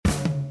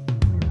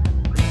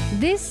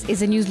This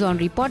is a News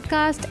Laundry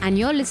podcast, and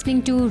you're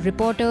listening to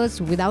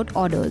Reporters Without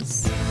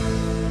Orders.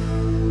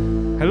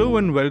 Hello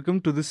and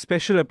welcome to this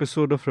special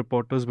episode of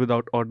Reporters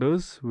Without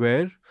Orders,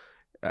 where,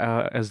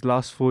 as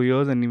last 4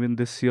 years and even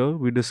this year,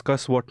 we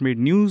discuss what made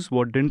news,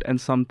 what didn't, and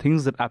some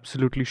things that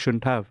absolutely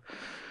shouldn't have.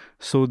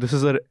 So this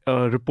is a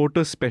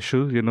reporter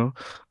special,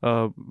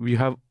 we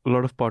have a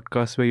lot of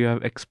podcasts where you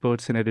have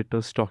experts and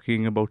editors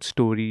talking about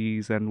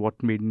stories and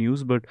what made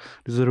news, but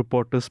this is a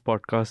reporters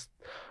podcast.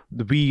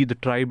 We, the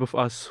tribe of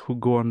us who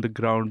go on the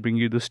ground, bring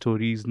you the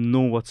stories, know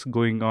what's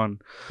going on.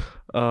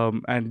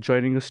 And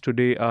joining us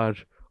today are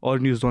all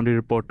News Laundry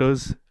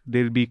reporters.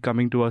 They'll be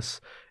coming to us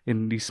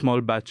in these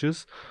small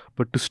batches.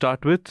 But to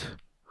start with,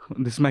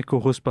 this is my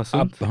co-host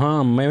Pasant.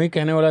 हाँ, मैं भी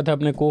कहने वाला था,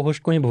 अपने co-host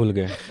को ही भूल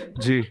गए.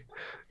 जी,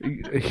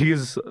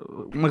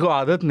 मेरे को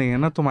आदत नहीं है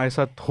ना तुम्हारे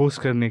साथ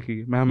होस्ट करने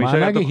की. मैं हमेशा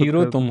माना कि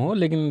हीरो तुम हो,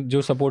 लेकिन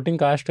जो सपोर्टिंग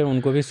कास्ट है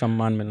उनको भी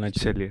सम्मान मिलना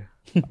चाहिए. चलिए,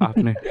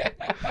 आपने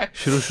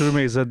शुरू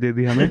में इज्जत दे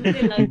दी हमें,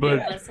 but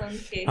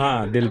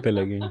हाँ, दिल पे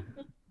लगी.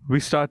 We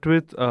start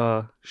with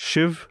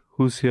Shiv,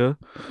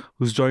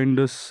 who's joined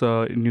us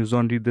in News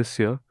Laundry this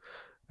year,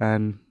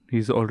 and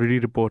he's already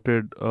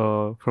reported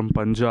from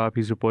Punjab,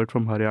 he's reported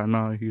from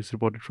Haryana, he's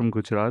reported from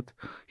Gujarat,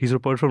 he's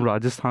reported from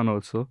Rajasthan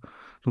also.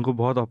 तुमको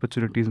बहुत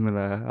opportunities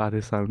मिला है आधे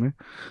साल में.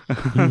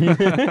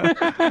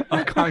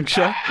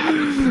 Akanksha,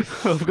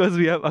 of course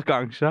we have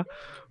Akanksha,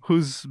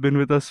 who's been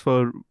with us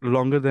for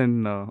longer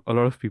than a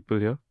lot of people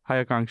here. Hi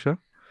Akanksha.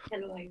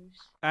 Hello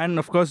Ayush. And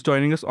of course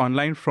joining us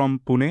online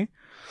from Pune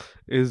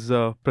is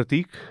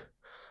Prateek.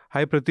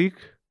 Hi Prateek.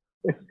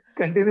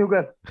 Continue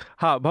कर.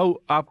 हाँ भाऊ,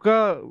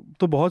 आपका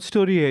तो बहुत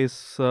story है इस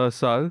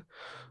साल,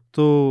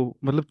 तो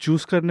मतलब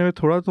चूज करने में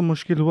थोड़ा तो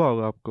मुश्किल हुआ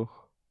होगा आपको.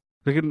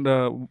 लेकिन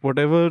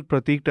whatever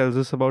Prateek tells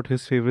us about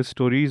his favorite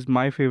stories,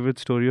 my favorite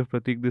story of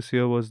Prateek this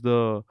year was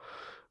the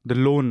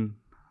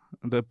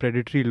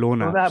predatory loan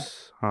apps.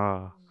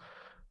 हाँ,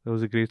 that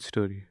was a great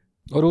story.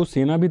 और वो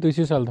सेना भी तो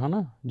इसी साल था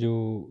ना, जो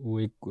वो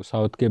एक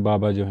साउथ के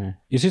बाबा जो हैं,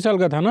 इसी साल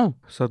का था ना.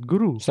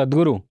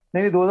 सदगुरु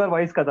नहीं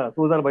 2022 का था.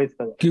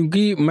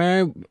 क्योंकि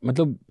मैं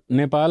मतलब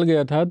नेपाल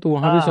गया था, तो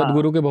वहाँ भी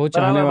सदगुरु के बहुत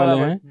चाहने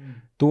वाले हैं,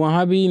 तो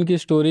वहाँ भी इनकी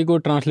स्टोरी को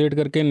ट्रांसलेट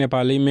करके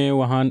नेपाली में,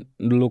 वहाँ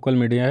लोकल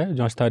मीडिया है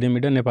जो स्थानीय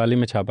मीडिया, नेपाली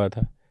में छापा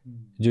था,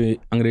 जो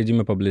अंग्रेजी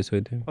में पब्लिश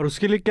हुए थे. और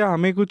उसके लिए क्या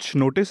हमें कुछ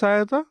नोटिस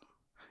आया था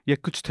या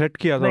कुछ थ्रेट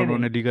किया था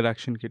उन्होंने लीगल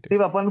एक्शन के लिए?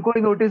 सिर्फ अपन को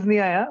ही नोटिस नहीं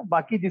आया,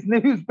 बाकी जिसने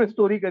भी उस पर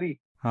स्टोरी करी,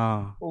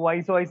 हाँ, वो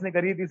वाइस ने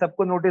करी थी,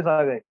 सबको नोटिस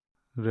आ गए.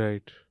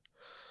 राइट.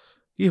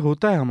 ये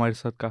होता है हमारे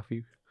साथ काफी,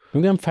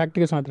 क्योंकि हम फैक्ट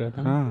के साथ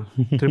रहते हैं.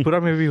 हाँ, त्रिपुरा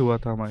में भी हुआ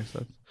था हमारे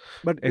साथ.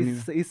 बट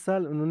इस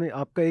साल उन्होंने,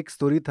 आपका एक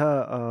स्टोरी था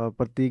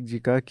प्रतीक जी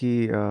का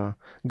कि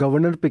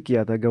गवर्नर पे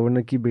किया था,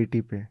 गवर्नर की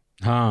बेटी पे.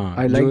 हाँ,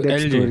 I like that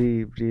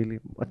story, really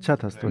अच्छा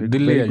था story.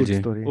 Delhi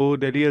LG. Oh,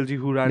 Delhi LG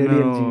who ran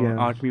an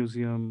art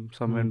museum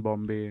somewhere in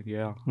Bombay.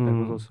 Yeah, that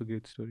was also a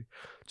great story.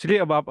 चलिए,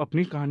 अब आप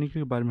अपनी कहानी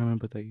के बारे में हमें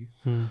बताइए.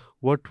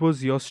 What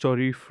was your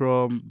story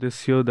from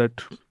this year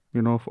that,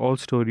 of all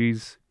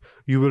stories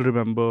you will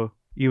remember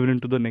even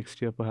into the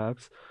next year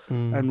perhaps,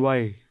 and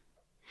why?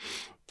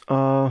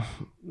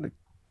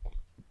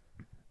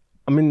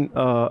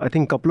 I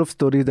think couple of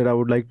stories that I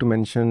would like to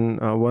mention.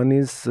 One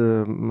is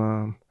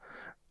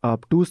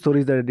two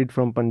stories that I did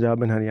from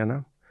Punjab and Haryana.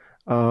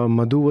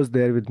 Madhu was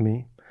there with me,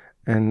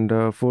 and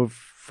for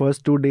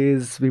first 2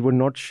 days we were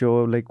not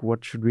sure like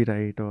what should we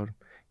write or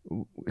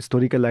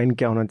story का line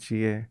क्या होना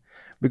चाहिए,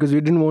 because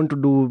we didn't want to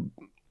do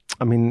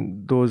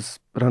those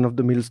run of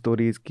the mill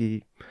stories कि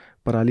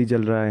पराली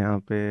जल रहा है यहाँ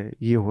पे,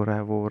 ये हो रहा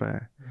है, वो हो रहा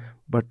है.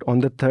 But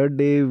on the third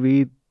day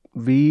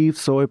we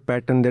saw a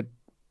pattern that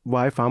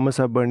why farmers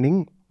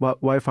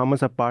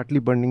are partly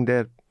burning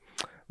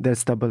their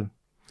stubble.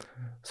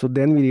 So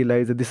then we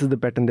realized that this is the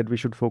pattern that we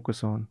should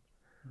focus on.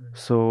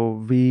 So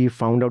we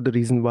found out the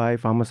reason why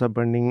farmers are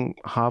burning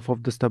half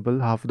of the stubble,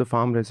 half of the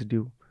farm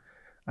residue.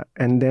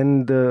 And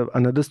then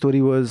another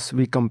story was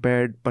we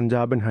compared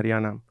Punjab and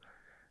Haryana,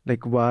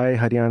 like why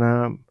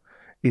Haryana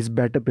is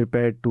better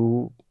prepared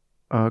to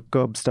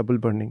curb stubble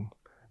burning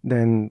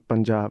than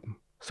Punjab.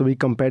 So we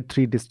compared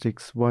 3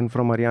 districts, 1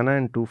 from Haryana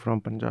and 2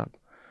 from Punjab.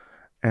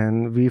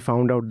 And we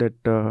found out that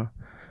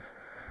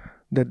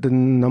the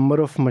number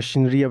of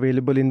machinery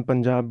available in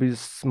Punjab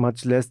is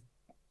much less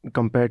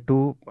compared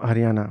to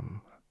Haryana.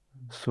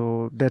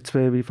 So that's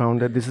where we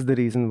found that this is the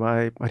reason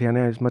why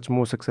Haryana is much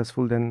more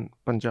successful than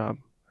Punjab.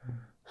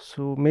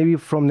 So maybe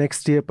from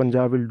next year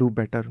Punjab will do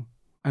better.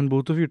 And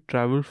both of you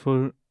traveled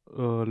for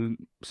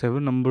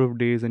several number of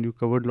days, and you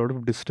covered a lot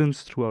of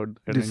distance throughout,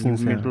 and you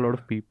met a lot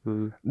of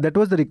people. That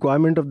was the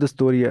requirement of the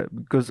story,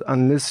 because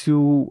unless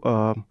you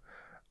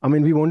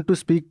we want to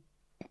speak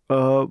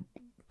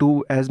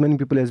to as many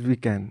people as we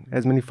can,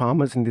 as many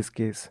farmers in this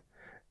case,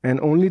 and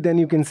only then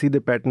you can see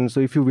the pattern.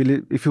 So if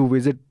you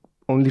visit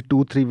only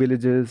 2-3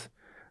 villages,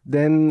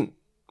 then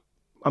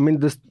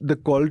the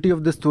quality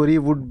of the story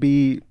would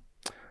be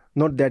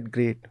not that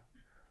great.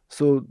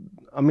 So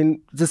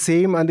the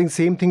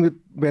same thing with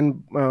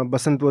when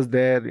Basant was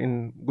there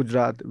in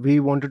Gujarat. We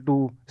wanted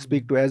to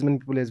speak to as many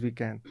people as we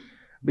can,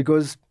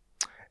 because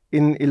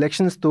in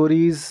election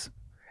stories,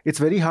 it's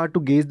very hard to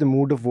gauge the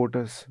mood of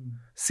voters.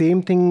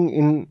 Same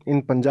thing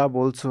in Punjab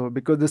also,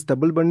 because the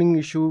stubble burning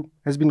issue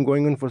has been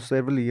going on for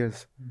several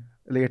years,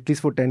 like at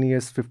least for 10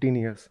 years, 15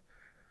 years.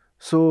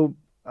 So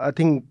I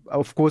think,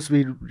 of course,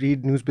 we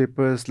read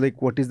newspapers,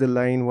 like what is the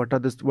line, what are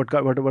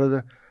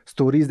the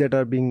stories that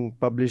are being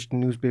published in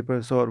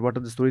newspapers, or what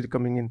are the stories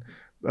coming in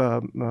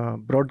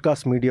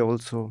broadcast media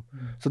also.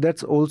 So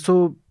that's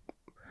also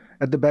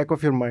at the back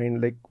of your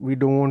mind, like we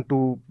don't want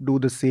to do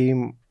the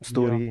same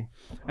story.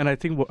 And I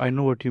think I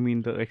know what you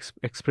mean. The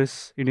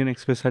Indian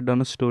Express had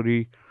done a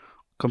story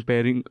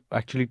comparing,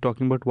 actually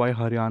talking about why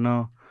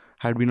Haryana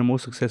had been a more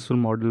successful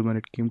model when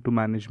it came to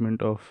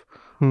management of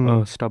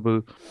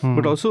stubble.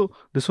 But also,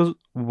 this was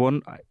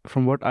one,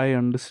 from what I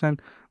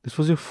understand, this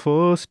was your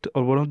first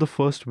or one of the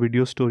first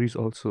video stories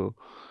also.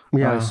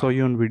 Yeah. I saw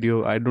you on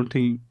video. I don't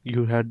think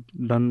you had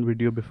done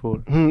video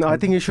before. I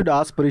think you should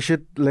ask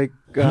Parishit, like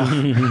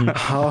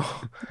how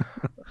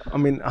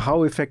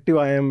effective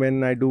I am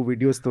when I do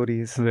video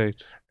stories. Right.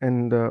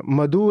 And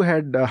Madhu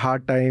had a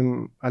hard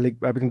time. Like,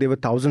 I think there were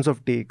thousands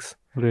of takes.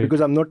 Right. Because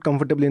I'm not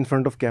comfortable in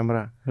front of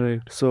camera. Right.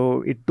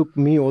 So it took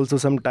me also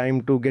some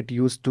time to get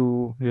used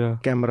to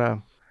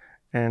camera.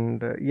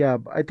 And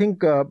I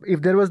think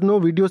if there was no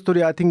video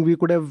story, I think we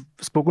could have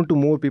spoken to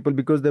more people,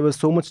 because there was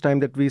so much time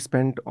that we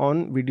spent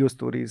on video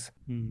stories.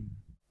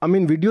 I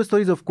mean, video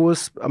stories, of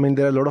course, I mean,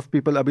 there are a lot of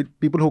people,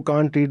 people who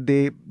can't read,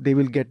 they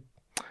will get,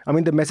 I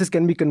mean, the message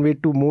can be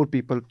conveyed to more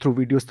people through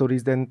video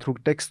stories than through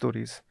text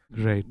stories.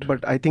 Right.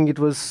 But I think it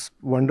was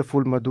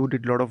wonderful. Madhu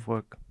did a lot of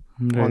work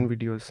on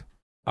videos.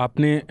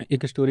 आपने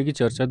एक story की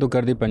चर्चा तो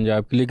कर दी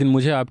पंजाब की, लेकिन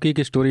मुझे आपकी एक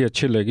स्टोरी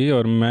अच्छी लगी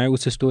और मैं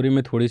उस स्टोरी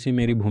में थोड़ी सी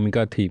मेरी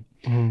भूमिका थी।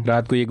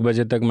 रात को 1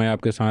 बजे तक मैं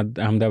आपके साथ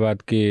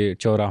अहमदाबाद के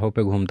चौराहों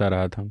पे घूमता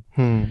रहा था।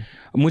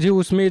 मुझे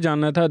उसमें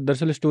जानना था,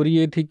 दरअसल स्टोरी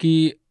ये थी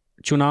कि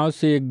चुनाव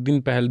से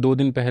 2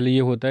 दिन पहले ये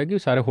होता है कि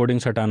सारे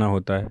होर्डिंग्स हटाना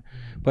होता है,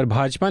 पर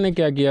भाजपा ने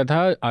क्या किया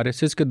था,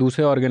 आरएसएस के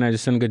दूसरे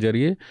ऑर्गेनाइजेशन के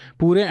जरिए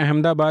पूरे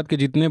अहमदाबाद के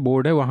जितने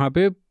बोर्ड है वहाँ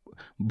पे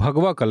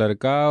भगवा कलर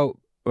का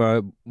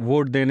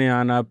वोट देने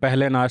आना,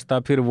 पहले नाश्ता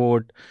फिर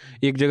वोट,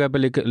 एक जगह पे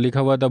लिखा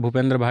हुआ था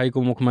भूपेंद्र भाई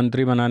को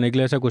मुख्यमंत्री बनाने के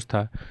लिए, ऐसा कुछ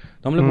था।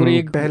 तो हम लोग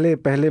पूरे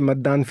पहले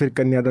मतदान फिर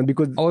कन्यादान,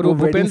 बिकॉज और वो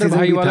भूपेंद्र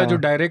भाई वाला जो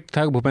डायरेक्ट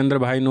था, भूपेंद्र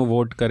भाई नो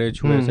वोट करे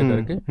छुए ऐसे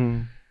करके।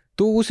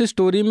 तो उस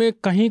स्टोरी में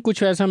कहीं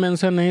कुछ ऐसा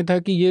मेंशन नहीं था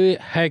कि ये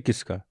है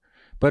किसका।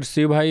 पर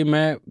शिव भाई,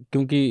 मैं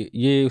क्योंकि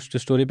ये उस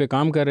स्टोरी पे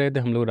काम कर रहे थे,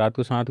 हम लोग रात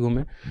को साथ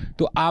घूमे,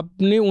 तो आप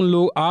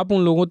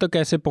उन लोगों तक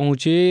कैसे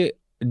पहुँचे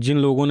जिन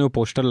लोगों ने वो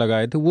पोस्टर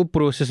लगाए थे, वो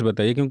प्रोसेस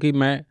बताइए। क्योंकि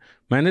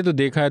मैंने तो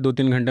देखा है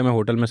 2-3 घंटे में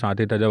होटल में साथ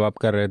ही था जब आप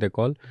कर रहे थे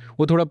कॉल,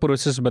 वो थोड़ा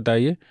प्रोसेस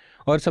बताइए।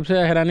 और सबसे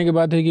हैरानी की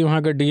बात है कि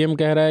वहाँ का डीएम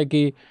कह रहा है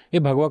कि ये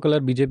भगवा कलर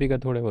बीजेपी का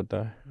थोड़े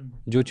होता है,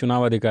 जो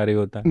चुनाव अधिकारी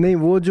होता है। नहीं,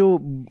 वो जो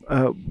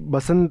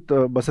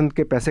बसंत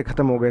के पैसे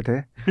ख़त्म हो गए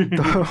थे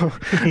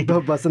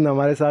तो बसंत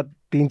हमारे साथ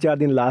 3-4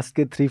 दिन, लास्ट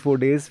के 3-4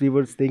 days we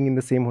were staying in the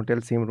same hotel,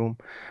 same room.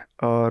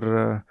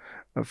 और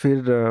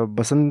फिर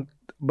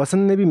बसंत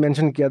ने भी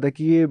मेंशन किया था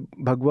कि ये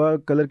भगवा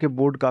कलर के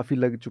बोर्ड काफ़ी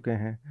लग चुके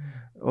हैं।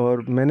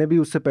 और मैंने भी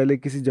उससे पहले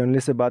किसी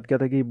जर्नलिस्ट से बात किया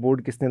था कि ये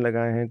बोर्ड किसने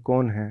लगाए हैं,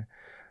 कौन है।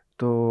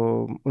 तो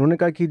उन्होंने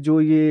कहा कि जो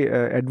ये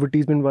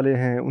एडवर्टीज़मेंट वाले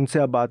हैं उनसे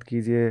आप बात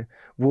कीजिए,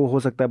 वो हो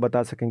सकता है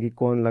बता सकें कि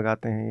कौन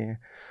लगाते हैं ये।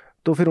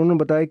 तो फिर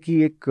उन्होंने बताया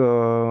कि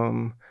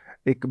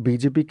एक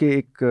बीजेपी के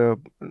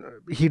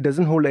he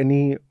doesn't hold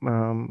any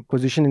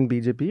position in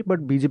BJP, but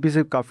BJP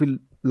से काफ़ी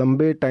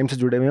लंबे टाइम से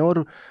जुड़े हुए हैं।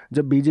 और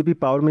जब बीजेपी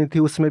पावर में थी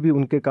उसमें भी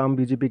उनके काम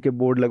बीजेपी के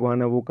बोर्ड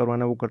लगवाना, वो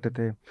करवाना, वो करते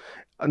थे।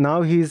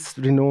 Now he is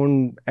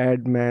renowned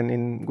add man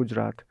in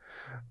Gujarat.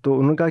 तो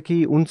उन्होंने कहा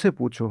कि उनसे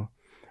पूछो।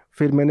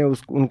 फिर मैंने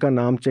उनका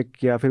नाम चेक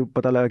किया, फिर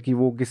पता लगा कि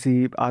वो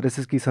किसी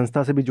आरएसएस की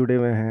संस्था से भी जुड़े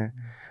हुए हैं।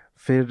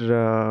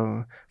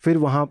 फिर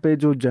वहाँ पे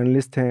जो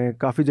जर्नलिस्ट हैं,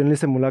 काफ़ी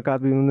जर्नलिस्ट से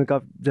मुलाकात भी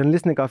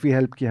जर्नलिस्ट ने काफ़ी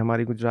हेल्प की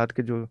हमारी, गुजरात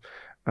के जो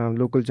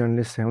लोकल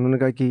जर्नलिस्ट हैं। उन्होंने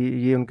कहा कि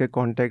ये उनके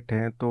कांटेक्ट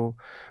हैं। तो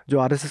जो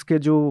आरएसएस के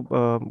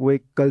वो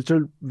एक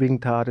कल्चरल विंग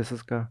था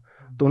आरएसएस का,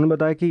 तो उन्होंने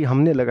बताया कि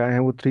हमने लगाए हैं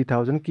वो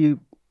 3000 की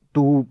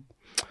to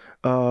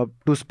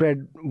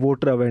spread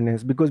voter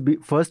awareness. Because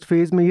first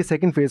phase में, ये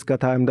सेकंड फेज़ का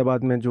था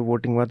अहमदाबाद में जो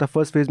वोटिंग हुआ था,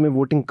 फर्स्ट फेज़ में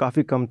वोटिंग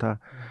काफ़ी कम था।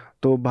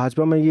 तो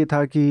भाजपा में ये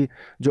था कि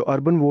जो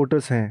अर्बन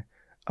वोटर्स हैं,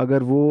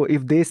 अगर वो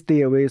इफ़ दे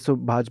स्टे अवे, सो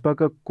भाजपा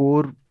का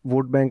core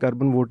vote bank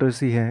urban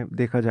voters ही है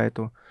देखा जाए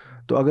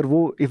तो अगर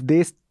वो if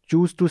they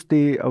choose to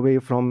stay away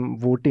from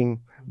voting,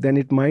 then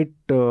it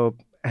might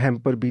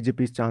hamper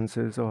BJP's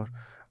chances और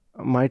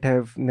माइट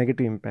हैव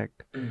नेगेटिव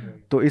इम्पैक्ट।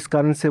 तो इस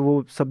कारण से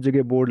वो सब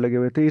जगह बोर्ड लगे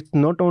हुए थे। It's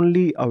not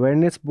only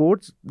awareness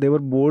boards, they were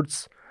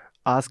boards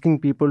asking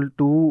people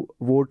to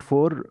vote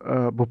for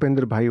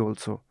Bhupendra भाई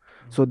also.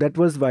 So that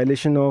was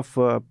violation of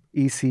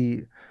EC,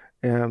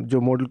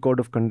 जो मॉडल कोड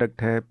ऑफ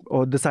कंडक्ट है,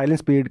 और द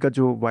साइलेंस पीरियड का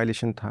जो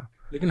वायलेशन था।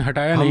 लेकिन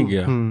हटाया नहीं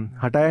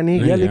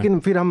गया। लेकिन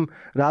फिर हम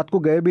रात को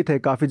गए भी थे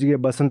काफ़ी जगह,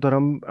 बसंत और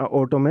हम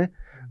ऑटो में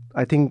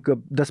आई थिंक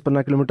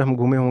 10-15 किलोमीटर हम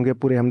घूमे होंगे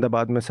पूरे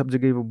अहमदाबाद में, सब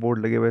जगह वो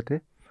बोर्ड लगे हुए थे।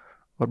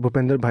 और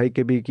भूपेंद्र भाई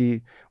के भी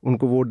कि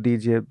उनको वोट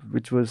दीजिए,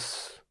 विच वाज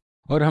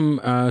और हम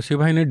शिव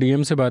भाई ने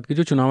डीएम से बात की,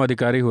 जो चुनाव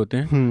अधिकारी होते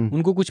हैं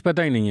उनको कुछ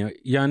पता ही नहीं है,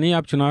 यानी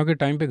आप चुनाव के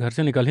टाइम पे घर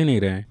से निकल ही नहीं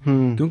रहे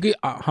हैं। क्योंकि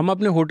हम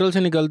अपने होटल से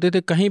निकलते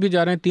थे, कहीं भी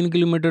जा रहे हैं 3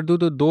 किलोमीटर दूर,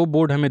 तो 2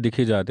 बोर्ड हमें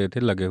दिखे जाते थे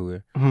लगे हुए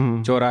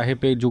चौराहे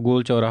पे, जो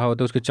गोल चौराहा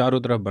होता है उसके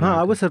चारों तरफ बना। हाँ,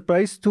 I was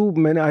surprise to.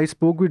 I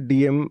spoke with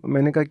DM,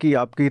 मैंने कहा कि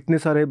आपके इतने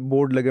सारे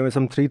बोर्ड लगे हुए,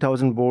 सम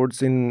 3000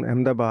 बोर्ड्स इन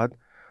अहमदाबाद,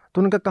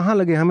 तो उनका कहाँ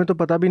लगे, हमें तो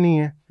पता भी नहीं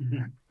है।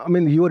 I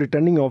mean, you are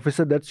returning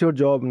officer, that's your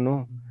job,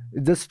 no?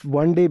 Just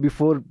one day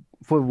before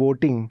for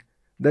voting,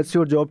 that's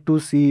your job to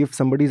see if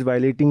somebody is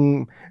violating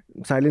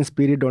silence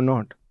period or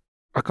not.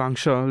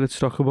 Akanksha, let's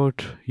talk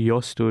about your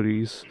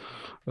stories.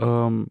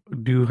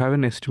 Do you have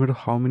an estimate of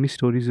how many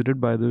stories you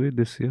did, by the way,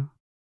 this year?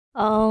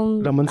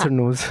 Raman sir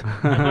knows.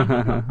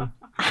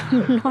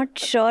 I'm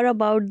not sure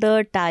about the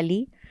tally.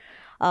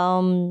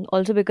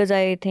 Also because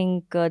I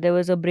think there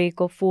was a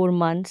break of 4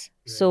 months.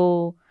 Right. So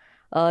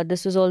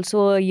this was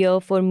also a year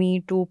for me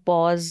to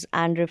pause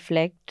and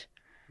reflect.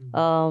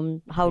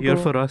 Year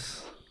for us,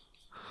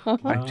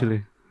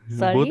 actually.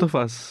 Sorry? Both of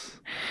us.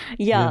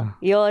 Yeah.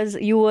 Yours,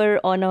 you were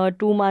on a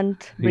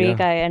 2-month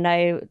break, Yeah. and I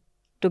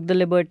took the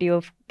liberty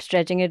of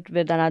stretching it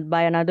with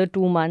by another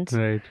 2 months.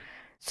 Right.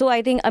 So I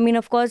think, I mean,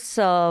 of course,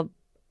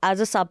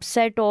 as a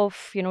subset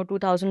of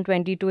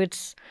 2022,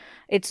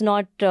 it's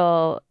not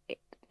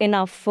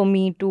enough for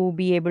me to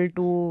be able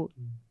to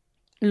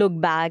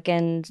look back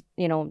and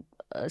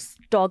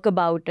talk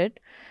about it.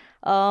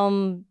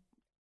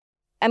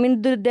 I mean,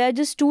 there are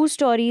just 2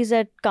 stories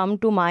that come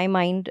to my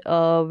mind,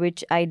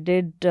 which I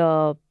did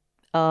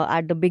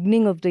at the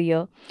beginning of the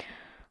year,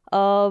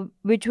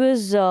 which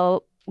was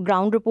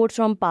ground reports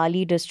from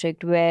Pali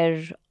district,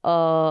 where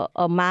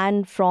a man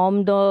from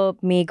the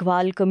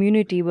Meghwal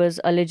community was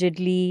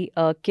allegedly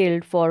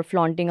killed for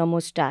flaunting a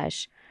mustache.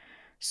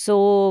 So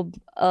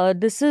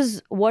this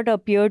is what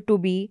appeared to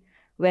be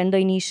when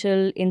the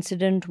initial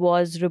incident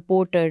was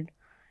reported.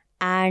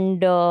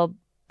 And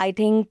I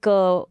think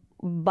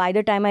by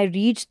the time I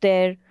reached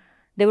there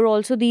were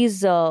also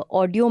these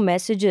audio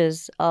messages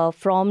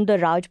from the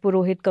Raj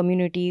Purohit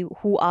community,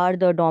 who are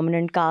the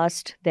dominant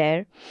caste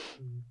there,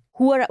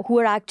 who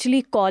are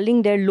actually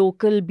calling their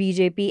local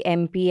BJP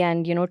MP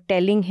and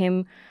telling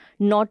him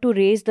not to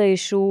raise the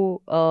issue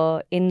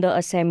in the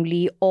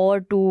assembly, or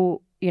to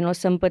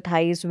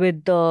sympathize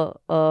with the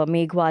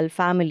Meghwal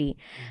family.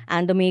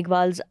 And the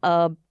Meghwals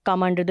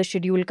come under the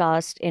scheduled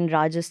caste in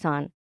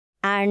Rajasthan.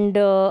 And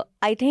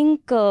I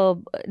think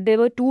there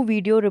were 2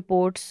 video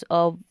reports.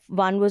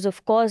 One was,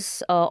 of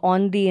course,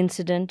 on the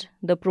incident,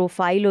 the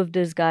profile of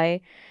this guy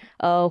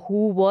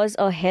who was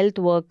a health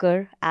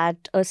worker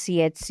at a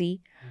CHC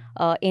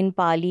in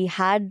Pali,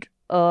 had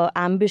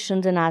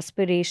ambitions and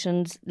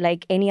aspirations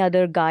like any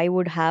other guy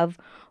would have,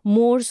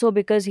 more so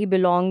because he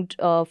belonged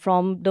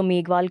from the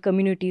Meghwal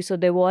community. So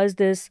there was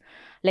this,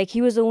 like,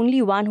 he was the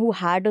only one who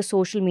had a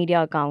social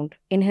media account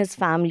in his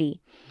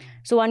family.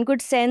 So one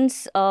could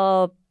sense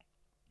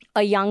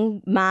a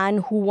young man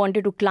who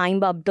wanted to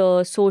climb up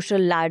the social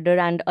ladder,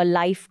 and a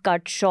life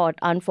cut short,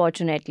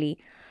 unfortunately.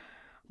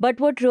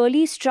 But what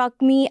really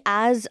struck me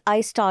as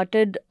I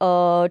started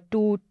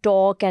to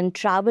talk and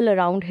travel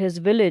around his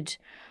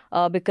village,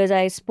 because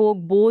I spoke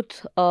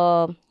both,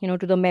 to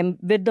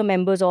with the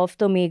members of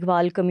the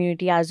Meghwal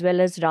community as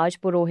well as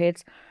Raj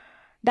Purohits,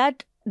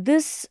 that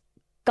this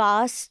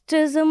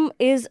casteism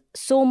is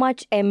so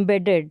much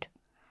embedded.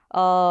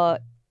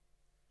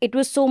 It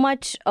was so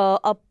much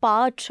a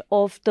part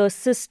of the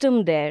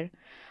system there,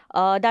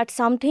 that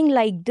something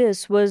like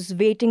this was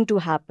waiting to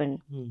happen.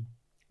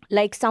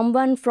 Like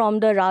someone from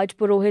the Raj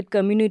Purohit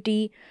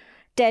community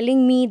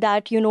telling me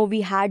that,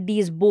 we had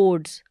these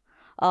boards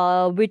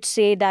which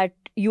say that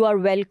you are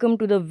welcome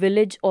to the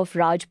village of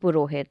Raj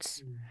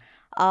Purohits.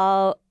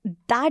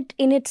 That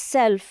in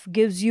itself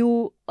gives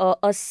you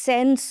a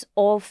sense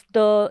of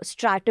the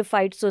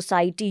stratified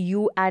society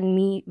you and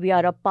me, we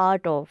are a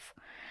part of.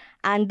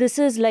 And this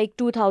is like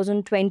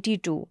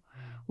 2022,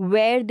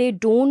 where they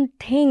don't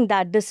think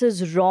that this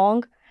is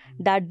wrong,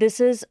 that this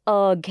is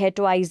a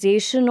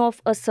ghettoization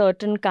of a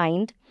certain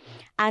kind,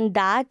 and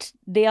that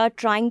they are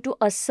trying to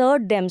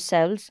assert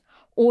themselves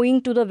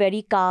owing to the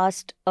very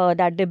caste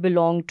that they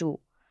belong to.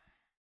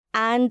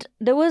 And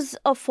there was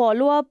a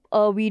follow-up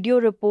video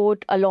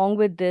report along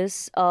with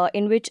this,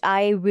 in which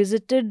I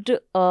visited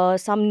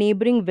some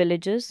neighboring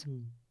villages,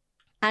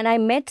 and I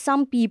met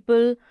some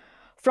people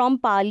from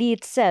Pali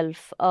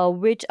itself,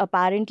 which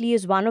apparently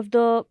is one of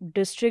the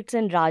districts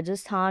in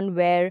Rajasthan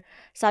where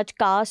such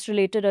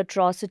caste-related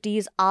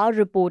atrocities are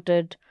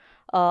reported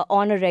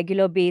on a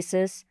regular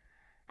basis.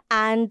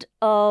 And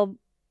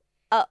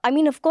I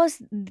mean, of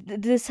course,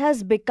 this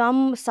has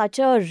become such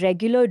a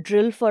regular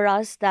drill for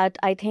us that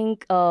I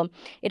think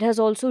it has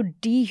also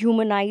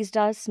dehumanized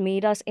us,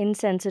 made us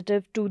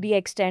insensitive to the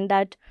extent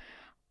that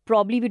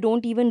probably we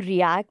don't even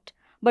react.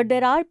 But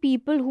there are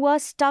people who are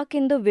stuck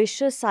in the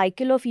vicious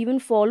cycle of even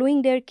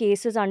following their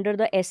cases under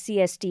the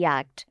SC/ST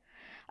Act.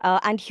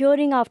 And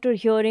hearing after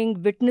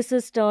hearing,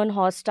 witnesses turn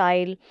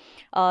hostile.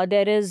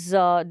 There is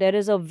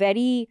a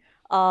very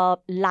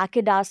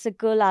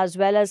lackadaisical as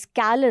well as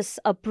callous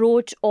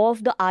approach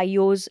of the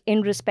IOs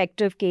in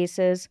respective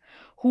cases,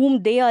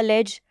 whom they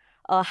allege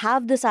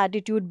have this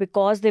attitude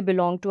because they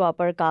belong to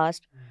upper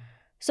caste.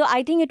 So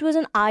I think it was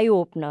an eye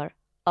opener.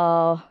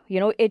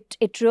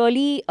 It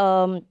really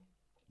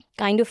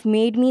kind of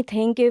made me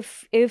think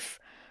if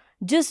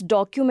just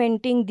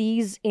documenting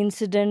these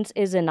incidents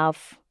is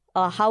enough.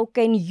 How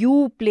can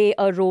you play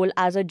a role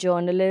as a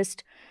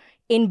journalist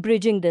in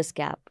bridging this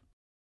gap?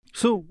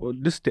 So,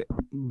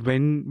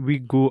 when we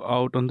go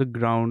out on the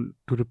ground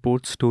to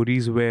report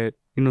stories where,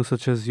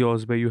 such as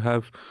yours, where you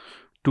have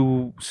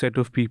two set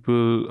of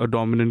people, a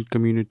dominant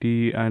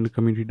community and a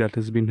community that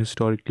has been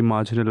historically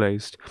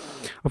marginalized,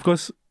 of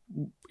course,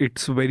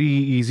 it's very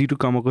easy to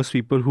come across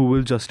people who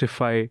will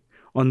justify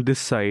on this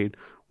side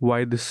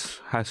why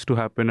this has to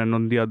happen, and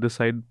on the other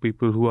side,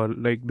 people who are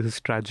like, this is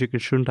tragic,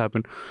 it shouldn't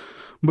happen.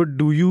 But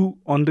do you,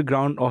 on the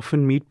ground,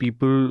 often meet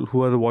people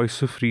who are the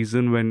voice of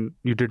reason when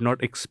you did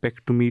not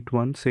expect to meet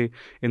one? Say,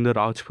 in the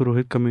Raj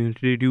Purohit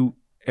community, did you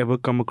ever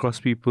come across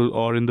people,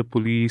 or in the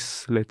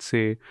police, let's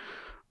say,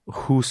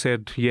 who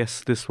said,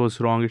 yes, this was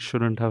wrong, it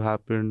shouldn't have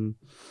happened?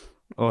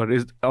 Or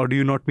do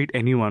you not meet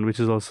anyone, which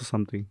is also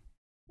something?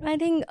 I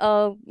think,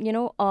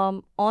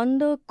 on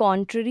the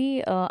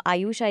contrary,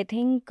 Ayush, I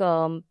think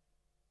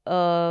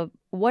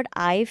what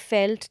I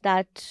felt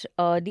that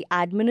the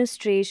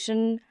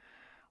administration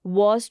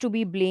was to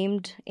be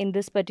blamed in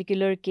this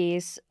particular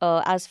case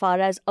as far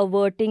as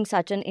averting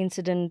such an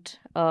incident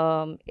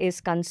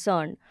is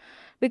concerned.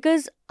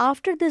 Because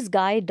after this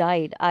guy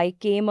died, I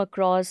came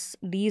across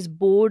these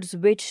boards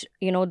which,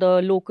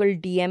 the local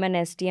DM and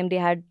STM, they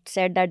had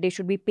said that they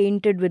should be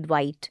painted with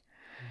white.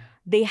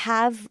 They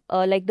have,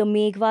 like the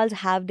Meghwals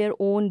have their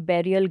own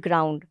burial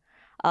ground.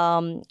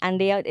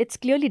 And it's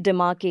clearly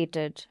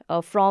demarcated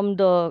from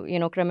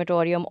the,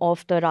 crematorium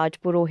of the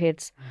Raj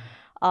Purohits.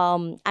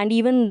 And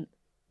even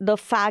the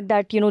fact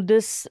that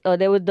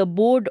there was the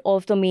board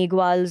of the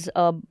Meghwal's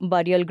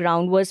burial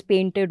ground was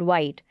painted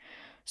white.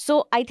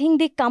 So I think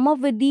they come up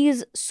with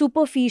these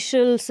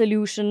superficial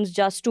solutions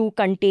just to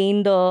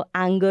contain the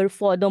anger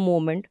for the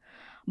moment,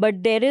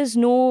 but there is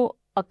no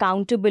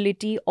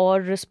accountability or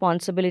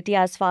responsibility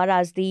as far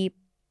as the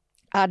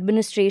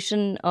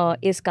administration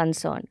is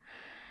concerned.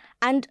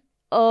 And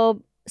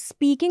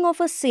speaking of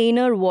a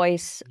saner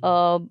voice,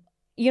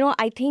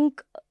 I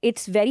think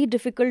it's very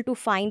difficult to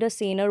find a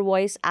saner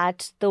voice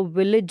at the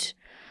village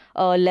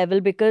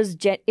level, because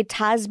it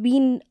has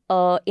been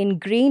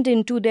ingrained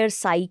into their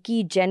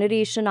psyche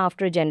generation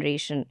after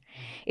generation.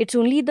 It's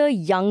only the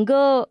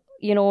younger,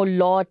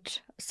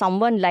 lot,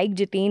 someone like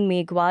Jiten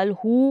Meghwal,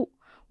 who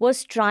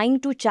was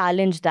trying to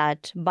challenge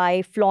that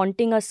by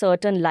flaunting a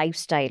certain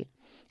lifestyle.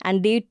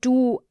 And they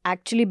too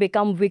actually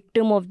become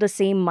victim of the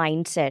same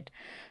mindset.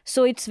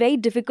 So it's very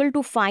difficult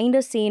to find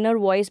a saner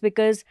voice,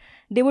 because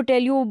they would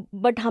tell you,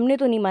 but हमने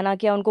तो नहीं मना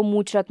किया उनको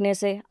मूंछ रखने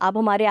से, आप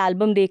हमारे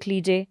एल्बम देख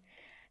लीजिए.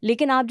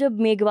 लेकिन आप जब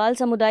मेघवाल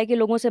समुदाय के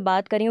लोगों से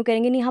बात करेंगे, वो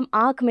कहेंगे नहीं, हम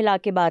आंख मिला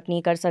के बात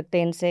नहीं कर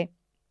सकते इनसे,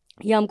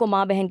 या हमको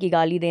माँ बहन की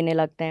गाली देने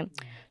लगते हैं.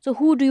 So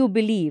who do you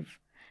believe?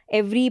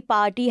 Every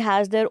party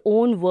has their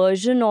own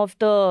version of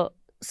the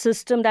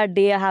system that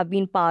they have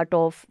been part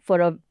of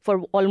for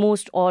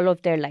almost all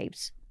of their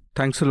lives.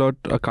 Thanks a lot,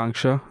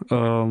 Akanksha.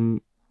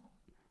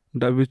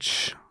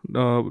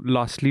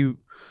 Lastly,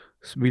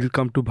 we'll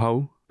come to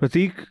Bhau.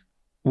 Prateek,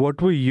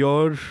 what were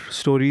your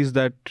stories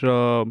that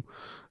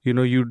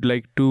you'd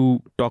like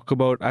to talk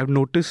about? I've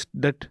noticed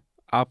that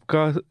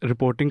आपका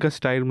reporting का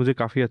style मुझे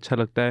काफ़ी अच्छा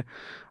लगता है.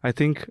 I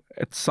think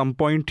at some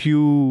point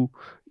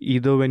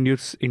either when you're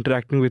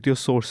interacting with your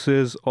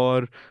sources,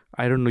 or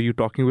I don't know, you're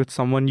talking with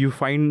someone, you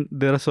find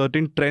there are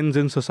certain trends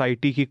in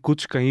society कि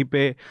कुछ कहीं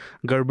पे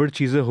गड़बड़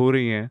चीज़ें हो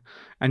रही हैं,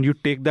 and you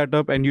take that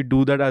up and you do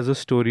that as a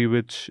story,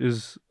 which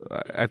is,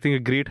 I think,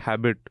 a great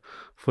habit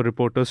for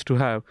reporters to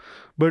have.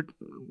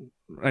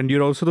 And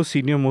you're also the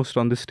senior most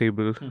on this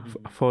table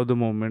for the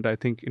moment, I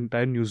think,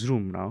 entire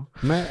newsroom now.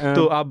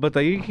 तो आप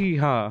बताइए कि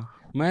हाँ,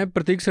 मैं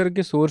प्रतीक sir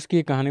के source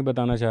की कहानी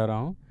बताना चाह रहा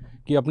हूँ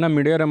कि अपना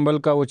मीडिया रंबल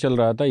का वो चल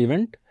रहा था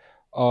इवेंट,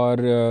 और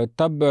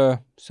तब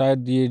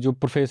शायद ये जो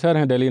प्रोफेसर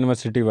हैं दिल्ली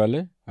यूनिवर्सिटी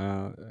वाले,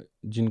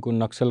 जिनको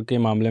नक्सल के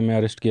मामले में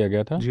अरेस्ट किया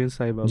गया था,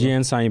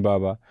 जी.एन. साईं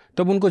बाबा,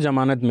 तब उनको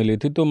जमानत मिली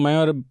थी. तो मैं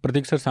और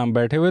प्रतीक सर सामने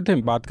बैठे हुए थे,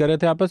 बात कर रहे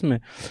थे आपस में.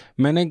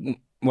 मैंने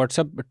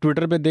व्हाट्सएप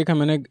ट्विटर पे देखा,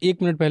 मैंने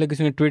 1 मिनट पहले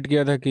किसी ने ट्वीट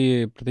किया था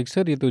कि प्रतीक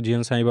सर, ये तो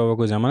जी.एन. साईं बाबा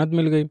को जमानत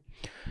मिल गई.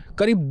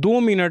 करीब 2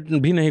 मिनट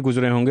भी नहीं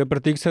गुजरे होंगे,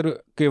 प्रतीक सर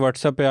के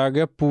व्हाट्सएप पे आ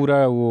गया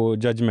पूरा वो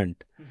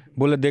जजमेंट.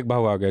 बोले देख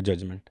भाव आ गया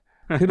जजमेंट.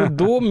 फिर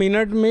 2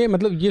 मिनट में,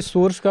 मतलब ये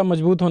सोर्स का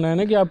मजबूत होना है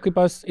ना, कि आपके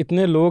पास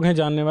इतने लोग हैं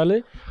जानने वाले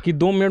कि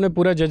 2 मिनट में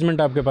पूरा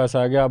जजमेंट आपके पास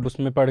आ गया, आप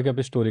उसमें पढ़ के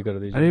अपनी स्टोरी कर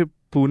दीजिए. अरे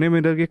पुणे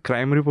मिरर के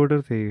क्राइम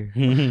रिपोर्टर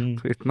थे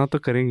तो इतना तो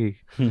करेंगे.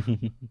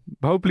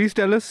 Bhav, please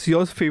tell us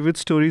your favourite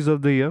stories of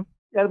the year.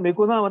 यार मेरे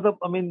को ना, मतलब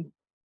आई मीन,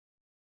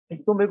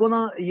 एक तो मेरे को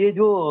ना ये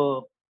जो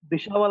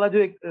दिशा वाला जो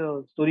एक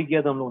स्टोरी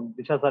किया था हम लोगों ने,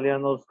 दिशा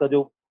सालियान और उसका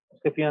जो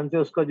उसके फियांसे,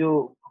 उसका जो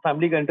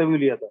फैमिली का इंटरव्यू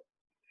लिया था,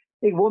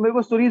 एक वो मेरे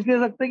को स्टोरी इसलिए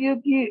लगता है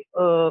कि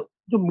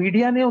जो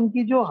मीडिया ने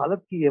उनकी जो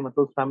हालत की है,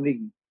 मतलब उस फैमिली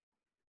की,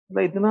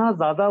 मतलब इतना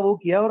ज्यादा वो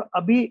किया। और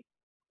अभी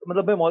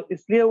मतलब मैं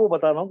इसलिए वो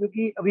बता रहा हूँ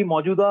क्योंकि अभी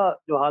मौजूदा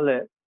जो हाल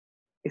है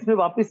इसमें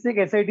वापस से एक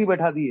एसआईटी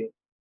बैठा दी है।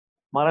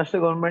 महाराष्ट्र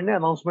गवर्नमेंट ने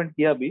अनाउंसमेंट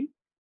किया अभी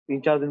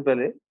 3-4 दिन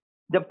पहले,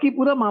 जबकि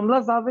पूरा मामला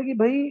साफ है कि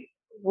भाई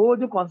वो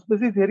जो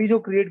कॉन्स्पिरेसी थियरी जो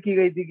क्रिएट की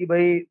गई थी कि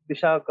भाई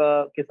दिशा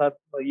का के साथ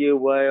ये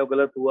हुआ है और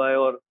गलत हुआ है,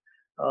 और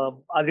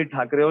आदित्य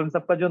ठाकरे और इन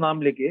सबका जो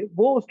नाम लेके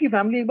वो उसकी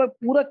फैमिली एक बार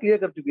पूरा क्लियर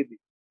कर चुकी थी।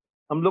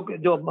 हम लोग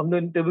जो हमने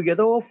इंटरव्यू किया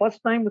था वो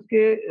फर्स्ट टाइम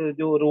उसके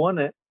जो रोहन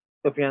है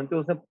फियांसे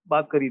उसने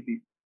बात करी थी।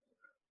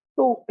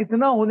 तो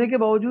इतना होने के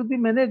बावजूद भी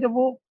मैंने जब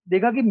वो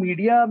देखा कि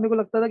मीडिया, मेरे को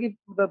लगता था कि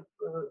मतलब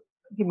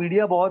कि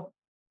मीडिया बहुत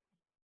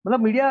मतलब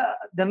मीडिया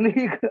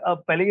जनरली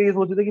पहले ये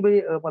सोचते थे कि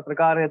भाई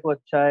पत्रकार है तो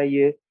अच्छा है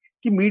ये,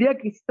 कि मीडिया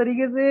किस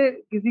तरीके से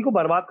किसी को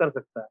बर्बाद कर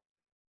सकता है।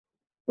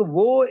 तो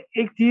वो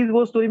एक चीज,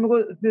 वो स्टोरी मेरे को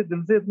इतने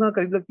दिल से इतना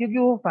करीब लगती है कि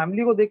वो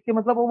फैमिली को देख के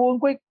मतलब वो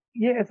उनको एक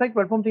ये ऐसा एक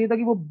प्लेटफॉर्म चाहिए था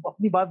कि वो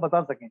अपनी बात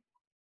बता सकें,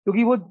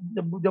 क्योंकि वो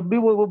जब भी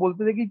वो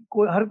बोलते थे कि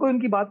हर कोई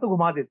उनकी बात तो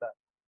घुमा देता है।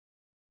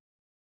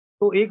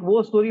 तो एक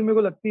वो स्टोरी मेरे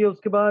को लगती है।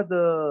 उसके बाद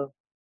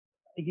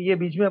ये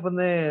बीच में अपन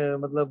ने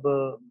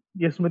मतलब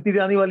ये स्मृति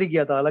ईरानी वाली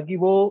किया था, हालांकि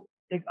वो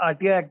एक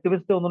आरटीआई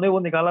एक्टिविस्ट थे, उन्होंने वो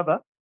निकाला था,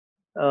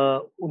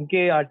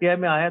 उनके आरटीआई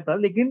में आया था,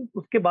 लेकिन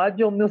उसके बाद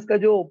जो हमने उसका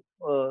जो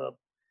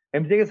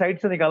एमजे के साइड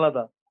से निकाला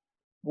था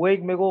वो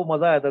एक मेरे को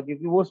मजा आया था,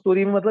 क्योंकि वो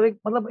स्टोरी में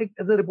मतलब एक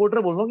एज ए रिपोर्टर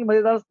बोल रहा हूँ कि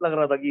मजेदार लग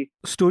रहा था कि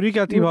स्टोरी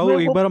क्या थी उसमें भाव,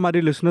 एक वो बार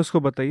हमारे लिसनर्स को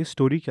बताइए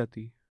स्टोरी क्या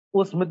थी।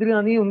 वो स्मृति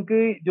ईरानी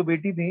उनकी जो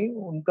बेटी थी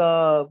उनका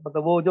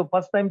मतलब वो जो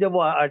फर्स्ट टाइम जब वो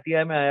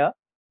आरटीआई में आया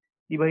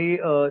कि भाई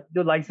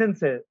जो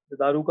लाइसेंस है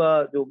दारू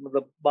का, जो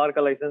मतलब बार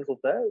का लाइसेंस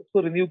होता है, उसको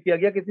रिन्यू किया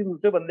गया किसी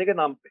दूसरे बंदे के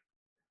नाम पे।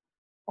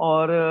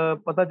 और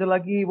पता चला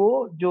कि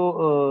वो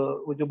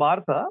जो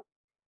बार था,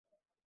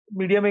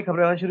 मीडिया में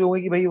खबरें आना शुरू हो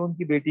गई कि भाई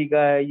उनकी बेटी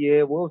का है ये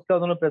है वो, उसका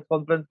उन्होंने प्रेस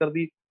कॉन्फ्रेंस कर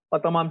दी और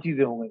तमाम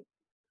चीजें हो गई।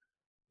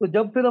 तो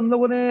जब फिर हम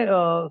लोगों ने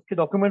उसके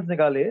डॉक्यूमेंट्स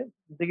निकाले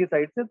उनके की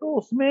साइड से, तो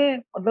उसमें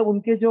मतलब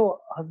उनके जो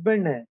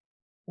हस्बैंड हैं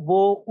वो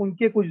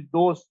उनके कुछ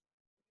दोस्त,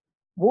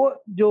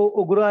 वो जो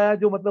उगराया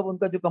जो मतलब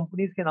उनका जो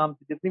कंपनीज के नाम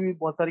थे, जितनी भी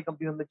बहुत सारी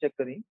कंपनी हमने चेक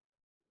करी,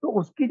 तो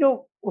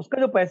उसका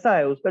जो पैसा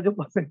है, उसका जो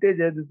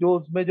परसेंटेज है, जो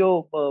उसमें जो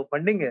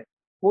फंडिंग है,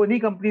 वो इन्हीं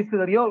कंपनीज के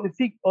जरिए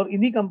और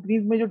इन्हीं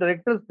कंपनीज में जो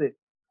डायरेक्टर्स थे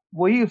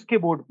वही उसके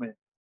बोर्ड में।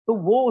 तो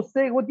वो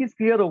उससे वो चीज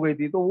क्लियर हो गई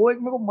थी। तो वो एक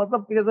मेरे को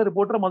मतलब एज अ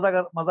रिपोर्टर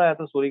मजा आया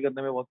था स्टोरी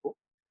करने में बहुत को,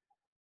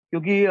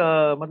 क्योंकि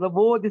मतलब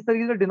वो जिस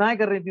तरीके से डिनाई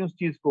कर रही थी उस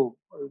चीज को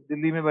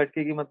दिल्ली में बैठ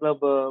के कि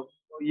मतलब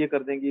ये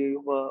कर देंगी,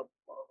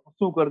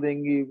 सू कर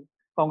देंगी,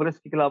 कांग्रेस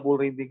के खिलाफ बोल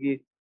रही थी कि,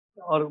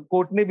 और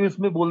कोर्ट ने भी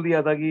उसमें बोल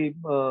दिया था कि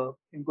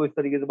इनको इस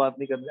तरीके से बात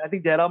नहीं करनी। आई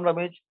थिंक जयराम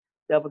रमेश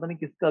या पता नहीं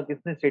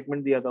किसने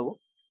स्टेटमेंट दिया था वो।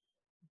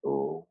 तो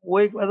वो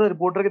एक एज अ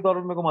रिपोर्टर के तौर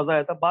पर मेरे को मजा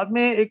आया था। बाद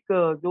में एक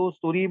जो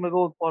स्टोरी मेरे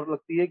को और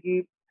लगती है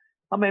कि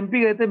हम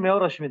एमपी गए थे, मैं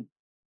और अश्विन।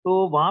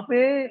 तो वहां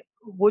पे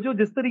वो जो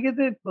जिस तरीके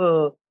से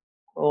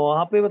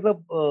वहां पे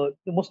मतलब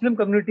मुस्लिम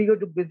कम्युनिटी को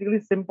जो basically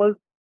simple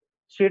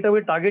straight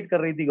away target कर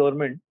रही थी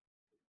गवर्नमेंट,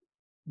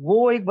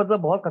 वो एक मतलब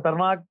बहुत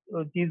खतरनाक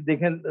चीज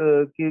देखे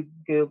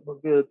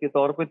के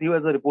तौर पे थी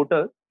एज अ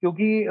रिपोर्टर,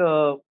 क्योंकि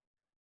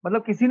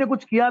मतलब किसी ने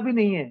कुछ किया भी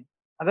नहीं है।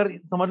 अगर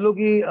समझ लो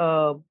कि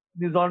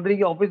न्यूज लॉन्ड्री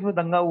के ऑफिस में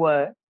दंगा हुआ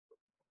है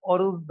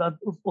और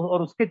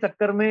और उसके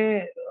चक्कर में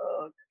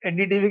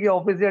एनडीटीवी के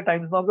ऑफिस या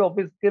टाइम्स नाउ के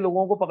ऑफिस के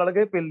लोगों को पकड़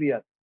के पेल दिया,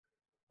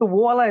 तो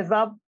वो वाला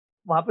हिसाब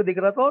वहां पे दिख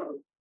रहा था। और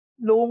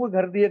लोगों को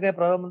घर दिए गए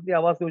प्रधानमंत्री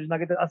आवास योजना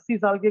के तहत, 80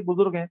 साल के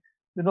बुजुर्ग हैं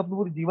जिन्होंने अपना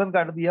पूरी जीवन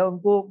काट दिया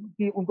उनको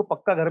कि उनको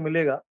पक्का घर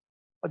मिलेगा,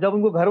 और जब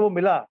उनको घर वो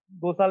मिला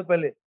 2 साल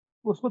पहले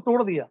तो उसको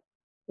तोड़ दिया।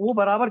 वो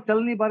बराबर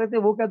चल नहीं पा रहे थे,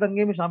 वो क्या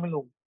दंगे में शामिल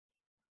हो गए।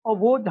 और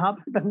वो जहाँ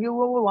पे दंगे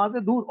हुए वो वहां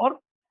से दूर, और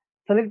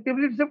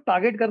सेलेक्टिवली सिर्फ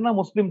टारगेट करना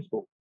मुस्लिम्स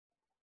को।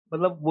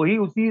 मतलब वही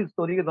उसी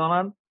स्टोरी के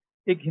दौरान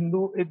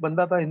एक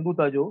बंदा था, हिंदू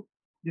था, जो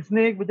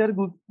जिसने एक बेचारे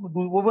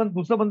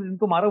दूसरा बंदा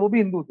जिनको मारा वो भी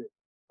हिंदू थे,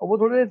 और वो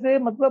थोड़े से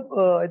मतलब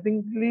आई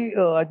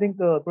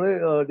थिंक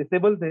थोड़े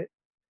डिसेबल थे,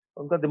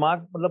 उनका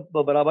दिमाग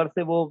मतलब बराबर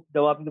से वो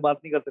जवाब में बात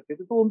नहीं कर सकते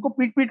थे, तो उनको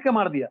पीट पीट के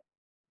मार दिया।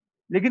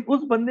 लेकिन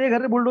उस बंदे के घर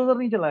में बुलडोजर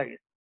नहीं चलाया गया।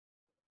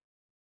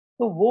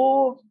 तो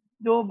वो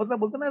जो मतलब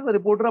बोलते हैं ना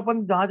रिपोर्टर,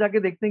 अपन जहां जाके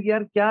देखते हैं कि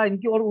यार क्या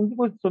इनकी, और उनकी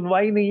कोई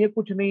सुनवाई नहीं है,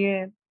 कुछ नहीं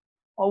है,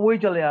 और वही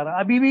चले आ रहा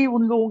है। अभी भी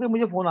उन लोगों के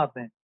मुझे फोन आते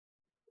हैं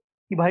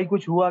कि भाई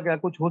कुछ हुआ क्या,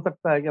 कुछ हो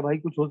सकता है क्या, भाई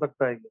कुछ हो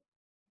सकता है क्या।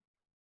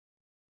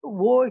 तो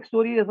वो एक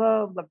स्टोरी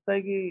ऐसा लगता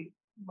है कि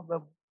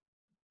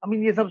मतलब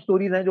ये सब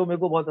स्टोरीज हैं जो मेरे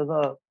को बहुत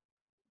ऐसा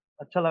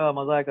अच्छा लगा,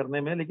 मजा आया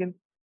करने में, लेकिन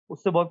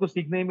उससे बहुत कुछ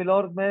सीखने ही मिला।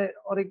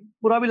 और एक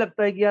बुरा भी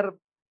लगता है कि यार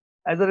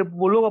एज अ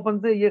वो लोग अपन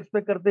से ये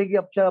एक्सपेक्ट करते हैं कि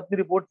अच्छा अपनी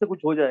रिपोर्ट से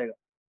कुछ हो जाएगा,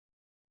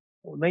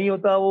 वो नहीं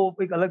होता, वो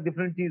एक अलग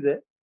डिफरेंट चीज है।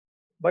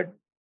 बट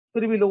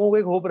फिर भी लोगों को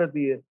एक होप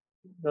रहती है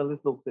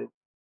जर्नलिस्ट लोग से।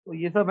 तो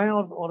ये सब है,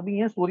 और भी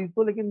हैं स्टोरीज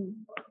तो,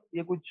 लेकिन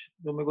ये कुछ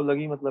जो मेरे को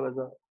लगी मतलब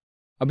ऐसा।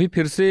 अभी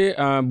फिर से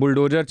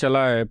बुलडोजर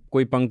चला है,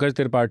 कोई पंकज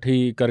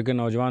त्रिपाठी करके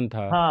नौजवान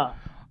था। हाँ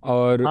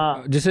और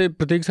हाँ जैसे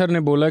प्रतीक सर ने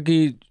बोला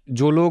कि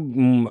जो लोग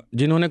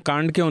जिन्होंने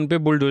कांड किया उन पे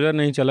बुलडोजर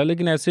नहीं चला,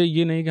 लेकिन ऐसे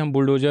ये नहीं कि हम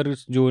बुलडोजर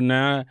जो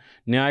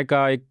न्याय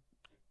का एक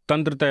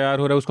तंत्र तैयार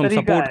हो रहा है, उसको हम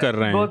सपोर्ट कर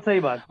रहे हैं। बहुत सही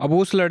बात। अब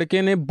उस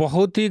लड़के ने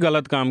बहुत ही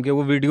गलत काम किया।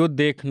 वो वीडियो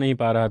देख नहीं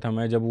पा रहा था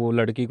मैं, जब वो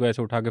लड़की को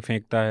ऐसे उठा के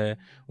फेंकता है,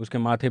 उसके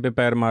माथे पे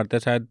पैर मारता है,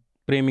 शायद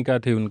प्रेमिका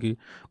थी उनकी।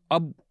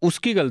 अब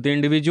उसकी गलती,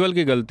 इंडिविजुअल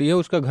की गलती है,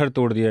 उसका घर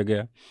तोड़ दिया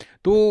गया।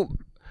 तो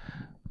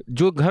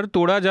जो घर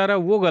तोड़ा जा रहा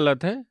है वो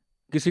गलत है,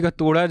 किसी का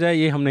तोड़ा जाए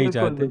ये हम नहीं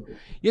चाहते।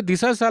 ये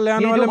दिशा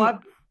साल्यान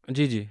वाले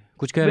जी जी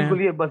कुछ कह रहे हैं।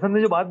 बिल्कुल, ये बसंत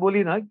ने जो बात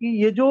बोली ना कि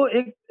ये जो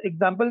एक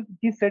एग्जाम्पल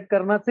की सेट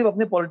करना सिर्फ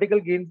अपने पॉलिटिकल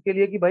गेन्स के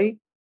लिए कि भाई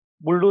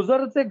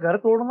बुलडोजर से घर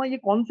तोड़ना, ये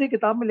कौन सी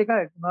किताब में लिखा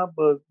है ना?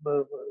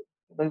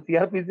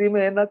 सीआरपीसी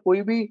में है ना,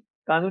 कोई भी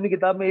कानूनी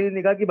किताब में ये नहीं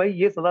लिखा कि भाई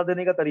ये सजा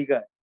देने का तरीका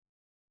है।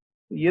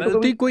 ये तो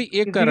गलती कोई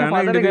एक कर रहा है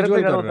ना,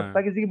 इंडिविजुअल कर रहा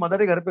है। किसी की मदर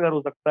के घर पे घर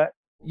हो सकता है।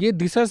 ये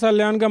दिशा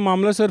साल्यान का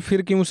मामला सर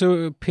फिर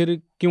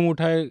क्यों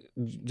उठाए?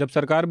 जब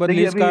सरकार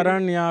बदली इस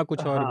कारण या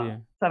कुछ और भी है?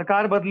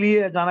 सरकार बदली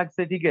है अचानक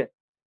से, ठीक है।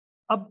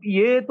 अब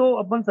ये तो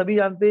अपन सभी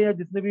जानते हैं,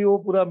 जिसने भी वो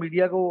पूरा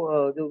मीडिया को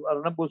जो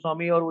अर्नब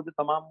गोस्वामी और वो जो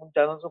तमाम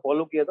चैनल को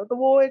फॉलो किया था, तो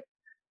वो एक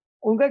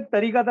उनका एक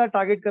तरीका था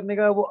टारगेट करने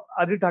का। वो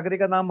आदित्य ठाकरे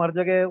का नाम हर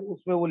जगह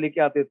उसमें वो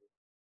लेके आते थे,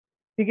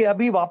 ठीक है।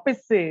 अभी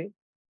वापस से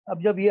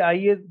अब जब ये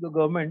आई है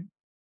गवर्नमेंट,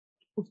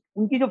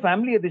 उनकी जो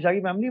फैमिली है, दिशा की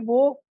फैमिली,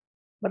 वो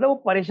मतलब वो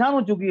परेशान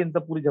हो चुकी है इन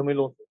सब पूरी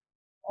झमेलों से।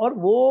 और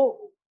वो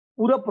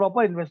पूरा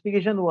प्रॉपर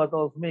इन्वेस्टिगेशन हुआ था,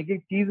 उसमें एक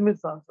एक चीज में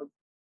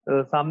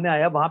सामने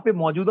आया। वहां पे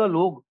मौजूदा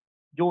लोग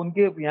जो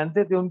उनके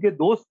फियांसे थे, उनके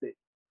दोस्त थे,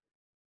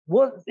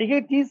 वो एक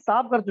एक चीज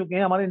साफ कर चुके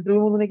हैं। हमारे इंटरव्यू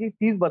में उन्होंने एक एक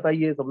चीज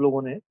बताई है सब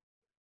लोगों ने।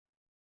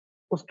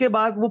 उसके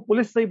बाद वो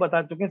पुलिस से ही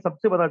बता चुके हैं,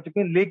 सबसे बता चुके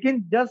हैं,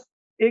 लेकिन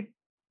जस्ट एक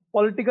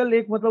पॉलिटिकल,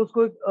 एक मतलब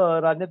उसको एक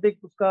राजनीतिक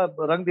उसका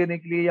रंग देने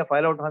के लिए या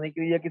फायदा उठाने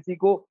के लिए या किसी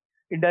को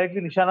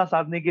इनडायरेक्टली निशाना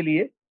साधने के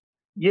लिए,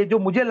 ये जो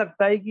मुझे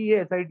लगता है कि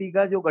ये एसआईटी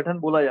का जो गठन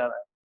बोला जा रहा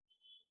है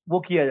वो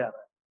किया जा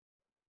रहा है।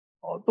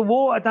 और तो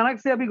वो अचानक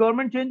से अभी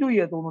गवर्नमेंट चेंज हुई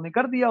है तो उन्होंने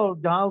कर दिया। और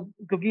जहाँ,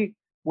 क्योंकि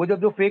वो जब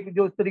जो फेक,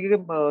 जो इस तरीके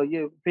के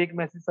ये फेक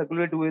मैसेज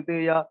सर्कुलेट हुए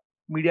थे या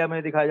मीडिया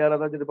में दिखाया जा रहा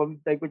था, जो रिपब्लिक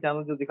टाइप के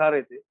चैनल जो दिखा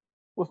रहे थे,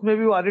 उसमें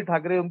भी वो आदित्य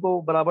ठाकरे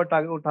उनको बराबर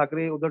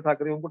ठाकरे उद्धव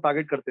ठाकरे उनको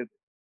टारगेट करते थे।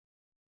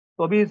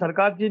 तो अभी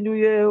सरकार चेंज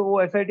हुई है,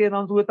 वो एसआईटी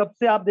अनाउंस हुए, तब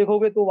से आप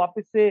देखोगे तो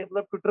वापस से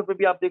मतलब ट्विटर पे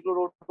भी आप देख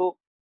लो तो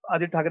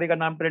आदित्य ठाकरे का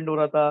नाम ट्रेंड हो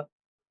रहा था।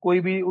 कोई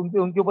भी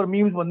उनके ऊपर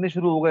मीम्स बनने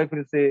शुरू हो गए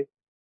फिर से।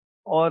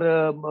 और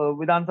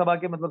विधानसभा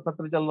के मतलब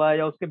सत्र चल रहा है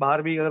या उसके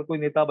बाहर भी अगर कोई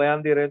नेता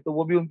बयान दे रहे हैं तो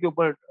वो भी उनके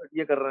ऊपर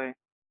ये कर रहे हैं।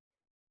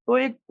 तो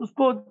एक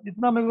उसको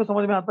जितना मेरे को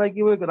समझ में आता है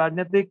कि वो एक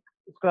राजनीतिक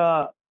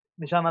उसका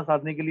निशाना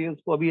साधने के लिए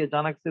उसको अभी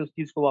अचानक से उस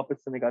चीज को वापस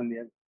से निकाल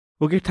लिया।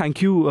 Okay,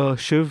 thank you,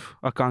 Shiv,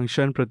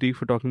 Akanksha, and Prateek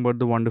for talking about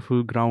the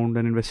wonderful ground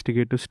and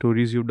investigative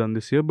stories you've done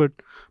this year. But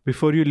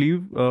before you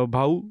leave,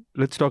 Bhau,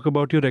 let's talk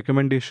about your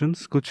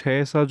recommendations. कुछ है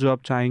ऐसा जो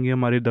आप चाहेंगे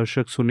हमारे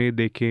दर्शक सुने,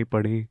 देखें,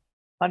 पढ़ें?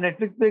 हाँ,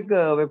 नेटफ्लिक्स पे एक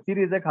वेब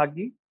सीरीज है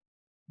खाकी,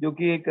 जो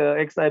कि एक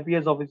ex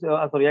IPS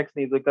officer, sorry ex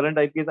नहीं, तो current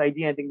IPS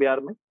IG I think Bihar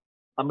में,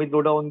 अमित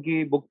लोढ़ा,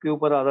 उनकी बुक के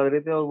ऊपर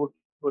आधारित है और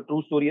वो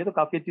ट्रू स्टोरी है। तो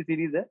काफी अच्छी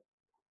सीरीज है,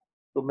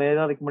 तो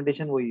मेरा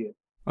रिकमेंडेशन वही है।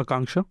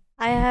 Akanksha?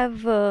 I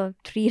have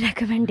 3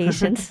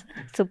 recommendations,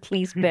 so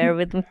please bear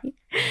with me.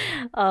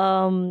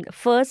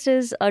 First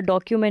is a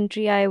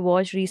documentary I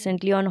watched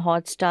recently on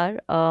Hotstar.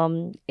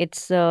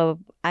 It's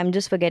I'm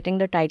just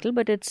forgetting the title,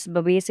 but it's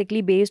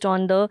basically based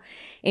on the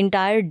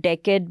entire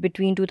decade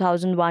between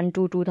 2001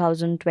 to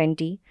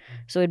 2020.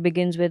 So it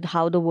begins with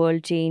how the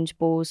world changed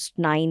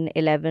post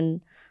 9/11,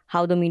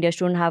 how the media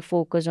shouldn't have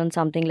focused on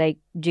something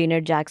like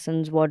Janet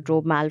Jackson's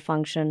wardrobe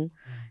malfunction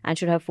and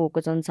should have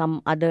focused on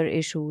some other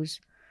issues.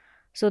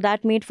 So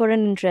that made for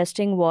an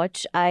interesting watch.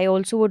 I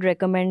also would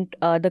recommend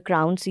The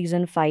Crown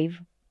Season 5.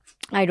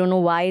 I don't know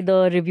why the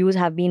reviews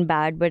have been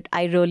bad, but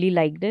I really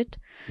liked it.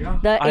 Yeah,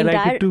 The I entire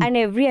like it too.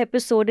 and every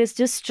episode is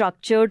just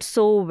structured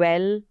so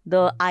well.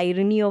 The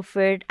irony of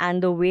it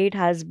and the way it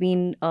has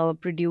been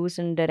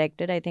produced and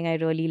directed, I think I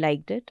really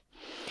liked it.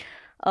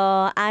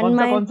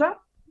 कौन सा?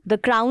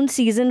 The Crown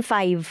Season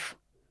 5.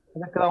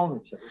 The Crown.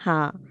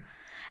 हाँ.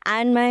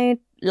 And my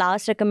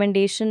last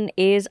recommendation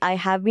is I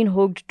have been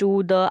hooked to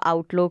the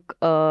Outlook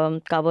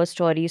cover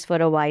stories for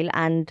a while,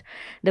 and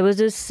there was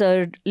this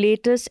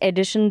latest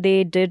edition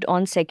they did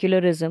on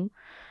secularism.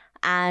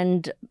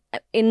 And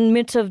in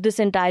midst of this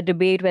entire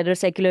debate, whether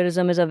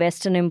secularism is a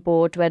Western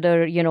import, whether,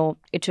 you know,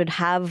 it should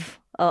have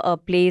a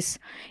place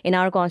in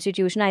our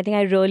constitution, I think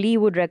I really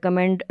would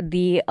recommend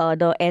the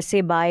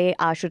essay by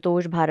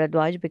Ashutosh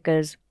Bharadwaj,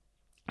 because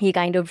he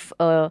kind of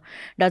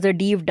does a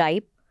deep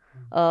dive.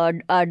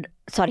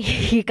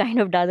 He kind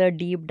of does a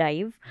deep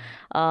dive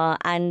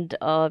and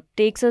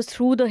takes us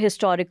through the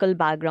historical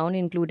background,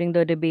 including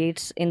the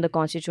debates in the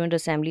Constituent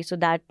Assembly. So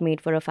that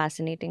made for a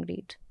fascinating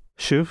read.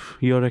 Shiv,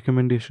 your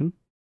recommendation?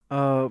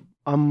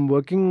 I'm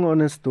working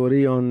on a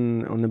story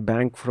on a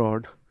bank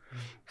fraud,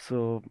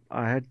 so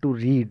I had to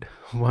read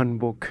one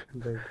book.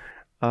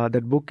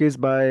 That book is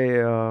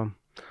by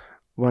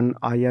one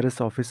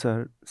IRS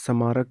officer,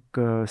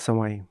 Samarak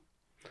Samai.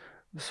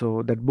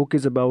 So that book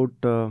is about,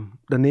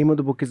 the name of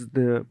the book is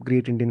The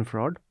Great Indian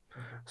Fraud.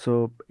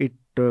 So it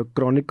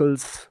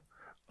chronicles,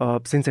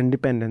 since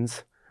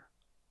independence,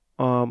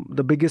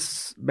 the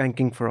biggest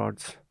banking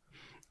frauds.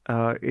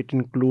 It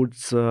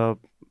includes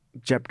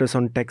chapters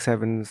on tax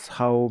havens,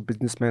 how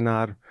businessmen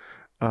are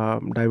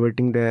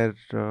diverting their,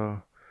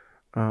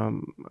 I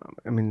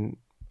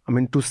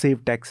mean, to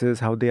save taxes,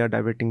 how they are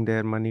diverting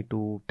their money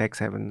to tax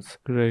havens.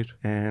 Right.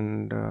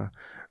 And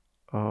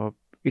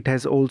it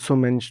has also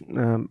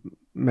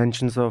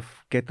mentions of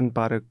Ketan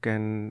Parekh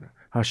and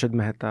Harshad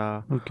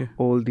Mehta, Okay.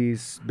 all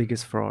these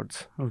biggest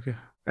frauds, Okay.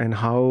 and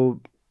how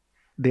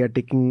they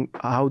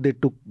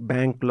took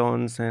bank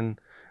loans and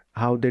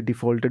how they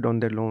defaulted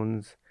on their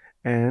loans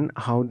and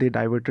how they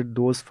diverted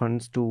those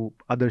funds to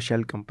other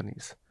shell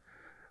companies.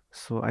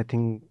 So I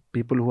think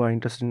people who are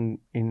interested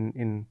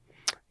in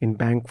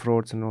bank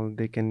frauds and all,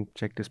 they can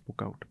check this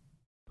book out.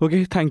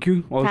 Okay, thank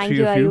you, all Thank three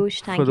you, of you,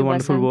 Ayush. Thank for the you,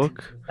 wonderful Basant.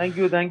 work.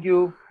 Thank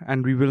you.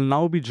 And we will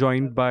now be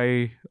joined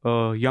by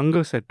a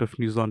younger set of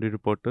News Laundry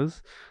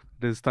reporters.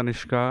 There's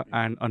Tanishka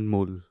and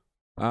Anmol.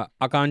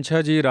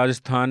 आकांक्षा जी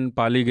राजस्थान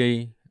पाली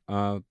गई,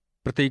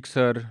 प्रतीक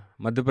sir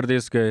Madhya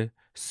Pradesh गए,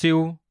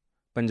 शिव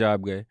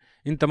पंजाब गए।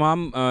 इन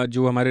तमाम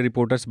जो हमारे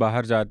reporters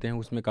बाहर जाते हैं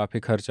उसमें काफ़ी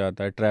खर्च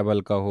आता है,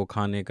 ट्रैवल का हो,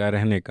 खाने का,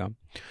 रहने का।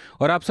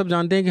 और आप सब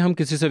जानते हैं कि हम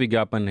किसी से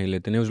विज्ञापन नहीं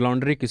लेते, न्यूज़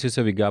लॉन्ड्री किसी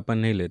से विज्ञापन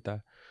नहीं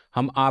लेता।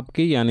 हम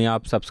आपकी यानी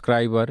आप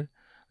सब्सक्राइबर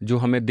जो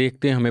हमें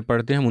देखते हैं, हमें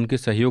पढ़ते हैं, हम उनके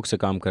सहयोग से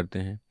काम करते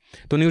हैं।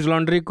 तो न्यूज़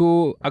लॉन्ड्री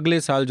को अगले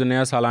साल जो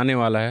नया साल आने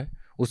वाला है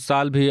उस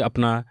साल भी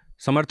अपना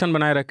समर्थन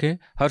बनाए रखें,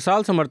 हर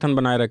साल समर्थन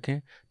बनाए रखें,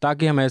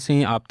 ताकि हम ऐसे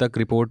ही आप तक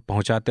रिपोर्ट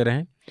पहुंचाते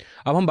रहें।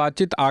 अब हम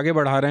बातचीत आगे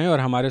बढ़ा रहे हैं और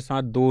हमारे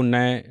साथ दो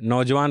नए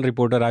नौजवान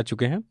रिपोर्टर आ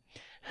चुके हैं,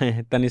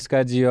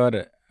 तनिष्का जी और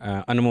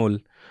अनमोल।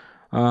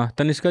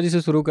 तनिष्का जी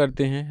से शुरू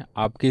करते हैं।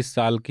 आपके इस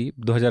साल की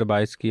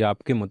 2022 की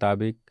आपके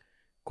मुताबिक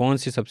कौन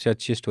सी सबसे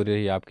अच्छी स्टोरी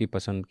रही आपकी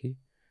पसंद की?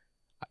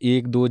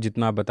 एक दो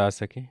जितना आप बता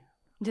सकें।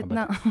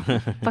 जितना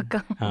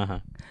पक्का।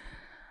 हाँ।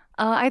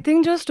 I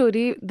think the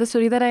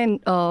story that I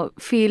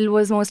feel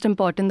was most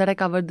important that I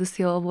covered this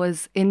year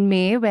was in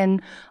May when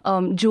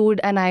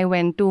Jude and I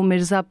went to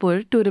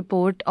Mirzapur to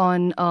report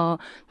on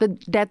the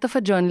death of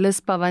a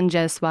journalist, Pawan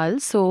Jaiswal.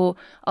 So,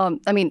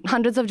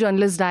 hundreds of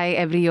journalists die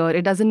every year.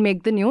 It doesn't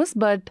make the news,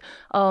 but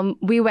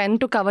we went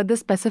to cover this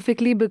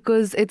specifically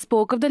because it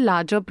spoke of the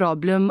larger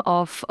problem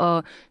of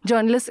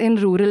journalists in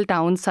rural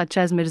towns such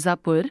as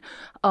Mirzapur.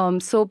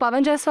 So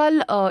Pawan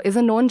Jaiswal is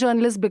a known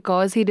journalist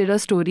because he did a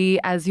story,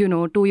 as you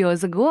know, 2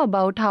 years ago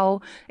about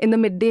how in the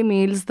midday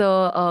meals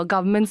the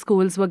government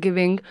schools were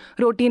giving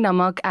roti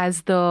namak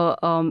as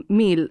the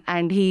meal,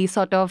 and he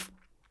sort of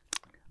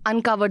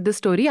uncovered the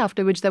story,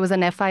 after which there was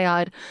an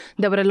FIR.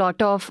 There were a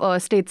lot of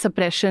state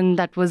suppression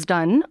that was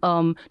done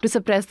to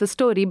suppress the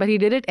story, but he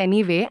did it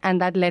anyway, and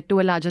that led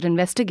to a larger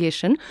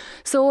investigation.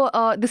 So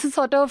this is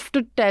sort of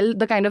to tell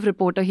the kind of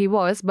reporter he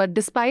was, but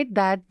despite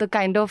that, the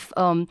kind of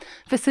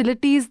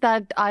facilities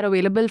that are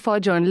available for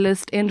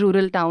journalists in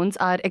rural towns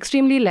are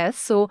extremely less.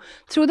 So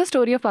through the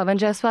story of Pawan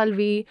Jaiswal,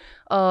 we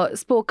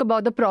spoke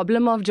about the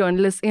problem of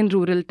journalists in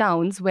rural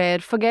towns where,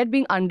 forget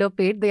being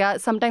underpaid, they are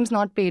sometimes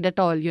not paid at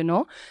all, you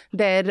know.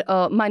 Their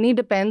money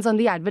depends on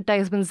the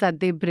advertisements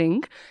that they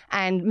bring,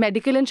 and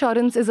medical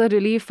insurance is a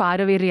really far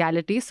away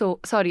reality. So,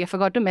 sorry, I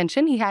forgot to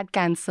mention, he had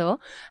cancer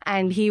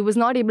and he was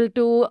not able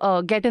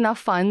to get enough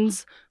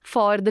funds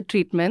for the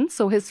treatment.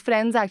 So his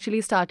friends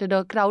actually started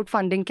a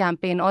crowdfunding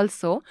campaign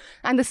also.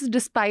 And this is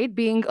despite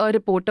being a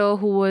reporter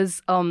who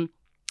was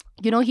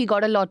he got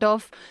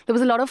there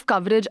was a lot of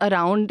coverage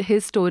around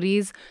his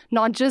stories,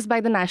 not just by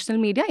the national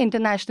media,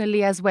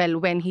 internationally as well,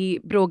 when he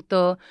broke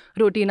the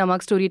Roti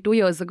Namak story 2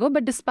 years ago.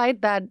 But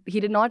despite that, he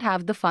did not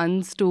have the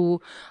funds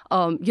to,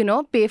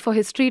 pay for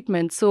his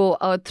treatment. So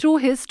through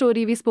his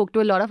story, we spoke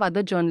to a lot of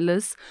other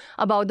journalists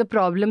about the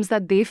problems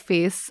that they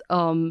face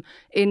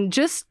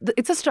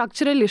it's a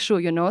structural issue,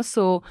 you know.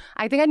 So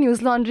I think at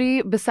News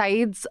Laundry,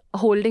 besides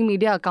holding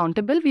media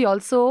accountable, we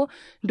also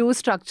do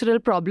structural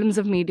problems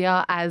of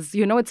media as,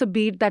 you know, it's a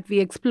beat that we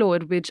explore,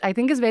 which I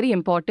think is very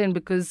important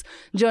because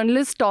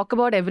journalists talk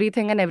about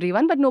everything and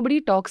everyone, but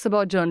nobody talks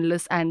about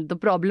journalists and the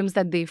problems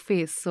that they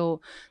face.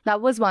 So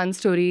that was one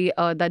story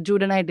that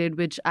Jude and I did,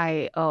 which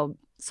I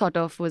sort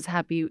of was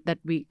happy that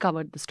we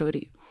covered the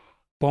story.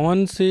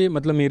 पवन से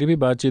मतलब मेरी भी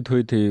बातचीत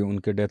हुई थी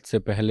उनके death से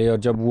पहले, और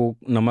जब वो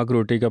नमक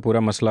रोटी का पूरा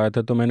मसला आया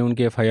था तो मैंने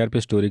उनकी FIR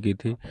पे स्टोरी की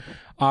थी।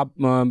 आप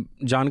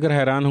जानकर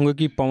हैरान होंगे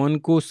कि पवन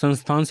को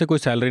संस्थान से कोई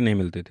सैलरी नहीं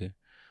मिलती थी।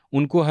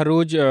 उनको हर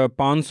रोज़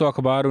 500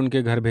 अखबार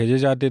उनके घर भेजे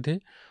जाते थे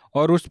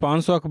और उस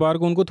 500 अखबार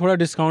को उनको थोड़ा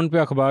डिस्काउंट पे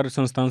अखबार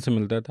संस्थान से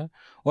मिलता था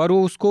और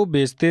वो उसको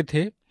बेचते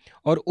थे,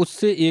 और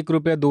उससे 1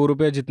 रुपया 2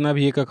 रुपया जितना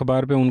भी एक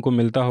अखबार पे उनको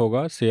मिलता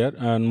होगा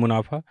शेयर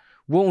मुनाफा,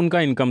 वो उनका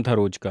इनकम था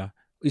रोज़ का।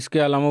 इसके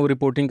अलावा वो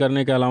रिपोर्टिंग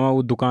करने के अलावा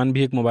वो दुकान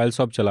भी एक मोबाइल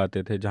शॉप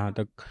चलाते थे, जहाँ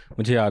तक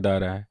मुझे याद आ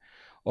रहा है।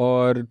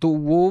 और तो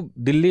वो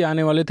दिल्ली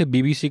आने वाले थे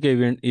BBC के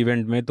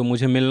इवेंट में, तो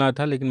मुझे मिलना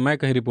था, लेकिन मैं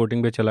कहीं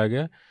रिपोर्टिंग पे चला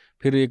गया।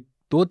 फिर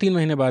 2-3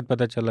 महीने बाद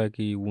पता चला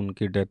कि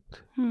उनकी डेथ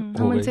हो हम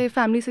गई। उनसे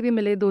फैमिली से भी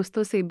मिले,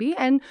 दोस्तों से भी,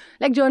 and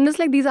like journalist,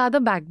 like these are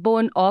the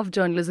backbone of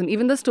journalism.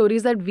 Even the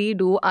stories that we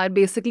do are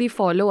basically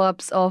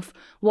follow-ups of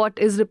what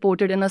is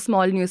reported in a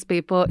small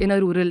newspaper in a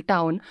rural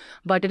town,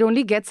 but it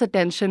only gets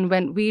attention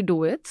when we do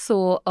it. So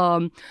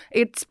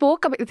it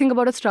spoke, I think,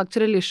 about a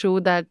structural issue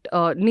that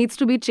needs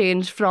to be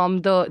changed from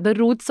the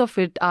roots of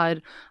it are,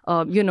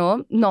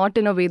 not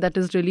in a way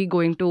that is really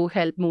going to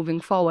help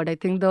moving forward. I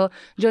think the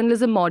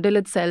journalism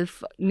model itself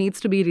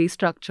needs to be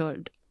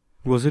restructured.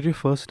 Was it your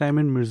first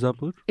time in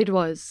Mirzapur? It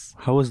was.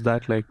 How was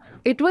that like?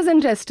 It was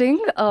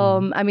interesting.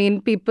 I mean,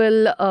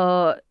 people.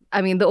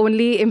 The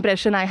only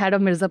impression I had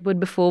of Mirzapur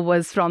before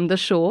was from the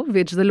show,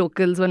 which the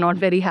locals were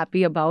not very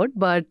happy about.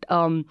 But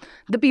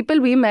the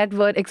people we met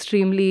were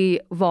extremely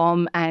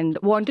warm and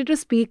wanted to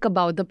speak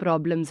about the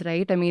problems,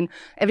 right? I mean,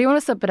 everyone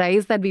was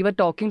surprised that we were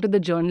talking to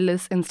the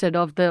journalists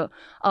instead of the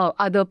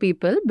other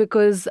people,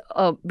 because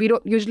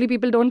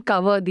people don't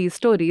cover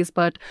these stories,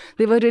 but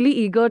they were really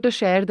eager to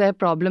share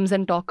their problems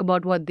and talk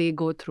about what they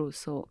go through.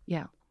 So,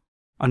 yeah.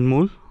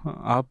 Anmol,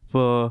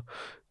 आप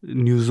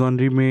news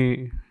honorary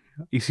में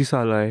इसी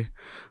साल आए,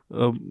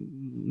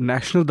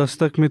 national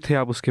Dastak में थे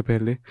आप उसके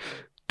पहले,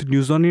 तो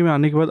न्यूज़ ऑनरी में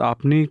आने के बाद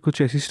आपने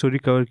कुछ ऐसी स्टोरी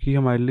कवर की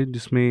हमारे लिए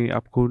जिसमें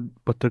आपको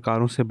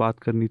पत्रकारों से बात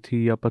करनी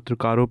थी या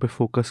पत्रकारों पे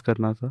फोकस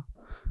करना था?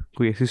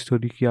 कोई ऐसी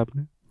स्टोरी की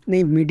आपने?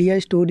 नहीं, मीडिया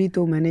स्टोरी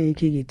तो मैंने एक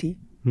ही की थी,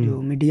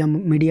 जो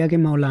मीडिया के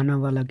मौलाना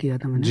वाला किया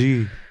था मैंने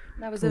जी।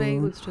 That was a very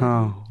good story.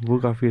 हाँ, वो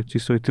काफ़ी अच्छी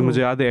स्टोरी थी।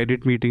 मुझे याद है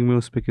एडिट मीटिंग में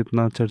उस पर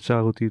कितना चर्चा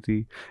होती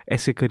थी,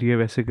 ऐसे करिए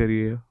वैसे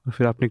करिए, और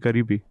फिर आपने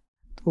करी भी।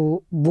 तो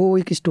वो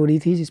एक स्टोरी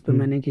थी जिस पे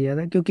मैंने किया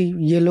था, क्योंकि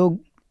ये लोग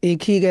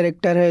एक ही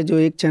कैरेक्टर है जो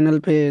एक चैनल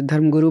पे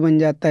धर्मगुरु बन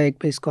जाता है, एक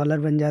पे स्कॉलर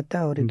बन जाता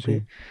है और एक पे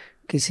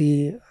किसी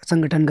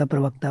संगठन का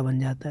प्रवक्ता बन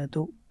जाता है।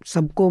 तो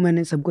सबको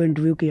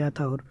इंटरव्यू किया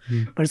था और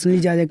पर्सनली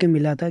जा के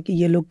मिला था कि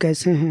ये लोग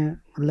कैसे हैं,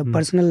 मतलब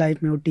पर्सनल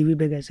लाइफ में और टीवी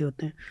पे कैसे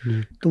होते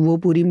हैं। तो वो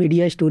पूरी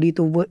मीडिया स्टोरी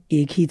तो वो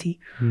एक ही थी,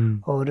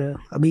 और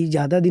अभी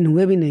ज़्यादा दिन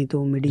हुए भी नहीं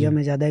तो मीडिया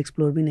में ज़्यादा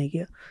एक्सप्लोर भी नहीं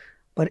किया।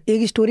 पर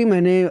एक स्टोरी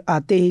मैंने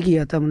आते ही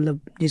किया था, मतलब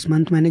जिस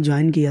मंथ मैंने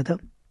ज्वाइन किया था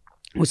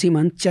उसी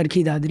मंथ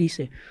चरखी दादरी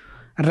से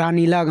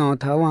रानीला गांव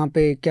था। वहाँ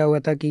पे क्या हुआ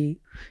था कि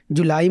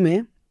जुलाई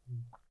में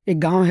एक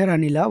गांव है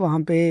रानीला, वहाँ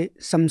पे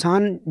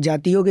शमशान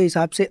जातियों के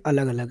हिसाब से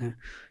अलग अलग हैं।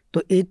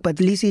 तो एक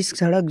पतली सी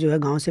सड़क जो है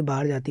गांव से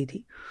बाहर जाती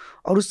थी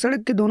और उस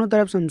सड़क के दोनों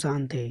तरफ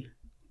शमशान थे,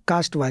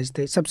 कास्ट वाइज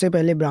थे। सबसे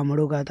पहले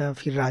ब्राह्मणों का था,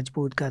 फिर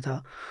राजपूत का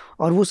था,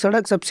 और वो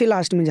सड़क सबसे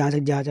लास्ट में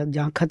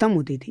जहाँ ख़त्म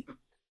होती थी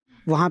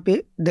वहाँ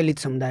पे दलित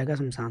समुदाय का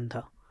शमशान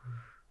था।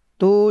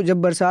 तो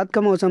जब बरसात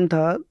का मौसम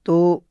था,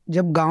 तो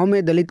जब गांव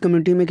में दलित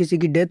कम्युनिटी में किसी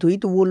की डेथ हुई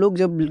तो वो लोग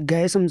जब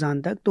गए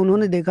शमशान तक तो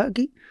उन्होंने देखा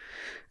कि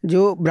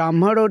जो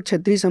ब्राह्मण और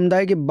क्षत्रिय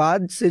समुदाय के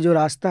बाद से जो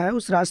रास्ता है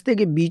उस रास्ते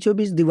के बीचों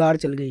बीच दीवार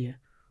चल गई है,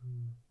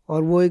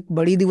 और वो एक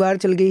बड़ी दीवार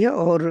चल गई है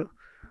और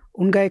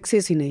उनका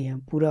एक्सेस ही नहीं है,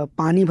 पूरा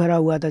पानी भरा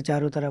हुआ था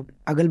चारों तरफ,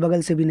 अगल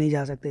बगल से भी नहीं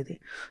जा सकते थे।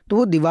 तो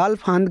वो दीवार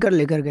फांद कर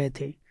लेकर गए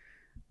थे,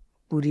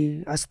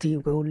 पूरी अस्थि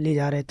को ले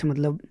जा रहे थे,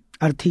 मतलब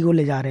अर्थी को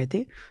ले जा रहे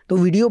थे। तो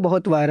वीडियो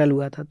बहुत वायरल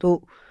हुआ था।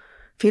 तो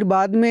फिर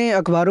बाद में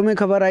अखबारों में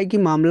खबर आई कि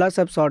मामला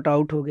सब सॉर्ट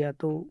आउट हो गया।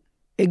 तो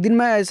एक दिन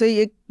मैं ऐसे ही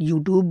एक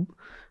यूट्यूब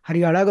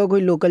हरियाणा का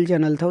कोई लोकल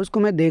चैनल था उसको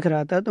मैं देख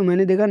रहा था, तो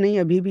मैंने देखा नहीं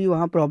अभी भी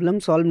वहाँ प्रॉब्लम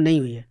सॉल्व नहीं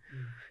हुई है,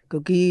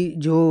 क्योंकि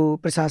जो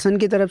प्रशासन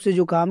की तरफ से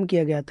जो काम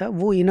किया गया था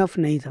वो इनफ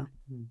नहीं था।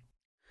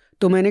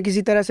 तो मैंने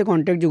किसी तरह से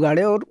कांटेक्ट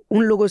जुगाड़े और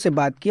उन लोगों से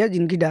बात किया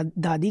जिनकी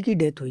दादी की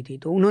डेथ हुई थी।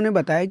 तो उन्होंने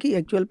बताया कि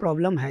एक्चुअल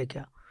प्रॉब्लम है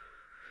क्या।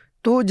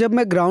 तो जब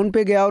मैं ग्राउंड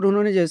पे गया और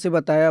उन्होंने जैसे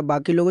बताया,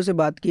 बाकी लोगों से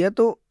बात किया,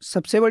 तो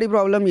सबसे बड़ी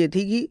प्रॉब्लम ये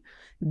थी कि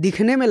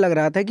दिखने में लग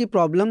रहा था कि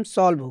प्रॉब्लम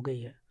सॉल्व हो गई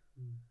है,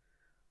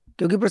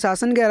 क्योंकि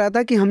प्रशासन कह रहा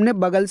था कि हमने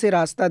बगल से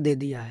रास्ता दे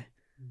दिया है।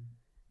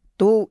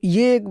 तो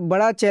ये एक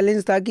बड़ा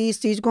चैलेंज था कि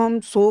इस चीज़ को हम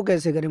शो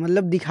कैसे करें,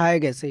 मतलब दिखाए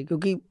कैसे,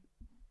 क्योंकि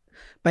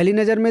पहली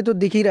नज़र में तो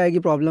दिख ही रहा है कि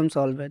प्रॉब्लम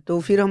सॉल्व है। तो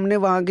फिर हमने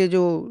वहाँ के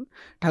जो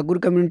ठाकुर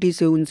कम्युनिटी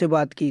से उनसे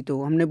बात की,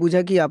 तो हमने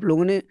पूछा कि आप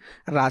लोगों ने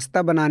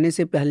रास्ता बनाने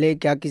से पहले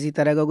क्या किसी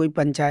तरह का कोई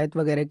पंचायत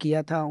वगैरह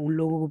किया था, उन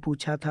लोगों को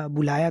पूछा था,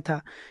 बुलाया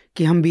था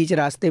कि हम बीच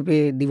रास्ते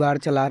पे दीवार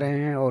चला रहे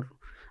हैं और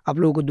आप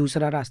लोगों को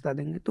दूसरा रास्ता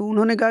देंगे। तो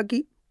उन्होंने कहा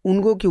कि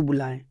उनको क्यों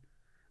बुलाएं,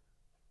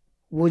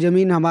 वो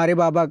ज़मीन हमारे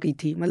बाबा की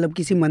थी, मतलब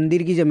किसी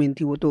मंदिर की ज़मीन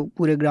थी, वो तो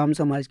पूरे ग्राम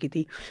समाज की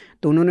थी।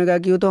 तो उन्होंने कहा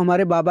कि वो तो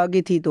हमारे बाबा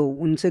की थी, तो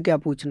उनसे क्या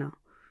पूछना।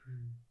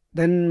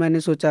 देन मैंने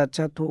सोचा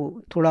अच्छा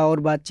तो थोड़ा और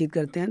बातचीत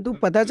करते हैं। तो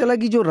पता चला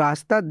कि जो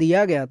रास्ता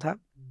दिया गया था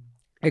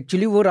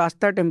एक्चुअली वो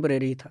रास्ता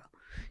टेम्परेरी था,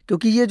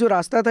 क्योंकि ये जो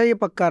रास्ता था ये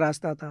पक्का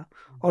रास्ता था,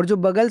 और जो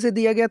बगल से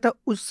दिया गया था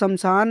उस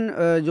शमशान,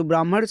 जो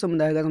ब्राह्मण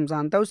समुदाय का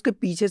शमशान था उसके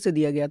पीछे से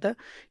दिया गया था,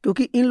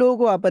 क्योंकि इन लोगों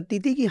को आपत्ति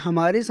थी कि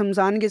हमारे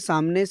शमशान के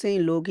सामने से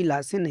इन लोगों की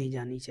लाशें नहीं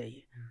जानी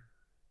चाहिए,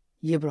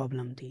 ये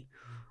प्रॉब्लम थी।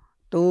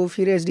 तो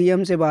फिर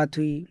एसडीएम से बात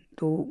हुई,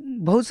 तो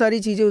बहुत सारी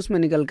चीज़ें उसमें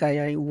निकल कर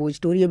आई। वो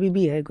स्टोरी अभी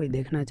भी है, कोई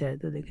देखना चाहे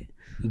तो देखे।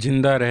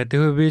 जिंदा रहते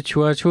हुए भी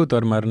छुआछूत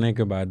और मरने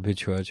के बाद भी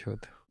छुआछूत,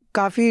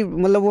 काफ़ी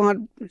मतलब वहाँ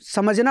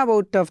समझना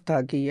बहुत टफ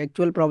था कि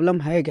एक्चुअल प्रॉब्लम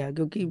है क्या,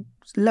 क्योंकि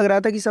लग रहा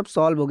था कि सब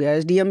सॉल्व हो गया है,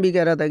 एसडीएम भी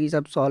कह रहा था कि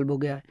सब सॉल्व हो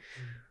गया है।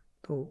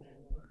 तो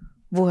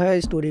वो है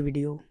स्टोरी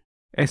वीडियो।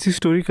 ऐसी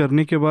स्टोरी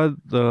करने के बाद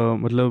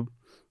मतलब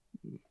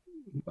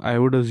I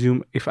would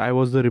assume if I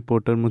was the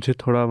reporter, मुझे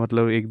थोड़ा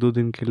मतलब 1-2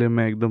 दिन के लिए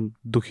मैं एकदम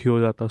दुखी हो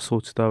जाता,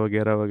 सोचता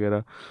वगैरह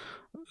वगैरह।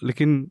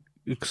 लेकिन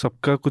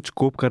सबका कुछ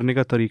कोप करने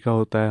का तरीका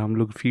होता है। हम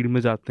लोग फील्ड में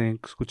जाते हैं,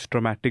 कुछ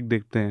ट्रॉमेटिक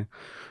देखते हैं,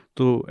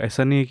 तो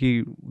ऐसा नहीं है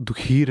कि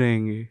दुखी ही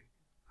रहेंगे।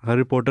 हर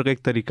रिपोर्टर का एक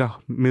तरीका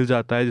मिल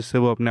जाता है जिससे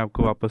वो अपने आप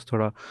को वापस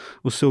थोड़ा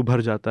उससे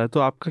उभर जाता है। तो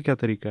आपका क्या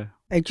तरीका है?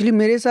 एक्चुअली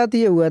मेरे साथ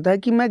ये हुआ था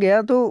कि मैं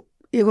गया तो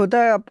एक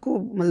होता है आपको,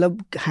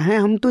 मतलब हैं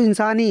हम तो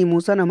इंसान ही,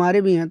 इमोशन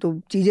हमारे भी हैं, तो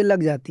चीज़ें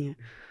लग जाती हैं।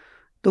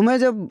 तो मैं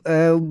जब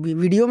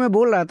वीडियो में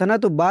बोल रहा था ना,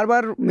 तो बार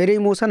बार मेरे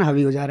इमोशन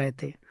हावी हो जा रहे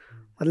थे।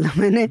 मतलब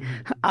मैंने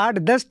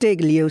 8-10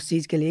 टेक लिए उस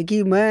चीज़ के लिए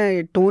कि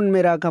मैं टोन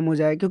मेरा कम हो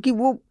जाए, क्योंकि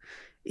वो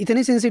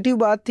इतनी सेंसिटिव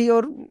बात थी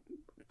और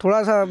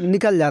थोड़ा सा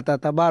निकल जाता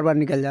था, बार बार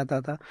निकल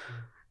जाता था।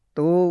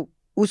 तो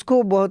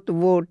उसको बहुत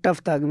वो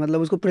टफ था कि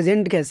मतलब उसको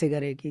प्रेजेंट कैसे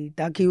करे कि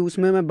ताकि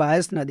उसमें मैं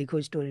बायस ना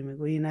दिखो, स्टोरी में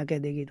कोई ना कह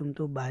दे कि तुम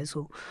तो बायस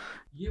हो।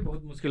 ये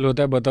बहुत मुश्किल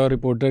होता है बताओ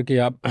रिपोर्टर कि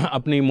आप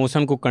अपने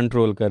इमोशन को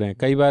कंट्रोल करें।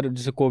 कई बार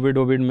जैसे कोविड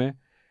में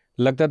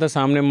लगता था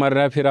सामने मर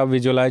रहा है, फिर आप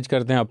विजुअलाइज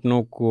करते हैं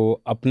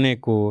अपने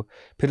को,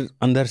 फिर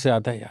अंदर से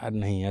आता है यार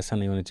नहीं ऐसा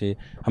नहीं होना चाहिए।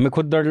 हमें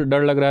खुद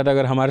डर लग रहा था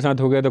अगर हमारे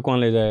साथ हो गया तो कौन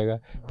ले जाएगा,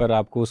 पर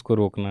आपको उसको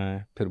रोकना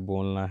है, फिर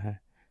बोलना है।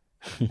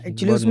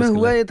 एक्चुअली उसमें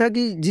हुआ ये था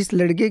कि जिस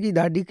लड़के की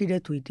दादी की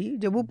डेथ हुई थी,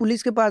 जब वो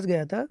पुलिस के पास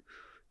गया था,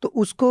 तो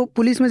उसको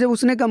पुलिस में जब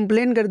उसने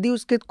कंप्लेन कर दी,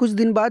 उसके कुछ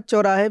दिन बाद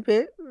चौराहे पे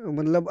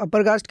मतलब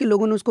अपर कास्ट के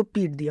लोगों ने उसको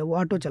पीट दिया। वो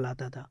ऑटो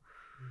चलाता था।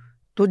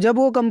 तो जब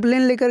वो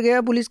कंप्लेन लेकर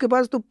गया पुलिस के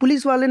पास, तो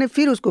पुलिस वाले ने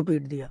फिर उसको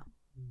पीट दिया।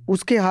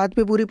 उसके हाथ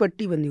पे पूरी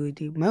पट्टी बंधी हुई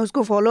थी। मैं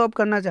उसको फॉलो अप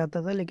करना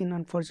चाहता था, लेकिन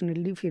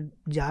अनफॉर्चुनेटली फिर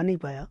जा नहीं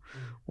पाया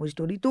वो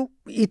स्टोरी। तो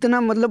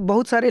इतना मतलब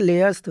बहुत सारे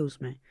लेयर्स थे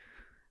उसमें,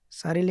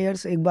 सारे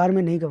लेयर्स एक बार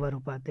में नहीं कवर हो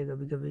पाते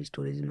कभी कभी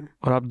स्टोरीज में।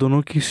 और आप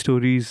दोनों की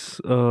स्टोरीज,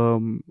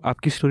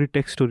 आपकी स्टोरी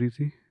टेक्स्ट स्टोरी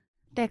थी?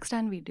 Text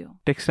and video.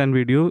 Text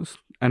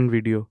and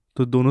video.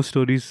 तो दोनों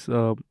stories,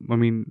 I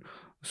mean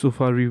so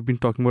far we've been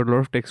talking about a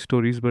lot of text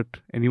stories, but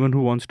anyone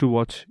who wants to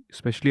watch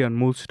especially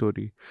Anmol's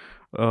story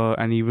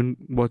and even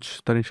watch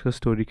Tanishka's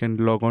story can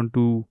log on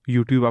to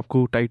YouTube.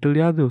 आपको title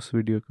याद है उस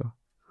video का?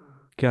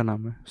 क्या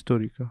नाम है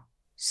story का?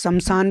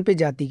 शमशान पे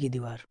जाति की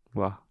दीवार।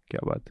 वाह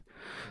क्या बात।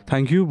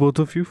 Thank you both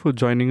of you for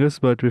joining us,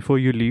 but before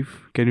you leave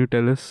can you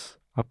tell us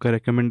आपका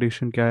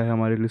रिकमेंडेशन क्या है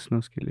हमारे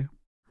लिसनर्स के लिए?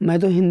 मैं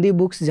तो हिंदी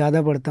बुक्स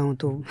ज़्यादा पढ़ता हूँ,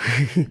 तो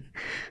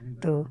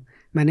तो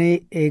मैंने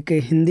एक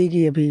हिंदी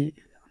की अभी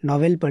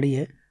नॉवेल पढ़ी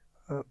है,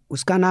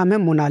 उसका नाम है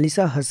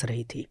मोनालिसा हंस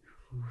रही थी।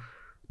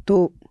 तो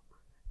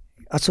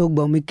अशोक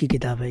भौमिक की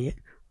किताब है ये,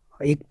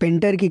 एक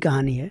पेंटर की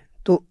कहानी है।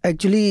 तो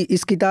एक्चुअली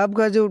इस किताब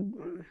का जो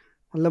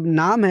मतलब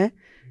नाम है,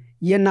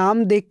 ये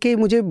नाम देख के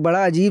मुझे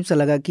बड़ा अजीब सा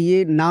लगा कि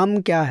ये नाम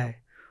क्या है।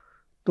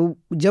 तो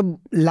जब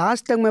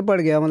लास्ट तक मैं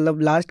पढ़ गया,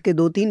 मतलब लास्ट के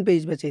 2-3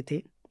 पेज बचे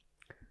थे,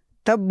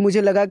 तब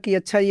मुझे लगा कि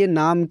अच्छा ये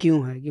नाम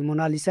क्यों है, कि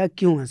मोनालिसा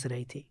क्यों हंस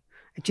रही थी।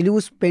 एक्चुअली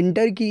उस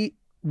पेंटर की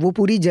वो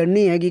पूरी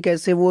जर्नी है कि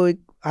कैसे वो एक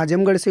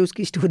आजमगढ़ से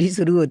उसकी स्टोरी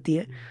शुरू होती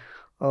है,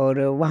 और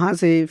वहाँ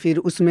से फिर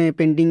उसमें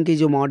पेंटिंग की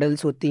जो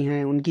मॉडल्स होती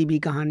हैं उनकी भी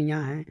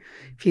कहानियाँ हैं।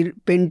 फिर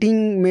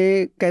पेंटिंग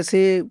में कैसे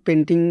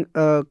पेंटिंग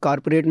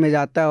कॉर्पोरेट में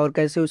जाता है और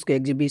कैसे उसके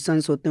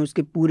एग्जीबिशंस होते हैं,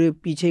 उसके पूरे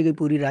पीछे की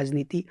पूरी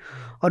राजनीति।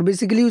 और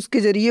बेसिकली उसके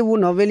ज़रिए वो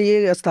नॉवेल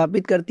ये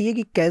स्थापित करती है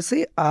कि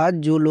कैसे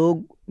आज जो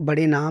लोग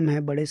बड़े नाम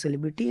हैं, बड़े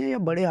सेलिब्रिटी हैं या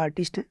बड़े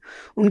आर्टिस्ट हैं,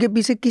 उनके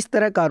पीछे किस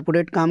तरह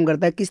कॉर्पोरेट काम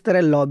करता है, किस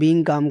तरह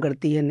लॉबिंग काम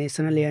करती है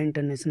नेशनल या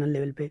इंटरनेशनल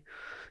लेवल पे।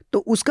 तो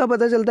उसका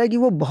पता चलता है कि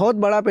वो बहुत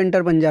बड़ा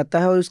पेंटर बन जाता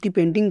है और उसकी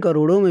पेंटिंग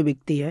करोड़ों में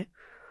बिकती है।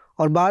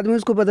 और बाद में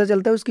उसको पता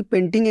चलता है उसकी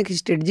पेंटिंग एक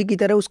स्ट्रेटजी की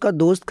तरह उसका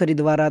दोस्त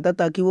खरीदवा रहा था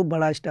ताकि वो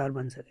बड़ा स्टार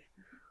बन सके।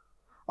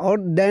 और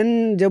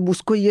देन जब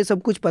उसको ये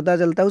सब कुछ पता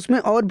चलता है, उसमें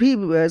और भी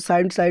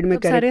साइड में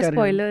कैरेक्टर सारे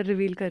स्पॉइलर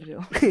रिवील कर रहे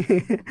हो।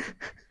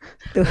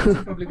 तो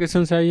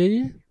पब्लिकेशन से आई है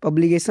ये?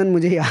 पब्लिकेशन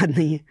मुझे याद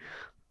नहीं है,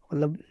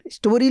 मतलब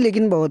स्टोरी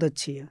लेकिन बहुत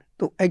अच्छी है।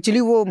 तो एक्चुअली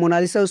वो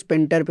मोनालिसा उस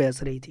पेंटर पे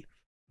हंस रही थी।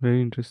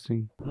 Very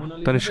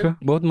interesting. तनिष्का?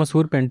 बहुत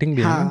मशहूर पेंटिंग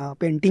भी है ना? हाँ,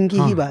 पेंटिंग की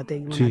ही बात है,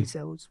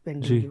 मोनालिसा उस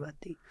पेंटिंग की बात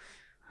थी।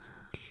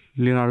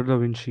 Leonardo da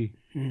Vinci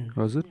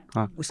was it?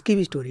 हाँ, उसकी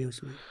भी स्टोरी है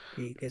उसमें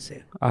कि कैसे।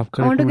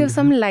 आपका I want to give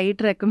some recommendation? light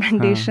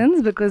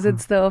recommendations because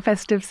it's the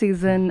festive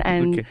season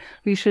and Okay.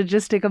 we should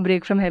just take a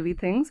break from heavy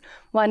things.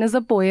 One is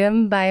a poem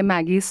by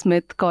Maggie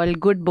Smith called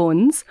Good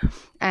Bones.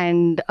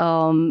 And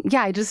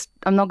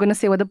I'm not going to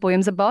say what the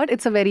poem's about.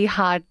 It's a very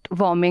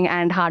heartwarming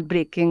and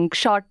heartbreaking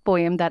short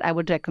poem that I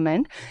would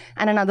recommend.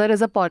 And another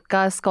is a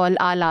podcast called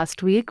Our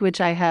Last Week,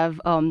 which I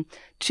have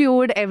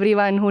chewed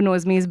everyone who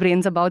knows me's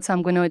brains about. So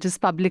I'm going to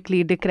just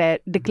publicly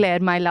declare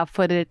my love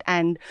for it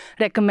and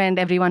recommend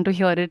everyone to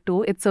hear it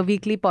too. It's a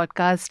weekly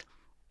podcast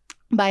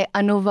by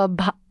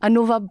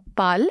Anuvab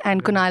Pal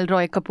and Kunal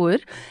Roy Kapoor,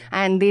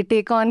 and they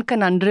take on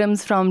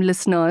conundrums from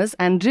listeners,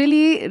 and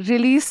really,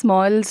 really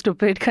small,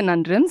 stupid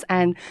conundrums,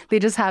 and they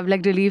just have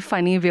like really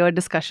funny, weird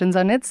discussions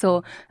on it.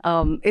 So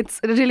it's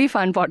a really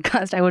fun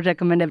podcast. I would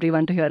recommend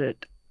everyone to hear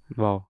it.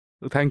 Wow.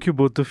 Thank you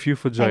both of you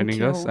for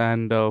joining us, you.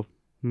 and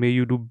may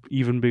you do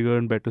even bigger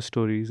and better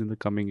stories in the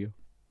coming year.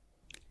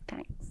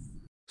 Thanks.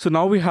 So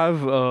now we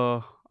have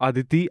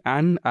Aditi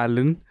and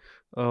Alan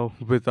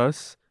with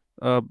us.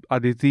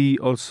 Aditi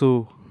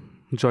also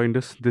joined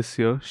us this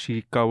year.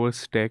 She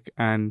covers tech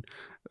and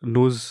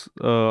knows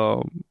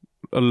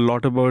a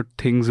lot about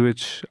things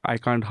which I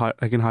can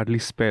hardly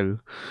spell.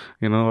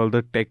 You know, all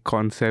the tech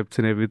concepts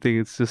and everything.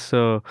 It's just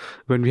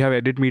when we have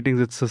edit meetings,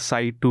 it's a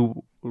sight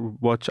to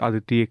watch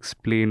Aditi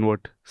explain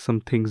what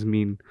some things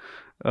mean.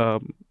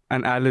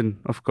 And Alan,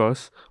 of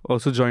course,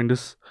 also joined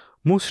us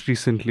most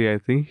recently. I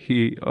think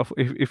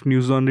if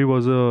News Laundry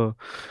was a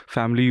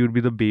family, you'd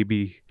be the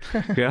baby.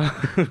 Yeah,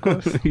 of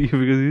course.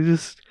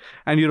 Because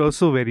you're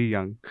also very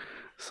young.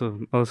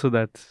 So also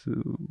that's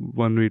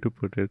one way to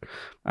put it.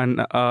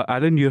 And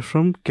Alan, you're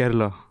from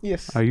Kerala.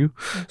 Yes. Are you?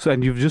 So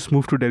and you've just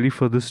moved to Delhi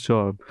for this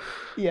job.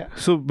 Yeah.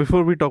 So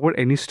before we talk about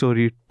any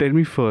story, tell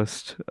me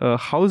first,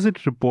 how is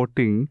it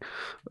reporting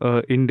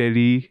in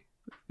Delhi?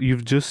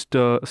 You've just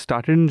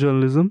started in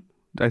journalism.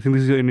 I think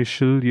this is your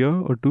initial year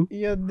or two.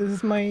 Yeah, this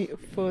is my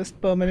first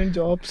permanent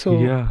job. So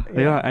yeah,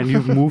 and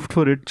you've moved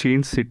for it,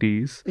 changed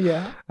cities.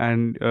 Yeah.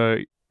 And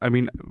I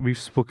mean, we've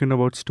spoken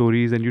about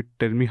stories, and you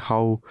tell me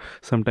how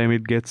sometimes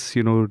it gets,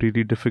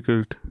 really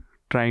difficult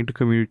trying to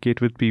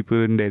communicate with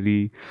people in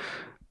Delhi.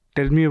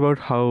 Tell me about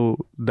how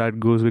that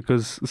goes,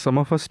 because some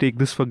of us take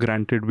this for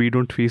granted. We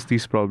don't face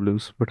these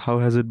problems, but how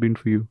has it been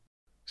for you?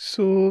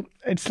 So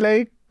it's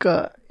like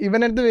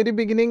even at the very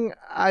beginning,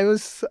 I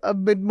was a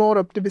bit more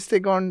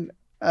optimistic on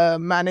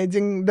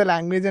managing the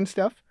language and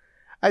stuff.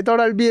 I thought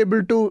I'll be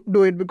able to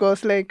do it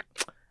because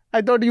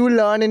I thought you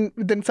learn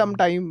within some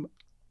time.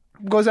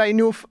 Because I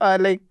knew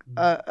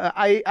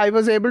I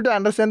was able to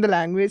understand the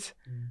language.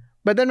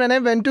 But then when I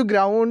went to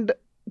ground,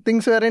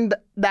 things weren't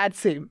that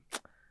same.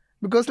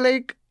 Because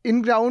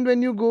in ground,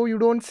 when you go, you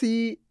don't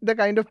see the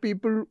kind of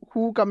people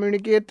who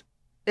communicate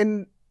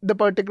in the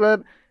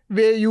particular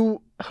way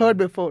you heard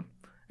before.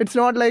 It's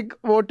not like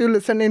what you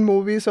listen in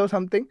movies or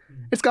something.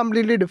 It's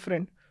completely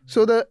different.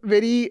 So the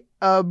very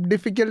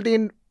difficulty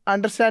in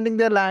understanding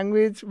their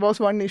language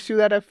was one issue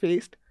that I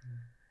faced.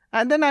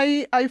 And then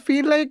I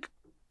feel like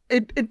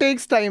it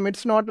takes time.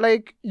 It's not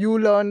like you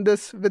learn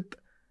this with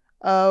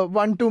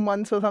 1-2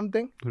 months or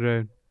something.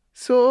 Right.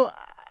 So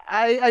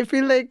I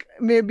feel like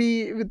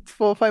maybe with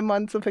 4-5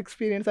 months of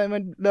experience, I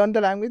might learn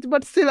the language.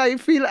 But still, I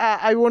feel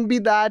I won't be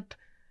that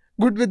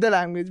good with the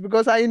language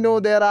because I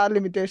know there are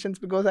limitations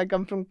because I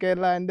come from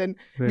Kerala and then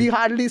we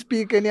hardly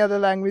speak any other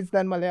language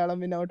than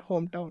Malayalam in our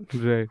hometown.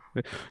 Right.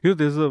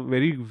 There's a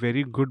very,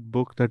 very good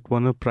book that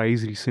won a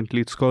prize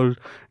recently. It's called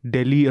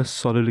Delhi, a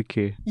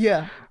Soliloquy.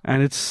 Yeah.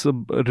 And it's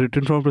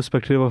written from a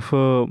perspective of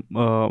a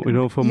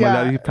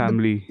Malayali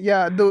family.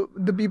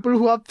 The people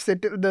who have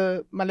settled,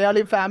 the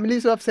Malayali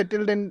families who have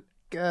settled in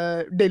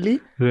Delhi,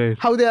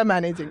 how they are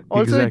managing.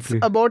 Also, It's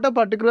about a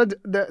particular,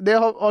 they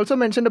have also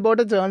mentioned about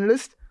a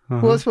journalist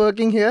who was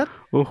working here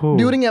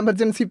during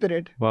emergency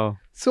period. Wow.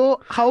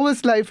 So how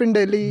is life in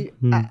Delhi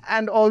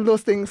and all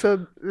those things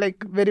are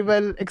very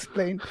well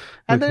explained.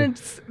 And then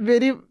it's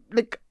very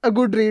a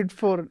good read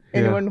for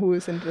anyone who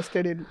is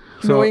interested in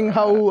knowing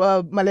how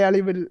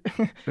Malayali will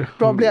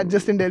probably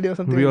adjust in Delhi or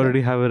something. We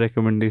already have a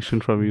recommendation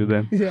from you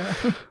then. Yeah.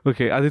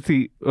 Okay,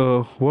 Aditi,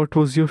 what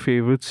was your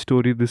favorite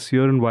story this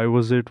year and why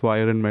was it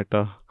Wire and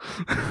Meta?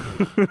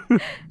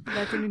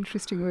 That's an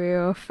interesting way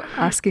of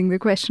asking the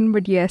question.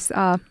 But yes,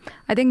 I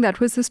think that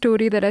was the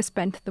story that I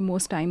spent the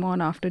most time on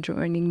after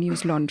joining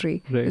News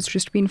Laundry. Right. It's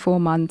just been 4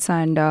 months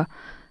and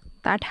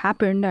that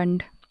happened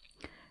and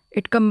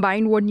it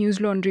combined what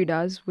News Laundry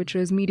does, which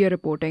is media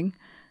reporting,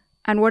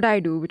 and what I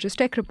do, which is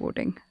tech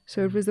reporting.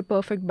 So it was the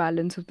perfect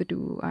balance of the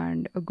two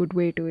and a good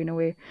way to, in a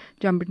way,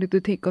 jump into the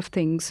thick of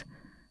things.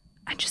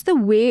 And just the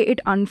way it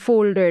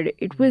unfolded,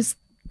 it was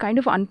kind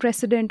of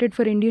unprecedented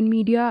for Indian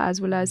media as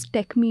well as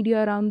tech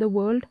media around the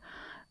world.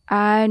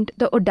 And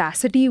the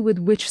audacity with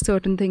which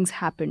certain things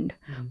happened,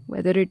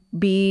 whether it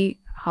be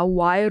how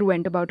Wire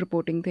went about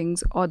reporting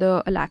things or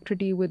the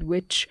alacrity with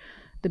which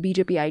the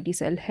BJP IT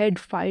cell head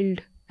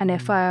filed an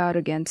FIR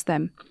against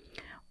them.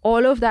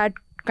 All of that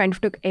kind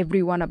of took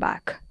everyone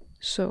aback.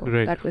 So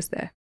that was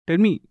there. Tell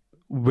me,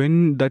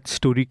 when that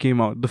story came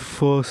out, the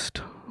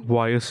first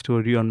Wire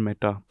story on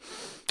Meta,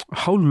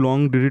 how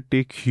long did it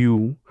take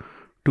you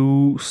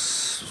to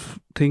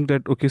think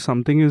that, okay,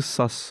 something is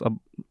sus?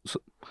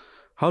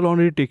 How long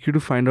did it take you to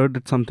find out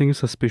that something is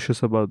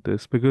suspicious about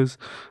this? Because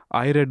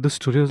I read the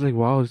story, I was like,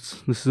 wow,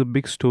 this is a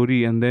big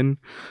story. And then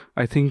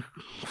I think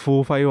 4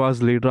 or 5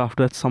 hours later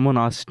after that, someone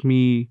asked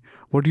me,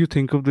 what do you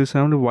think of this?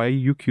 And I'm like, why are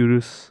you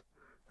curious?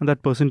 And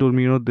that person told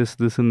me, this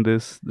and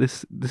this.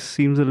 This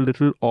seems a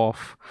little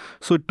off.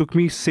 So it took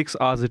me 6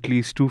 hours at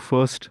least to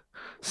first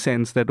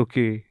sense that,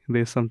 okay,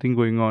 there's something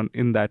going on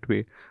in that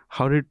way.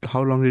 How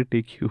long did it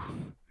take you?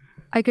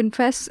 I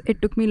confess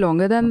it took me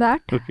longer than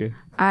that. Okay.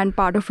 And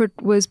part of it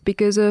was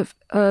because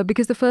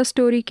the first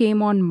story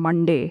came on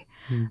Monday.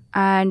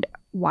 And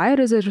Wire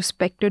is a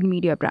respected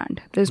media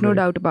brand. There's no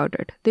doubt about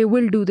it. They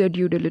will do their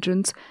due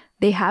diligence.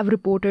 they have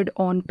reported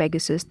on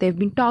Pegasus. They've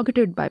been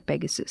targeted by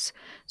Pegasus.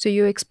 So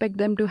you expect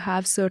them to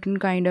have certain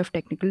kind of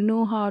technical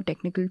know-how,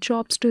 technical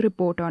chops to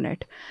report on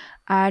it.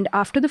 And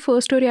after the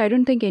first story, I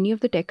don't think any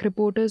of the tech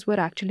reporters were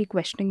actually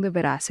questioning the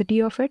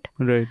veracity of it.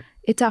 Right.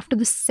 It's after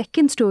the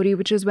second story,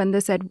 which is when they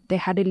said they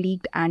had a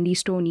leaked Andy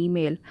Stone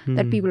email,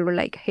 that people were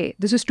like, hey,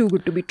 this is too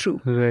good to be true.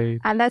 Right.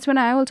 And that's when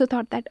I also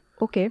thought that,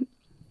 okay,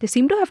 they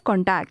seem to have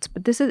contacts,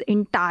 but this is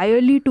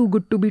entirely too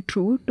good to be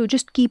true to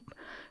just keep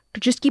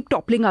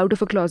toppling out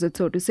of a closet,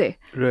 so to say.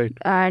 Right.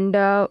 And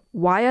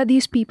why are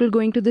these people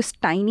going to this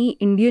tiny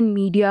Indian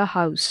media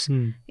house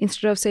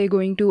instead of, say,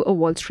 going to a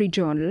Wall Street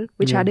Journal,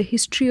 which had a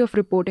history of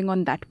reporting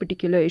on that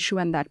particular issue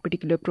and that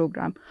particular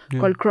program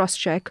called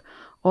Crosscheck,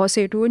 or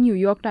say to a New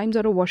York Times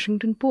or a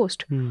Washington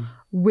Post,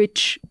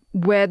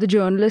 where the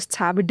journalists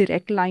have a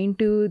direct line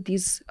to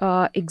these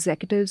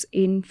executives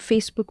in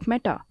Facebook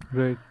Meta.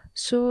 Right.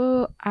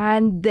 So,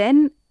 and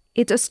then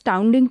it's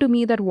astounding to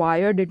me that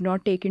Wire did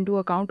not take into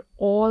account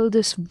all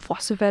this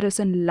vociferous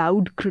and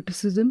loud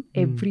criticism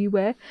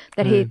everywhere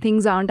that, hey,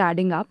 things aren't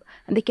adding up.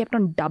 And they kept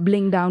on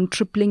doubling down,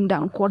 tripling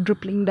down,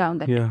 quadrupling down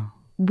that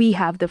we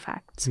have the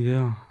facts.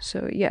 Yeah.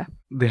 So, yeah.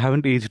 They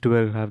haven't aged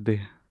well, have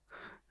they?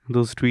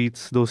 Those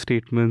tweets, those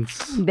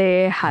statements.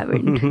 They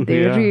haven't.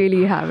 They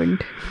really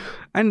haven't.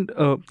 And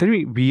tell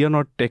me, we are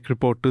not tech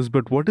reporters,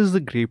 but what is the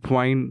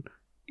grapevine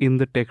in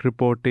the tech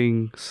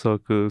reporting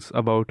circles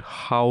about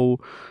how,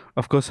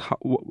 of course,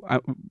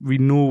 we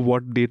know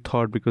what they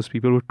thought because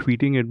people were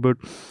tweeting it, but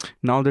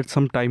now that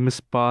some time has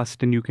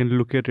passed and you can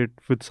look at it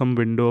with some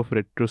window of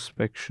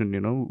retrospection,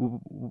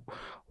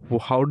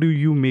 how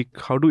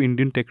do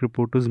Indian tech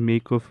reporters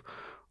make of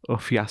a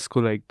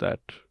fiasco like that?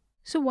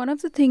 So one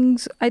of the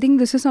things, I think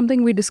this is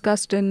something we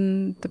discussed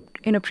in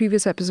a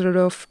previous episode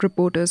of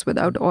Reporters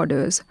Without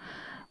Orders,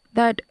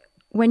 that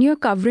when you're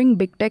covering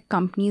big tech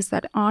companies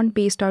that aren't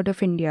based out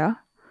of India,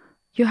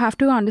 you have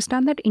to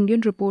understand that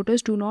Indian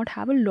reporters do not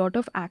have a lot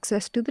of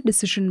access to the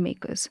decision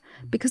makers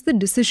because the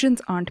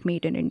decisions aren't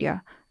made in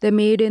India. They're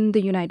made in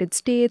the United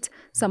States.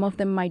 Some of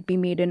them might be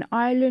made in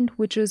Ireland,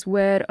 which is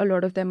where a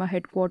lot of them are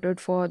headquartered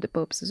for the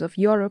purposes of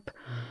Europe.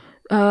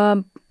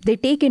 They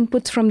take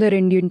inputs from their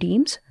Indian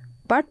teams,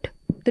 but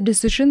the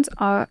decisions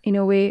are, in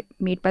a way,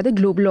 made by the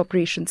global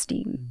operations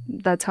team.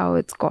 That's how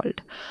it's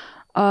called.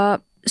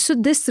 So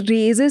this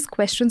raises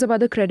questions about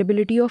the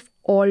credibility of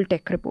all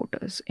tech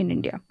reporters in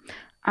India.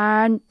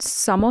 And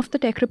some of the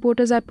tech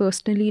reporters I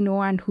personally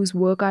know and whose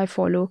work I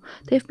follow,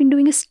 they've been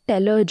doing a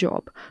stellar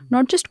job,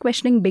 not just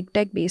questioning big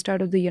tech based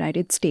out of the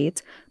United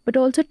States, but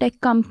also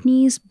tech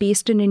companies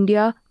based in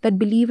India that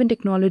believe in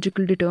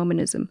technological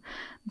determinism,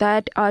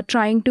 that are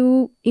trying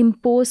to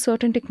impose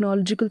certain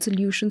technological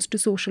solutions to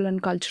social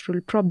and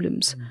cultural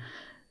problems.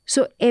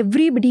 So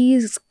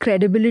everybody's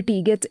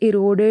credibility gets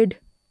eroded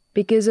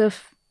because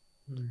of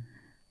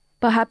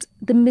perhaps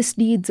the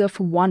misdeeds of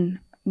one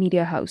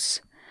media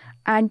house.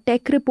 And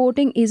tech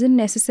reporting isn't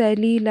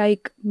necessarily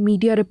like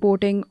media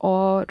reporting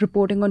or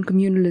reporting on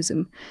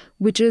communalism,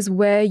 which is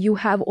where you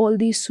have all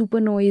these super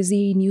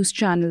noisy news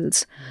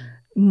channels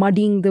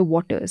muddying the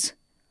waters.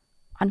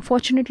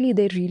 Unfortunately,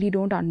 they really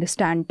don't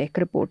understand tech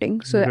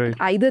reporting. So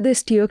either they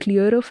steer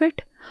clear of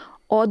it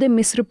or they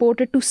misreport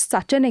it to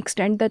such an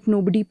extent that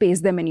nobody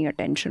pays them any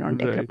attention on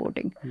tech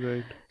reporting.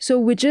 So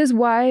which is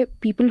why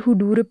people who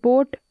do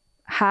report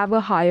have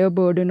a higher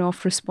burden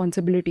of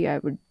responsibility, I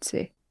would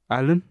say.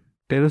 Alan,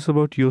 tell us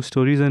about your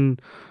stories, and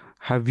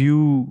have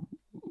you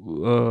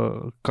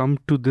come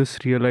to this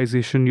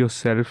realization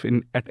yourself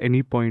at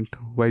any point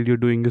while you're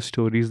doing your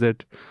stories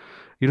that,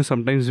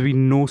 sometimes we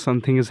know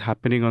something is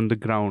happening on the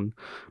ground,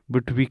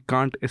 but we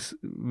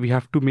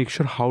have to make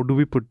sure, how do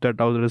we put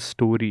that out as a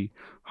story?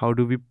 How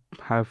do we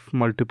have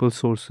multiple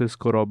sources,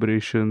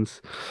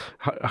 corroborations?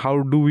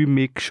 How do we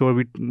make sure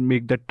we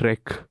make that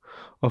trek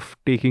of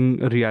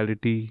taking a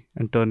reality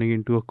and turning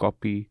into a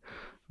copy?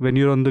 When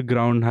you're on the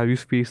ground, have you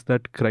faced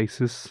that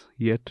crisis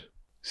yet?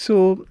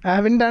 So I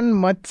haven't done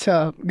much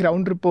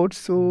ground reports.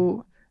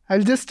 So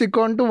I'll just stick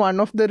on to one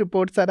of the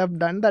reports that I've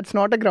done. That's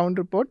not a ground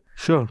report.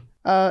 Sure.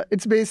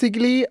 It's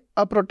basically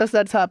a protest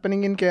that's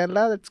happening in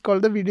Kerala. That's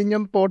called the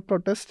Vizhinjam Port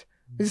protest.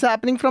 It's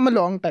happening from a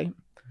long time.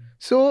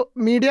 So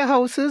media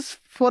houses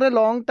for a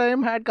long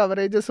time had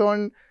coverages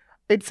on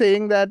it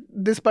saying that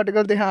this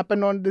particular thing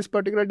happened on this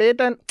particular date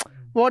and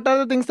what are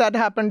the things that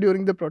happened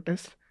during the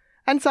protest.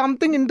 And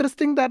something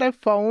interesting that I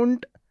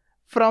found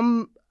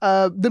from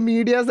the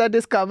media that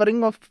is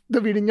covering of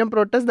the Vizhinjam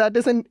protest, that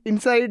is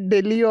inside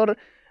Delhi or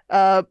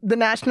the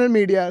national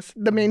medias,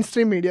 the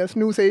mainstream medias,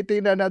 News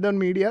 18 and other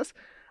medias,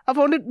 I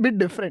found it a bit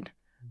different.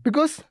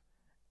 Because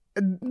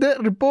the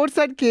reports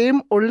that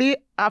came only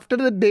after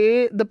the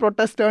day the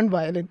protest turned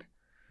violent.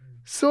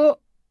 So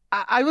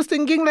I was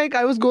thinking, like,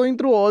 I was going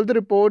through all the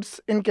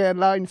reports in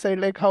Kerala inside,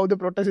 like, how the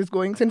protest is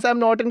going. Since I'm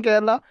not in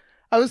Kerala,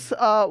 I was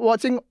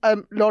watching a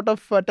lot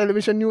of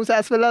television news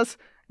as well as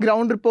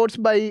ground reports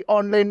by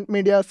online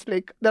medias.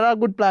 Like, there are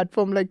good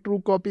platforms like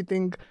True Copy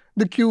Think,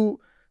 The Q.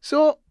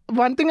 So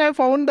one thing I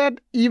found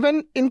that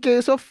even in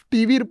case of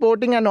TV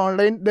reporting and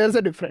online, there's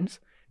a difference.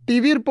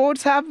 TV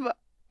reports have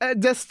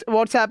just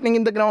what's happening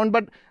in the ground,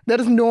 but there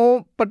is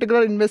no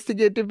particular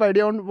investigative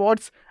idea on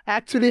what's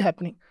actually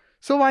happening.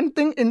 So one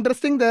thing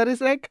interesting there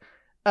is like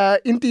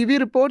in TV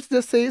reports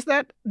just says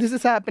that this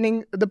is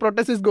happening, the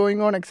protest is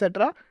going on,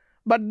 etc.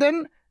 But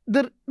then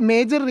the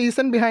major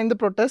reason behind the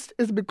protest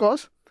is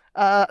because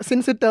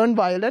since it turned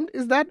violent,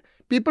 is that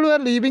people were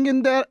living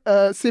in their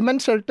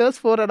cement shelters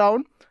for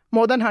around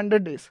more than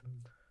 100 days.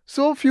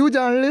 So few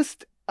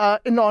journalists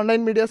in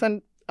online media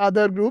and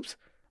other groups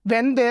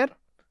went there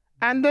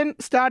and then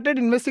started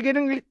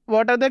investigating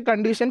what are the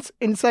conditions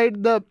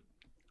inside the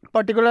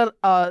particular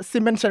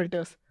cement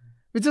shelters,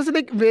 which is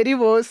like very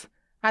worse,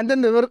 and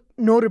then there were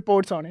no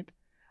reports on it.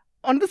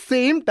 On the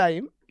same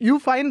time, you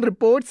find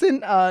reports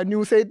in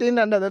News 18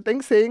 and other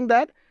things saying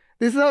that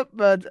this is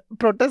a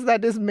protest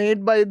that is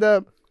made by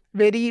the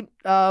very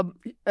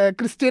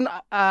Christian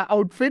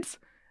outfits,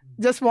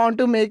 just want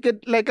to make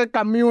it like a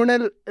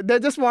communal, they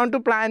just want to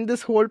plan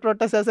this whole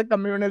protest as a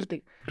communal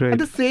thing. Right. At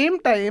the same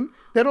time,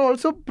 there are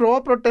also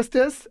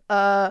pro-protesters,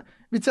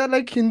 which are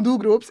like Hindu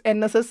groups,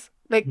 NSS,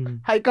 like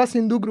high caste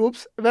Hindu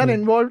groups were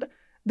involved.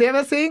 They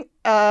were saying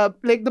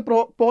like the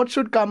port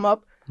should come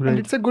up, and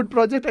it's a good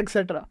project,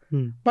 etc.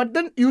 But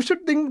then you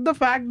should think the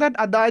fact that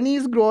Adani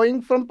is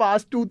growing from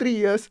past 2-3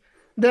 years,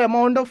 the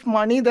amount of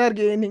money they are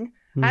gaining,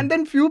 and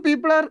then few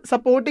people are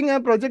supporting a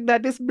project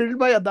that is built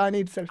by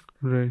Adani itself.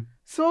 Right.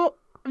 So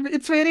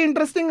it's very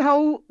interesting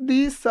how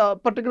these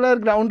particular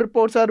ground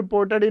reports are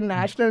reported in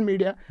national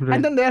media,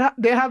 and then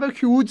they have a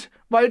huge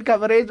wide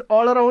coverage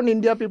all around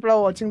India. People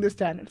are watching these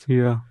channels.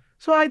 Yeah.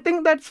 So I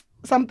think that's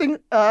something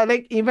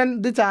like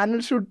even the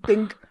channel should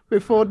think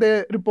before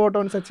they report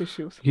on such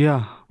issues.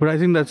 Yeah, but I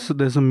think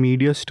there's a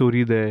media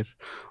story there.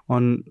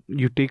 On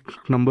you take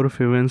number of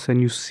events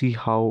and you see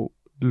how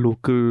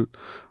local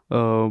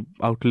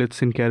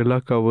outlets in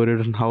Kerala cover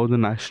it and how the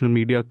national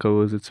media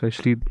covers,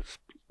 especially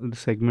the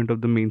segment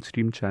of the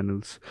mainstream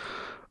channels.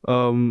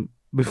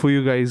 Before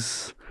you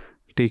guys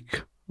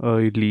take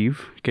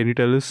leave, can you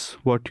tell us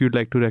what you'd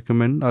like to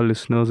recommend our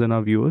listeners and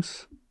our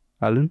viewers?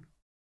 Alan?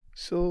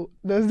 So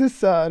there's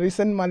this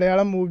recent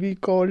Malayalam movie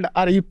called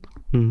Arip,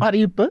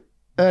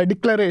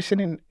 Declaration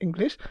in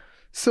English.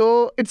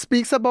 So it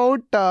speaks about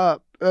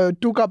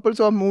two couples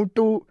who have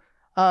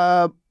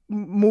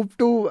moved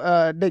to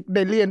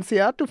Delhi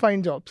NCR to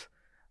find jobs.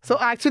 So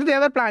actually they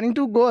were planning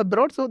to go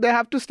abroad, so they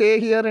have to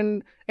stay here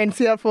in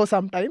NCR for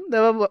some time. They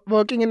were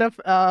working in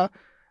a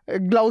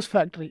gloves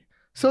factory.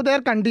 So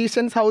their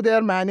conditions, how they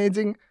are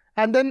managing,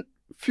 and then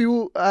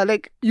few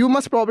like you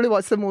must probably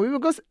watch the movie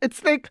because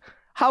it's like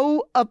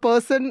how a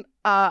person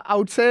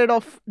outside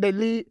of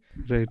Delhi,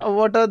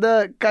 what are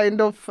the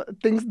kind of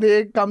things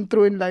they come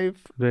through in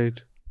life. Right.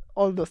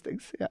 All those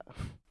things, yeah.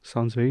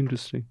 Sounds very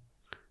interesting.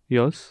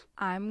 Yours?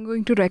 I'm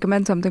going to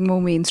recommend something more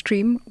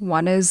mainstream.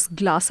 One is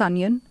Glass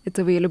Onion. It's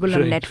available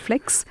on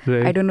Netflix.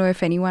 Right. I don't know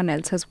if anyone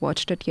else has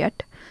watched it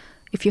yet.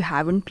 If you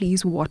haven't,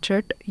 please watch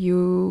it.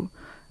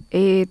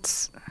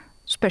 It's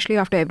especially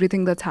after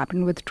everything that's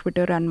happened with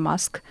Twitter and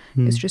Musk,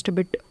 it's just a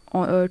bit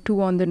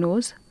too on the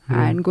nose.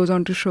 And goes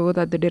on to show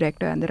that the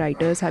director and the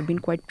writers have been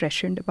quite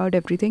prescient about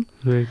everything.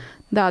 Right.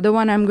 The other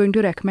one I'm going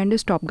to recommend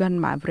is Top Gun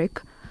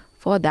Maverick.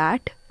 For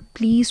that,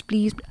 please,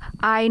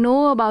 I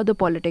know about the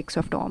politics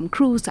of Tom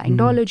Cruise,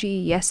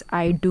 Scientology. Yes,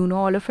 I do know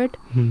all of it.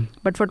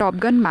 But for Top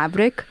Gun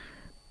Maverick,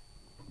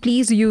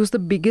 please use the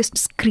biggest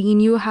screen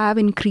you have,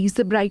 increase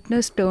the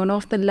brightness, turn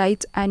off the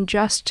lights, and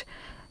just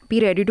be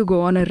ready to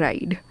go on a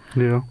ride.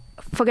 Yeah.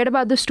 Forget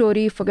about the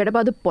story, forget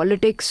about the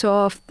politics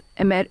of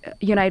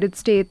United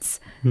States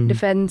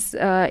defense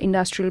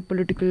industrial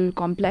political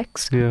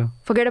complex. Yeah.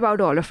 Forget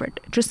about all of it.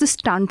 Just the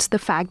stunts, the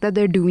fact that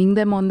they're doing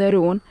them on their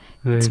own,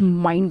 it's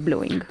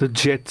mind-blowing. The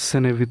jets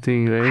and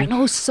everything, right? I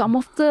know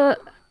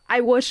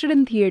I watched it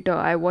in theater.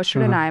 I watched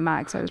it in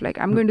IMAX. I was like,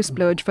 I'm going to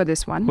splurge for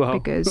this one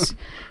because,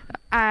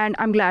 and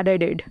I'm glad I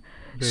did.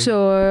 Right.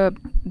 So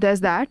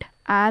there's that.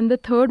 And the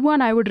third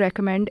one I would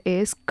recommend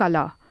is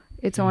Kala.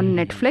 It's on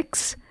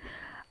Netflix.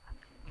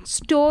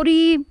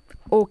 Story,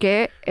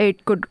 okay,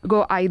 it could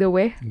go either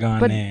way.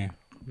 But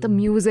the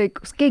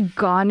music, उसके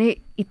गाने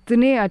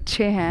इतने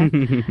अच्छे हैं.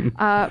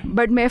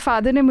 But मेरे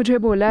father ने मुझे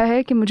बोला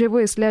है कि मुझे वो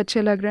इसलिए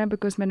अच्छे लग रहे हैं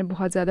because मैंने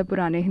बहुत ज़्यादा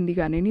पुराने हिंदी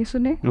गाने नहीं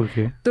सुने.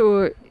 Okay.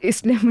 तो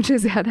इसलिए मुझे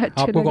ज़्यादा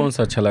अच्छे लगे. आपको कौन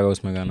सा अच्छा लगा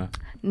उसमें गाना?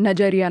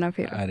 नजरिया ना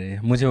फेरा. अरे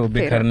मुझे वो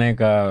बिखरने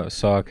का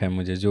शौक है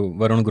मुझे, जो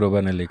वरुण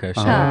ग्रोवर ने लिखा है.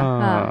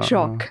 हाँ,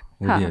 शौक.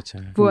 वो भी अच्छा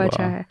है. वो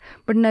अच्छा है.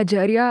 बट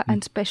नजरिया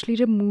एंड स्पेशली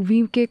जब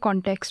मूवी के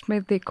कॉन्टेक्स्ट में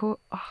देखो,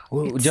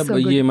 जब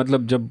ये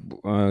मतलब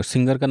जब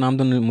सिंगर का नाम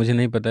तो मुझे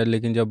नहीं पता है,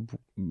 लेकिन जब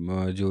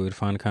जो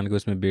इरफान खान के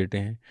उसमें बेटे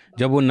हैं,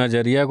 जब वो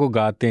नजरिया को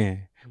गाते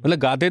हैं, मतलब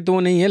गाते तो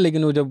नहीं है,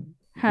 लेकिन वो जब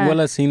वो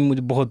वाला सीन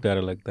मुझे बहुत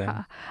प्यारा लगता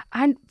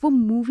है. एंड वो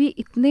मूवी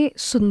इतने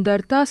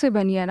सुंदरता से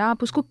बनी है ना,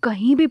 आप उसको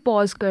कहीं भी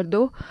पॉज कर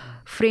दो,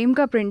 फ्रेम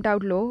का प्रिंट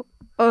आउट लो,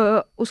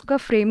 उसका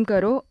फ्रेम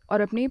करो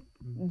और अपनी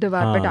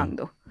दीवार पे टांग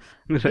दो.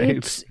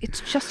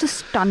 It's just a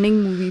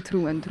stunning movie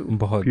through and through.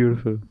 बहुत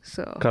beautiful.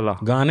 So कला,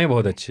 गाने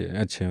बहुत अच्छे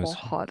हैं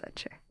बहुत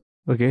अच्छे.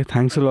 Okay,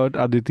 thanks a lot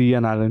Aditi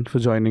and Alan for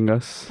joining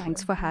us.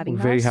 Thanks for having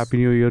us. Very happy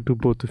new year to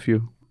both of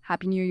you.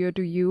 Happy New Year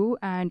to you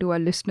and to our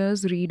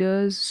listeners,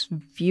 readers,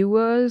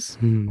 viewers.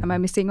 Am I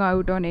missing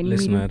out on any?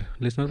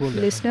 Listener बोल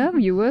रहा Listener,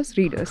 viewers,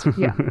 readers.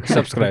 Yeah.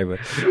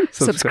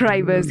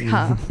 Subscribers.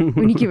 हाँ,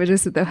 उन्हीं की वजह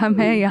से तो हम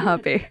हैं यहाँ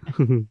पे.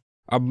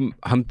 अब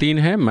हम 3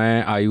 हैं,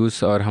 मैं,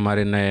 आयुष और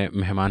हमारे नए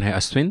मेहमान हैं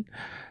अश्विन.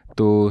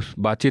 तो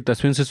बातचीत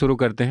अश्विन से शुरू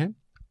करते हैं.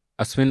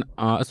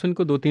 अश्विन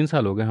को 2-3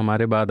 साल हो गए,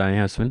 हमारे बाद आए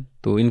हैं अश्विन,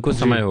 तो इनको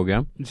समय हो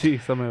गया. जी,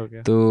 समय हो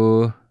गया.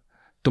 तो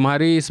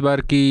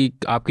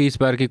आपकी इस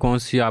बार की कौन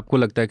सी आपको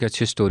लगता है कि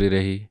अच्छी स्टोरी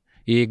रही,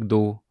 1-2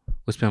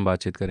 उस पर हम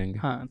बातचीत करेंगे.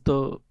 हाँ,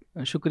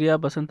 तो शुक्रिया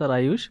बसंत और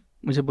आयुष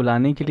मुझे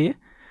बुलाने के लिए.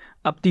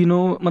 अब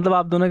तीनों, मतलब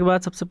आप दोनों के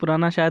बाद सबसे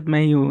पुराना शायद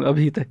मैं ही हूँ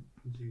अभी तक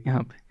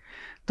यहाँ पे.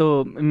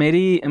 तो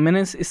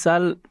मैंने इस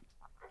साल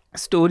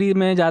स्टोरी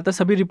में ज़्यादातर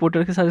सभी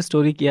रिपोर्टर के साथ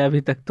स्टोरी किया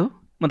अभी तक, तो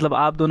मतलब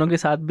आप दोनों के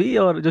साथ भी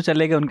और जो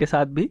चले गए उनके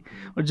साथ भी,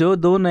 और जो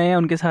 2 नए हैं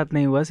उनके साथ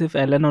नहीं हुआ, सिर्फ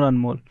एलन और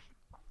अनमोल.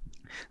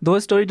 2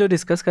 स्टोरी जो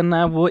डिस्कस करना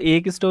है वो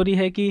एक स्टोरी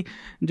है कि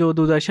जो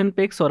दूरदर्शन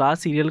पे एक स्वराज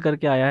सीरियल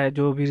करके आया है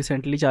जो भी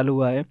रिसेंटली चालू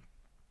हुआ है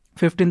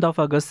 15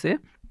 अगस्त से,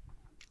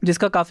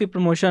 जिसका काफ़ी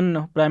promotion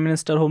prime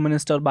minister, home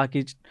minister और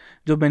बाकी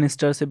जो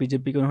मिनिस्टर्स है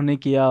बीजेपी के उन्होंने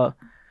किया.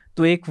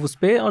 तो एक उस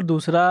पर, और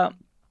दूसरा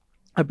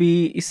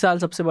अभी इस साल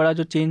सबसे बड़ा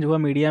जो चेंज हुआ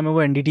मीडिया में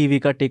वो NDTV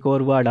का टेक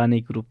ओवर हुआ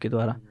अडानी ग्रुप के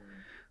द्वारा.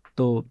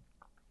 तो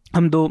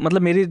हम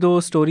मेरी 2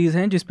 स्टोरीज़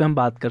हैं जिस पे हम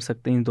बात कर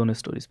सकते हैं, इन दोनों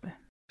स्टोरीज़ पे.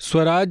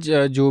 स्वराज,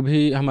 जो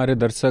भी हमारे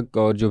दर्शक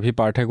और जो भी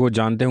पाठक वो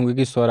जानते होंगे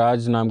कि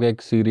स्वराज नाम का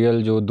एक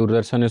सीरियल जो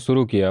दूरदर्शन ने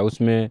शुरू किया,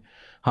 उसमें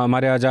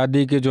हमारे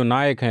आज़ादी के जो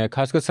नायक हैं,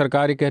 खासकर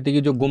सरकार ही कहती है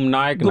कि जो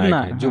गुमनायक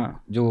हैं,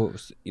 जो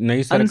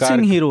नई सरकार,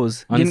 अनसीन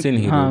हीरोज,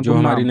 जो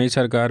हमारी नई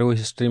सरकार वो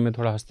हिस्ट्री में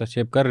थोड़ा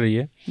हस्तक्षेप कर रही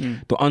है,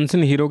 तो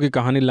अनसीन हीरो की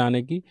कहानी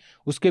लाने की,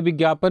 उसके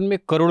विज्ञापन में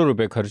करोड़ों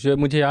रुपए खर्च हुए.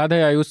 मुझे याद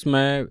है आयुष,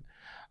 मैं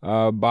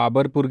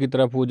बाबरपुर की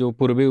तरफ, वो जो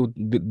पूर्वी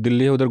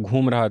दिल्ली है, उधर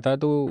घूम रहा था,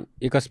 तो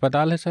एक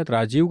अस्पताल है, शायद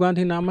राजीव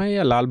गांधी नाम है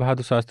या लाल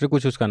बहादुर शास्त्री,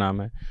 कुछ उसका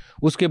नाम है,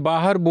 उसके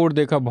बाहर बोर्ड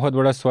देखा बहुत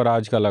बड़ा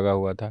स्वराज का लगा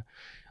हुआ था.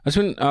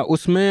 अश्विन,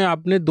 उसमें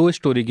आपने 2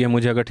 स्टोरी की है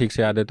मुझे अगर ठीक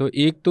से याद है तो.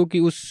 एक तो कि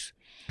उस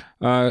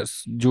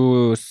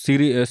जो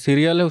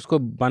सीरियल है उसको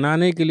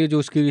बनाने के लिए जो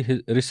उसकी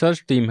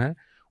रिसर्च टीम है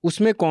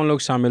उसमें कौन लोग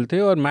शामिल थे,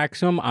 और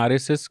मैक्सिमम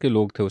RSS के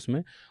लोग थे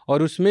उसमें,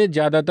 और उसमें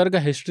ज़्यादातर का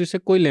हिस्ट्री से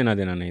कोई लेना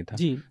देना नहीं था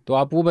जी. तो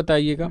आप वो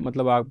बताइएगा,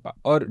 मतलब आप,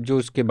 और जो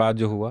उसके बाद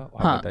जो हुआ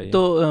आप बताइए.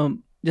 तो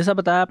जैसा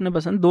बताया आपने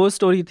बसंत, 2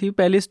 स्टोरी थी.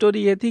 पहली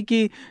स्टोरी ये थी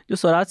कि जो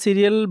स्वराज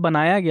सीरियल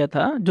बनाया गया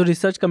था, जो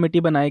रिसर्च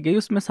कमेटी बनाई गई,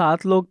 उसमें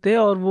 7 लोग थे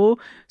और वो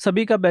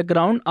सभी का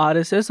बैकग्राउंड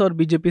RSS और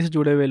बीजेपी से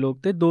जुड़े हुए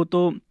लोग थे. 2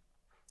 तो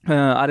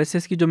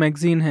RSS की जो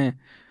मैगजीन है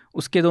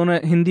उसके दोनों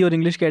हिंदी और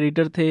इंग्लिश के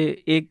एडिटर थे.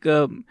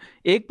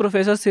 एक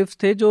प्रोफेसर सिर्फ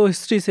थे जो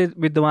हिस्ट्री से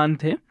विद्वान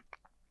थे,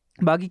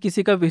 बाकी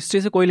किसी का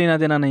हिस्ट्री से कोई लेना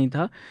देना नहीं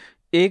था.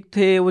 एक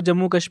थे वो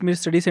जम्मू कश्मीर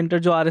स्टडी सेंटर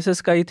जो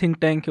RSS का ही थिंक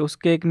टैंक है,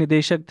 उसके एक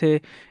निदेशक थे.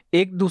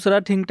 एक दूसरा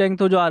थिंक टैंक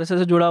था जो RSS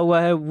से जुड़ा हुआ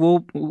है,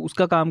 वो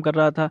उसका काम कर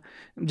रहा था.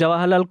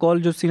 जवाहरलाल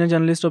कौल जो सीनियर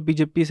जर्नलिस्ट और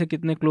बीजेपी से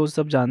कितने क्लोज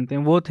सब जानते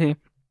हैं, वो थे.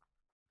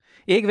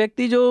 एक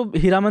व्यक्ति जो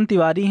हीरामन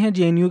तिवारी हैं,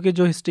 JNU के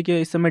जो हिस्ट्री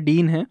के इस समय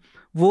डीन हैं,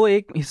 वो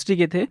एक हिस्ट्री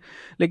के थे.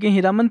 लेकिन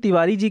हीरामन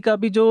तिवारी जी का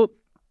भी जो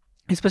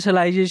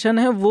स्पेशलाइजेशन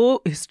है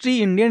वो हिस्ट्री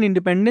इंडियन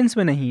इंडिपेंडेंस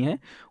में नहीं है.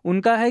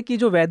 उनका है कि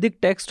जो वैदिक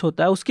टेक्स्ट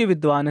होता है उसके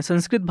विद्वान है,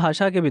 संस्कृत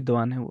भाषा के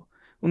विद्वान है वो.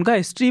 उनका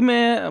हिस्ट्री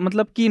में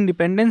मतलब कि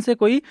इंडिपेंडेंस से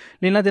कोई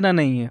लेना देना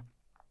नहीं है.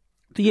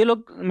 तो ये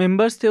लोग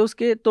मेंबर्स थे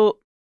उसके.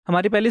 तो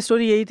हमारी पहली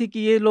स्टोरी यही थी कि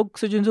ये लोग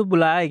से जिनको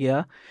बुलाया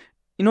गया,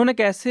 इन्होंने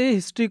कैसे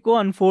हिस्ट्री को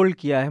अनफोल्ड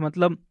किया है.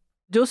 मतलब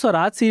जो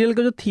स्वराज सीरियल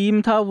का जो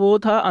थीम था वो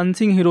था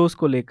अनसिंग हीरोज़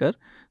को लेकर.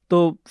 तो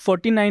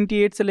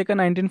 1498 से लेकर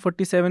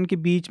 1947 के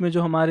बीच में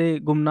जो हमारे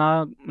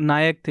गुमनाम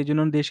नायक थे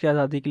जिन्होंने देश की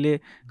आज़ादी के लिए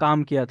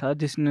काम किया था,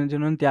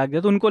 जिन्होंने त्याग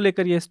दिया, तो उनको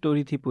लेकर ये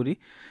स्टोरी थी पूरी.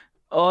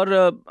 और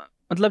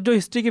मतलब जो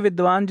हिस्ट्री के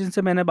विद्वान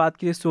जिनसे मैंने बात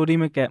की स्टोरी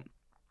में, क्या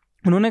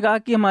उन्होंने कहा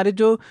कि हमारे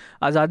जो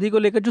आज़ादी को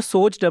लेकर जो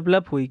सोच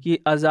डेवलप हुई कि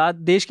आज़ाद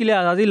देश के लिए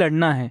आज़ादी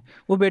लड़ना है,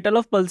 वो बैटल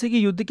ऑफ पल्सी के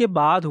युद्ध के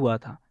बाद हुआ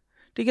था.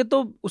 ठीक है,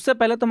 तो उससे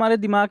पहले तो हमारे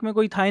दिमाग में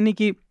कोई था ही नहीं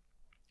कि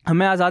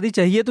हमें आज़ादी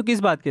चाहिए तो किस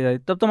बात की आज़ादी.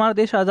 तब तो हमारा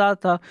देश आज़ाद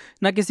था,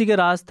 ना किसी के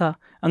राज था.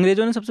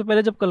 अंग्रेज़ों ने सबसे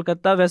पहले जब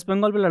कलकत्ता वेस्ट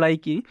बंगाल पे लड़ाई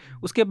की,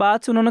 उसके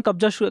बाद से उन्होंने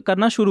कब्जा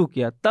करना शुरू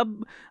किया.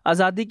 तब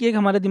आज़ादी की एक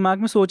हमारे दिमाग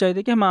में सोच आई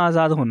थी कि हमें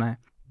आज़ाद होना है.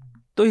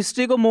 तो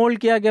हिस्ट्री को मोल्ड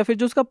किया गया. फिर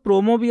जो उसका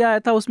प्रोमो भी आया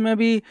था उसमें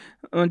भी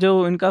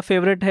जो इनका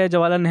फेवरेट है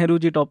जवाहरलाल नेहरू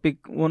जी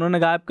टॉपिक, उन्होंने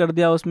गायब कर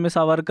दिया. उसमें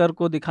सावरकर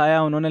को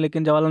दिखाया उन्होंने,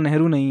 लेकिन जवाहरलाल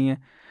नेहरू नहीं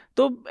है.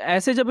 तो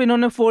ऐसे जब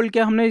इन्होंने फोल्ड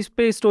किया, हमने इस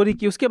पर स्टोरी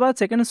की. उसके बाद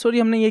सेकेंड स्टोरी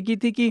हमने ये की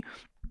थी कि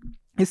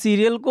इस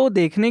सीरियल को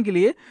देखने के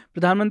लिए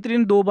प्रधानमंत्री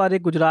ने 2 बार,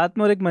 एक गुजरात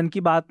में और एक मन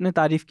की बात में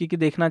तारीफ़ की कि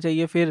देखना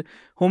चाहिए. फिर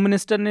होम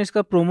मिनिस्टर ने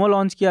इसका प्रोमो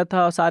लॉन्च किया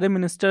था. सारे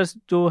मिनिस्टर्स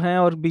जो हैं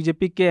और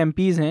बीजेपी के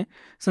MPs हैं,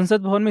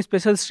 संसद भवन में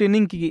स्पेशल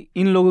स्क्रीनिंग की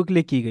इन लोगों के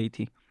लिए की गई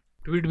थी.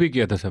 ट्वीट भी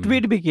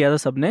किया था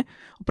सबने.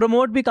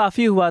 प्रमोट भी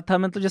काफ़ी हुआ था.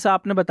 मतलब जैसा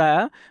आपने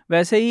बताया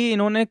वैसे ही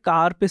इन्होंने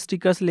कार पे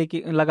स्टिकर्स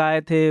लेके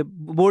लगाए थे,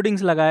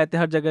 बोर्डिंग्स लगाए थे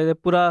हर जगह.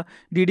 पूरा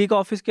DD का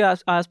ऑफिस के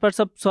आसपास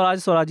सब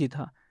स्वराज ही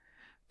था.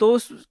 तो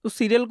उस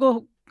सीरियल को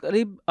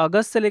करीब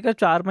अगस्त से लेकर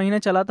 4 महीने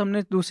चला था.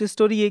 हमने दूसरी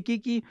स्टोरी ये की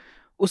कि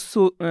उस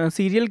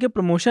सीरियल के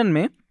प्रमोशन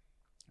में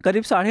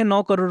करीब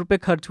 9.5 करोड़ रुपए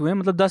खर्च हुए,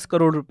 मतलब 10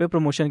 करोड़ रुपए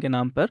प्रमोशन के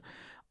नाम पर,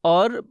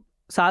 और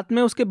साथ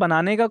में उसके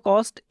बनाने का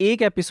कॉस्ट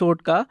एक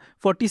एपिसोड का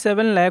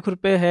 47 लाख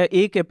रुपए है,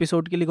 एक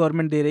एपिसोड के लिए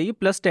गवर्नमेंट दे रही है,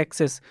 प्लस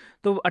टैक्सेस,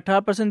 तो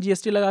 18%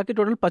 GST लगा के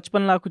टोटल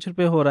 55 लाख कुछ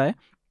रुपए हो रहा है।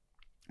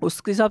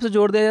 उसके हिसाब से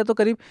जोड़ दिया जाए तो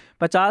करीब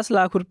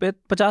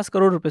 50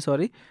 करोड़ रुपए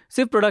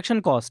सिर्फ प्रोडक्शन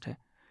कॉस्ट है।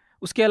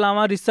 उसके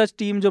अलावा रिसर्च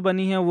टीम जो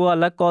बनी है वो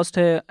अलग कॉस्ट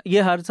है,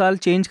 ये हर साल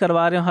चेंज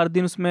करवा रहे हैं, हर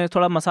दिन उसमें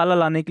थोड़ा मसाला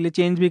लाने के लिए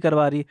चेंज भी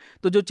करवा रही है,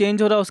 तो जो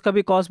चेंज हो रहा है उसका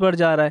भी कॉस्ट बढ़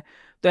जा रहा है।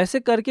 तो ऐसे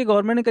करके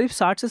गवर्नमेंट ने करीब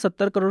 60 से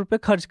 70 करोड़ रुपए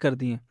खर्च कर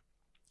दिए,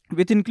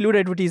 विथ इंक्लूड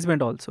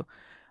एडवर्टीजमेंट ऑल्सो।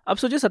 अब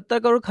सोचिए 70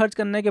 करोड़ खर्च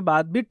करने के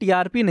बाद भी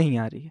TRP नहीं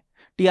आ रही है।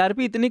 TRP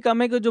इतनी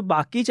कम है कि जो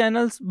बाकी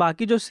चैनल्स,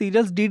 बाकी जो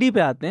सीरियल्स DD पे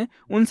आते हैं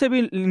उनसे भी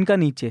इनका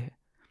नीचे है।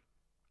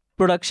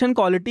 प्रोडक्शन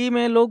क्वालिटी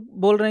में लोग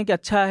बोल रहे हैं कि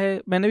अच्छा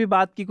है। मैंने भी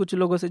बात की कुछ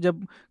लोगों से,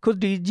 जब खुद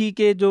DG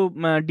के जो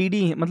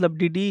DD मतलब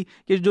DD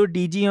के जो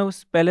DG हैं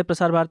उस पहले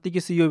प्रसार भारती के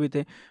CEO भी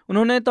थे,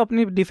 उन्होंने तो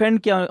अपनी डिफेंड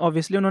किया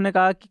ऑब्वियसली। उन्होंने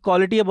कहा कि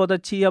क्वालिटी है बहुत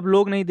अच्छी है, अब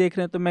लोग नहीं देख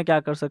रहे हैं तो मैं क्या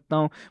कर सकता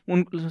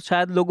हूँ,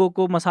 शायद लोगों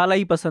को मसाला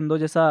ही पसंद हो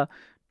जैसा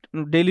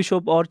डेली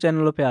शो और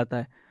चैनलों पे आता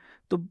है।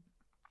 तो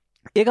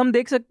एक हम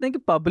देख सकते हैं कि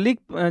पब्लिक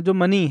जो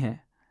मनी है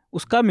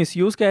उसका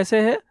मिसयूज़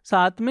कैसे है।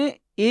 साथ में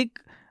एक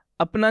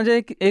अपना जो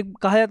एक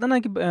कहा जाता ना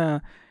कि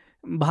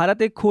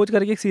भारत एक खोज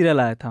करके एक सीरियल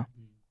आया था,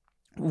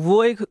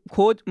 वो एक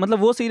खोज मतलब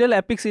वो सीरियल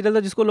एपिक सीरियल था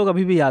जिसको लोग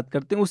अभी भी याद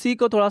करते हैं। उसी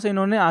को थोड़ा सा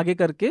इन्होंने आगे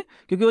करके,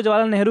 क्योंकि वो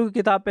जवाहरलाल नेहरू की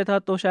किताब पे था,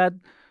 तो शायद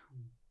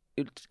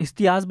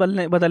इतिहास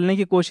बदलने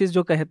की कोशिश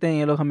जो कहते हैं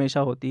ये लोग हमेशा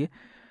होती है।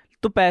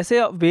 तो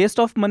पैसे वेस्ट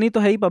ऑफ मनी तो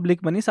है ही,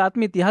 पब्लिक मनी, साथ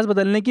में इतिहास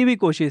बदलने की भी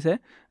कोशिश है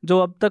जो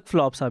अब तक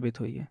फ्लॉप साबित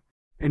हुई है।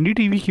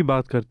 NDTV की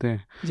बात करते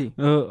हैं जी।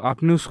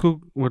 आपने उसको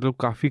मतलब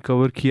काफ़ी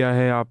कवर किया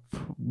है, आप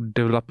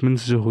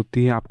डेवलपमेंट्स जो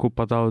होती हैं आपको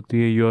पता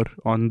होती है, you are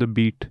on the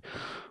beat.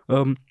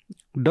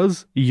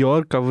 Does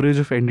your coverage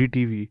of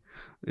NDTV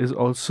is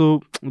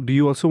also, do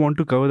you also want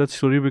to cover that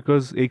story?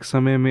 Because एक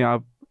समय में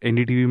आप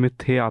NDTV में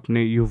थे,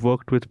 आपने you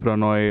worked with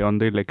Prannoy on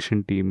the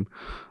election team.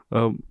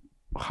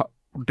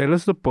 Tell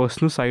us the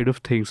personal side of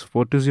things,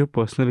 what is your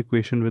personal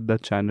equation with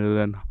that channel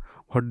and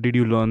What did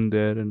you learn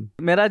there?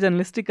 And मेरा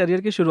journalistic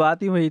career की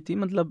शुरुआत ही वही थी,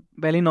 मतलब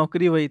पहली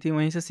नौकरी वही थी,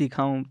 वहीं से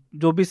सीखा हूँ,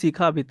 जो भी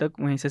सीखा अभी तक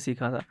वहीं से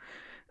सीखा था।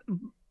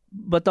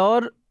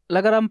 बतौर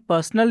अगर हम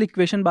पर्सनल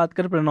इक्वेशन बात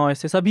करें प्रणॉय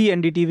से, सभी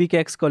NDTV के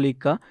एक्स कॉलीग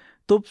का,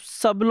 तो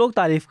सब लोग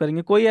तारीफ़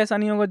करेंगे। कोई ऐसा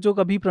नहीं होगा जो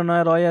कभी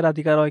प्रणॉय रॉय या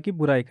राधिका रॉय की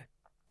बुराई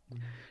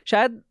करे।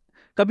 शायद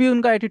कभी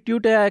उनका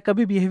एटीट्यूड या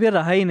कभी बिहेवियर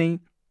रहा ही नहीं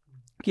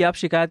कि आप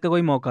शिकायत का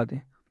कोई मौका दें।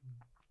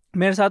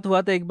 मेरे साथ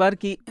हुआ था एक बार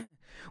कि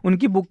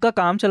उनकी बुक का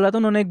काम चल रहा था,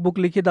 उन्होंने एक बुक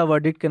लिखी द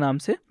वर्डिक्ट के नाम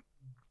से,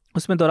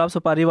 उसमें दोराब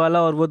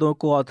सुपारीवाला और वो दो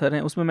को ऑथर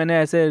हैं, उसमें मैंने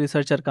ऐसे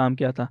रिसर्चर काम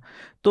किया था।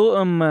 तो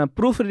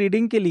प्रूफ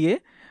रीडिंग के लिए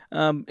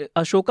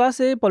अशोका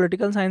से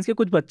पॉलिटिकल साइंस के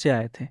कुछ बच्चे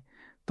आए थे,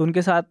 तो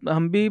उनके साथ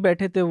हम भी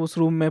बैठे थे उस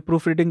रूम में,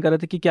 प्रूफ रीडिंग कर रहे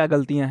थे कि क्या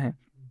गलतियाँ हैं।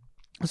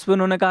 उस पर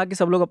उन्होंने कहा कि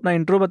सब लोग अपना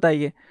इंट्रो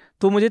बताइए।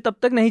 तो मुझे तब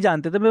तक नहीं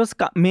जानते थे, मैं बस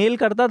मेल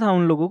करता था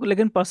उन लोगों को,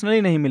 लेकिन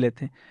पर्सनली नहीं मिले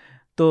थे।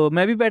 तो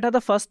मैं भी बैठा था,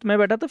 फर्स्ट मैं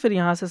बैठा था, फिर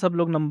यहाँ से सब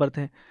लोग नंबर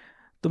थे,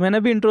 तो मैंने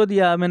भी इंट्रो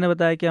दिया, मैंने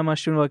बताया कि हम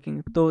स्टूडेंट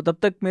वर्किंग। तो तब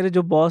तक मेरे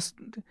जो बॉस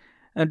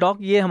डॉक,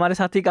 ये हमारे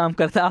साथ ही काम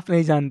करता है, आप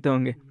नहीं जानते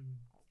होंगे,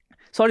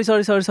 sorry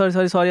sorry sorry sorry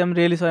sorry sorry, I am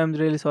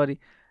really sorry.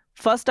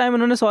 First time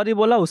उन्होंने सॉरी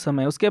बोला उस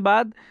समय। उसके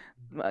बाद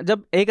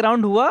जब एक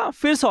राउंड हुआ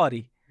फिर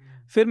सॉरी,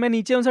 फिर मैं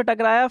नीचे उनसे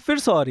टकराया फिर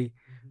सॉरी,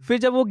 फिर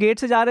जब वो गेट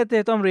से जा रहे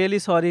थे तो आई एम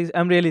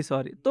रियली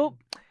सॉरी। तो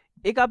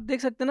एक आप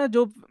देख सकते हैं ना,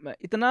 जो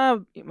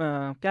इतना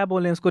क्या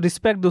बोलें उसको,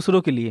 रिस्पेक्ट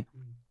दूसरों के लिए।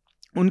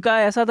 उनका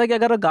ऐसा था कि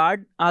अगर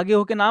गार्ड आगे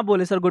होके ना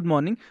बोले सर गुड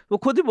मॉर्निंग, वो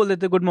खुद ही बोल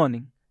देते गुड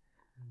मॉर्निंग।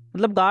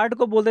 मतलब गार्ड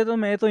को बोल देते, तो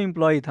मैं तो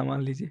एम्प्लॉय था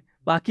मान लीजिए,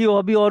 बाकी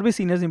और भी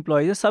सीनियर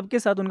एम्प्लॉयज है, सबके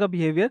साथ उनका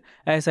बिहेवियर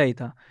ऐसा ही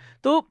था।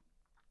 तो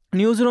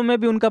न्यूज़ रूम में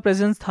भी उनका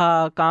प्रेजेंस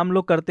था, काम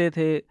लोग करते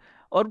थे।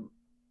 और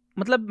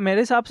मतलब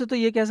मेरे हिसाब से तो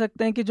ये कह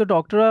सकते हैं कि जो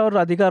डॉक्टर और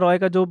राधिका रॉय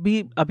का जो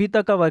भी अभी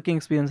तक का वर्किंग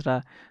एक्सपीरियंस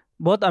रहा,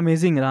 बहुत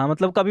अमेजिंग रहा।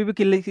 मतलब कभी भी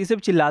किसी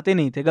पे चिल्लाते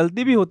नहीं थे,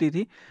 गलती भी होती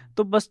थी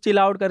तो बस चिल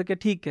आउट करके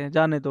ठीक है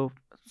जाने दो,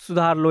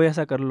 सुधार लो,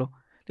 ऐसा कर लो,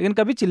 लेकिन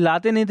कभी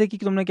चिल्लाते नहीं थे कि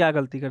तुमने क्या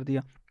गलती कर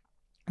दिया।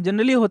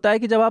 जनरली होता है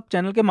कि जब आप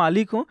चैनल के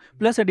मालिक हो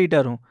प्लस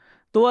एडिटर हो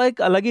तो वह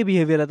एक अलग ही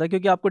बिहेवियर रहता है,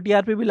 क्योंकि आपको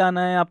TRP भी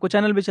लाना है, आपको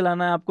चैनल भी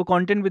चलाना है, आपको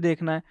कंटेंट भी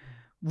देखना है।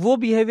 वो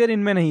बिहेवियर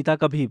इनमें नहीं था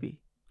कभी भी।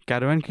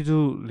 कैरावान की जो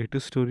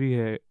लेटेस्ट स्टोरी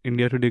है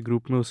इंडिया टुडे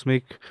ग्रुप में, उसमें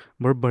एक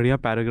बहुत बढ़िया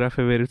पैराग्राफ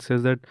है where it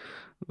says that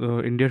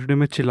India Today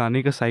में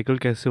चिल्लाने का साइकिल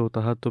कैसे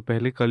होता था। तो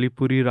पहले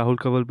कलीपुरी राहुल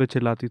कंवल पे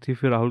चिल्लाती थी,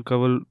 फिर राहुल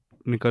कंवल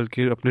निकल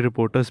के अपने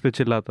रिपोर्टर्स पे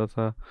चिल्लाता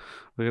था,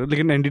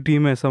 लेकिन NDTV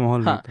में ऐसा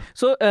माहौल नहीं था।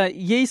 सो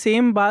यही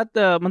सेम बात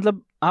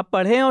मतलब आप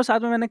पढ़े हैं। और साथ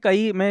में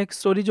मैं एक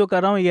स्टोरी जो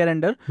कर रहा हूँ ईयर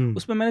एंडर,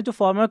 उसमें मैंने जो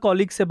फॉर्मर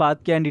कॉलीग से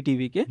बात किया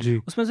NDTV के,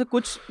 उसमें से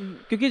कुछ,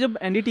 क्योंकि जब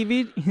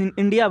NDTV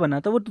इंडिया बना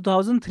था वो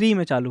 2003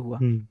 में चालू हुआ,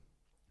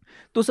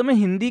 तो उस समय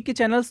हिंदी के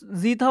चैनल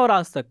जी था और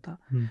आज तक था।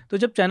 तो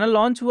जब चैनल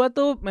लॉन्च हुआ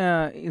तो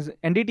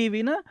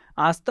NDTV ना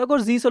आज तक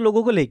और जी से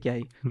लोगों को लेके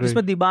आई,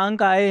 जिसमें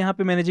दिबांग आए यहाँ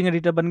पे मैनेजिंग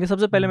एडिटर बन गए,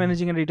 सबसे पहले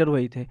मैनेजिंग एडिटर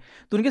वही थे।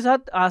 तो उनके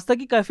साथ आज तक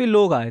ही काफ़ी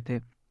लोग आए थे।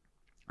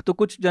 तो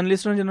कुछ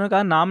जर्नलिस्टों ने जिन्होंने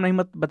कहा नाम नहीं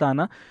मत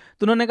बताना,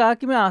 तो उन्होंने कहा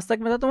कि मैं आज तक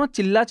में था तो वहाँ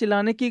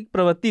चिल्लाने की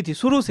प्रवृत्ति थी,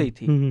 शुरू से ही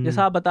थी,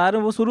 जैसा आप बता रहे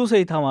हो वो शुरू से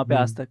ही था वहाँ पे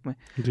आज तक में।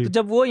 तो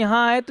जब वो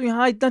यहाँ आए तो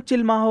यहाँ इतना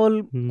चिल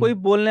माहौल, कोई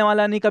बोलने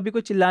वाला नहीं, कभी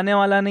कोई चिल्लाने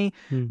वाला नहीं,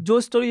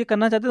 जो स्टोरी ये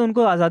करना चाहते थे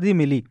उनको आज़ादी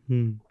मिली।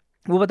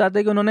 वो बताते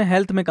हैं कि उन्होंने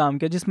हेल्थ में काम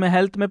किया, जिसमें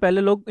हेल्थ में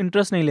पहले लोग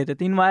इंटरेस्ट नहीं लेते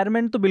थे,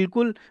 इन्वायरमेंट तो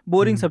बिल्कुल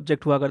बोरिंग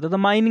सब्जेक्ट हुआ करता था,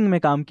 माइनिंग में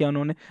काम किया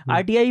उन्होंने,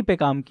 आईटीआई पे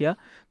काम किया,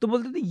 तो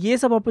बोलते थे ये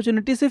सब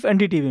अपॉर्चुनिटी सिर्फ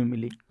एनडीटीवी में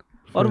मिली।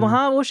 और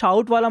वहाँ वो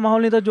शाउट वाला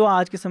माहौल नहीं था जो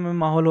आज के समय में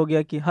माहौल हो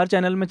गया कि हर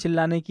चैनल में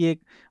चिल्लाने की एक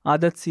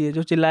आदत सी है,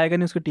 जो चिल्लाएगा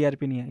नहीं उसको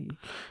टीआरपी नहीं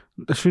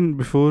आएगी। अश्विन,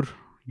 बिफोर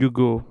यू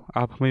गो,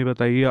 आप हमें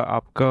बताइए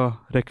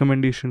आपका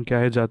रिकमेंडेशन क्या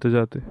है जाते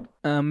जाते?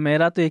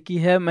 मेरा तो एक ही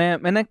है,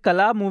 मैंने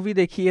कला मूवी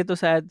देखी है, तो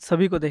शायद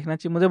सभी को देखना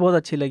चाहिए, मुझे बहुत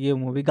अच्छी लगी वो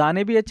मूवी,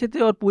 गाने भी अच्छे थे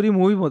और पूरी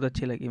मूवी बहुत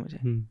अच्छी लगी मुझे।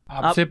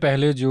 आपसे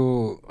पहले जो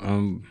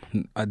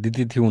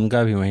अदिति थी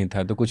उनका भी वही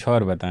था, तो कुछ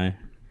और बताएं।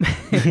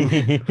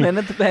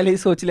 मैंने तो पहले ही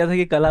सोच लिया था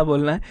कि कला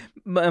बोलना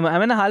है।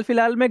 मैंने हाल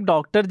फिलहाल में एक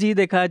डॉक्टर जी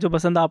देखा है, जो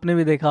पसंद आपने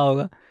भी देखा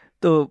होगा,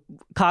 तो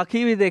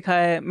खाकी भी देखा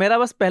है। मेरा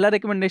बस पहला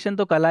रिकमेंडेशन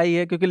तो कला ही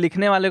है, क्योंकि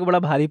लिखने वाले को बड़ा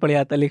भारी पड़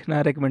जाता है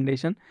लिखना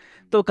रिकमेंडेशन,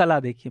 तो कला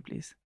देखिए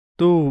प्लीज़।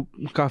 तो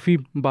काफ़ी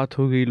बात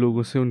हो गई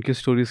लोगों से उनके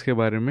स्टोरीज़ के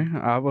बारे में,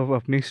 आप अब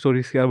अपनी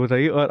स्टोरीज़ क्या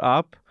बताइए। और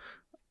आप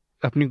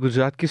अपनी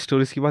गुजरात की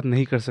स्टोरीज़ की बात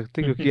नहीं कर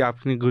सकते क्योंकि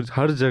आपने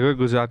हर जगह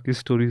गुजरात की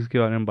स्टोरीज़ के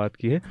बारे में बात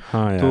की है।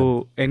 हाँ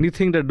तो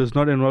anything that does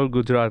not involve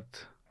Gujarat,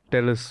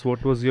 tell us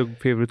what was your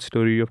favourite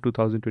story of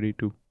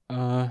 2022?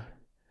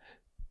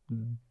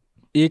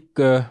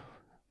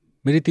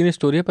 मेरी 3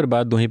 स्टोरी है पर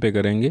बात 2 ही पे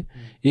करेंगे।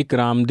 एक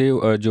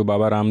रामदेव, जो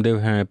बाबा रामदेव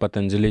हैं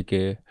पतंजलि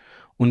के,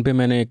 उन पे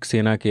मैंने एक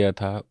सेना किया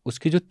था।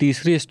 उसकी जो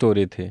तीसरी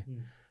स्टोरी थी,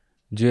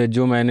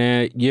 जो मैंने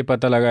ये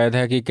पता लगाया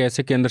था कि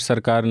कैसे केंद्र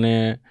सरकार ने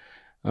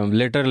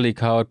लेटर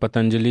लिखा और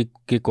पतंजलि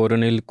के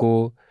कोरोनिल को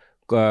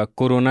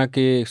कोरोना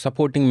के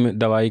सपोर्टिंग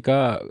दवाई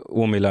का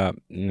वो मिला,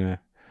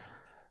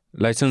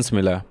 लाइसेंस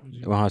मिला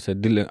वहाँ से,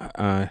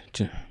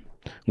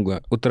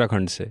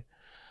 उत्तराखंड से।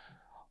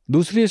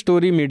 दूसरी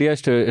स्टोरी मीडिया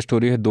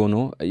स्टोरी है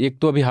दोनों। एक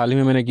तो अभी हाल ही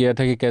में मैंने किया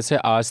था कि कैसे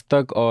आज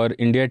तक और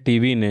इंडिया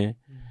टीवी ने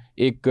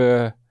एक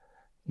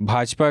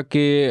भाजपा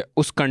के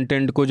उस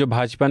कंटेंट को जो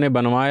भाजपा ने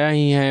बनवाया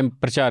ही है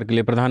प्रचार के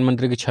लिए,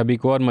 प्रधानमंत्री की छवि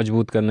को और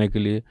मजबूत करने के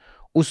लिए,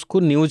 उसको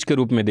न्यूज़ के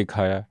रूप में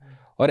दिखाया।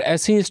 और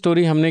ऐसी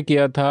स्टोरी हमने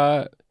किया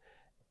था,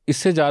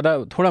 इससे ज़्यादा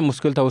थोड़ा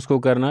मुश्किल था उसको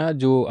करना,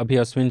 जो अभी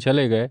अश्विन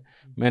चले गए,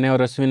 मैंने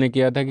और अश्विन ने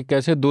किया था कि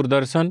कैसे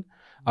दूरदर्शन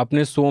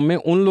अपने शो में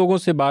उन लोगों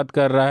से बात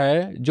कर रहा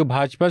है जो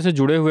भाजपा से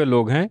जुड़े हुए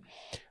लोग हैं,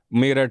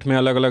 मेरठ में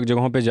अलग अलग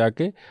जगहों पे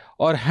जाके,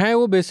 और हैं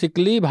वो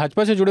बेसिकली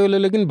भाजपा से जुड़े हुए,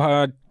 लेकिन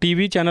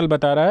टीवी चैनल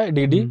बता रहा है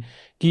डीडी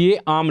कि ये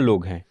आम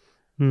लोग हैं।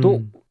 तो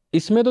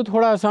इसमें तो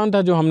थोड़ा आसान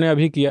था जो हमने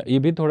अभी किया, ये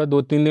भी थोड़ा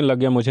 2-3 दिन लग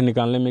गया मुझे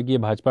निकालने में कि ये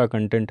भाजपा का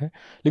कंटेंट है,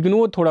 लेकिन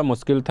वो थोड़ा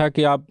मुश्किल था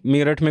कि आप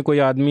मेरठ में कोई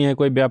आदमी है,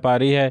 कोई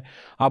व्यापारी है,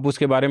 आप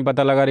उसके बारे में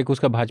पता लगा रहे कि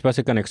उसका भाजपा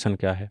से कनेक्शन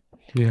क्या है।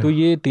 तो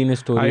ये 3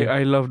 story.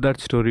 I love that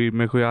story.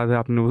 मेरे को याद है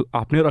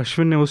आपने और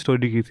अश्विन ने वो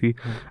स्टोरी की थी,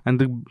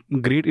 and the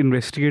great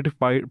investigative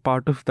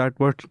part of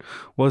that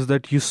was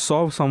that you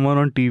saw someone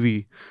on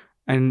TV,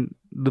 and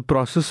the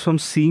process from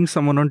seeing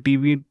someone on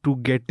TV to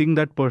getting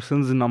that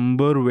person's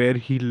number,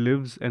 where he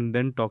lives, and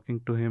then talking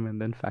to him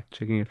and then fact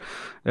checking it,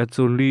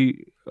 that's only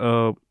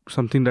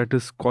something that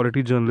is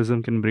quality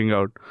journalism can bring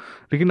out.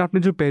 लेकिन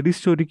आपने जो पहली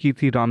story की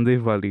थी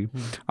रामदेव वाली,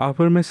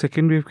 आप और मैं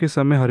सेकेंड वेव के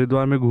समय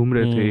हरिद्वार में घूम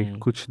रहे थे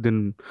कुछ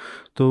दिन,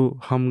 तो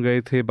हम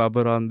गए थे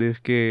बाबा रामदेव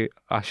के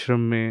आश्रम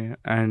में,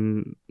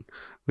 एंड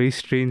वेरी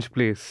स्ट्रेंज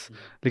प्लेस,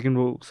 लेकिन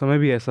वो समय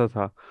भी ऐसा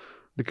था।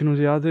 लेकिन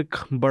मुझे याद है एक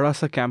बड़ा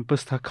सा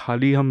कैंपस था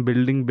खाली, हम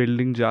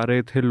बिल्डिंग जा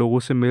रहे थे, लोगों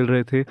से मिल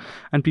रहे थे,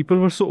 and people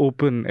were so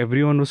open,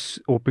 everyone was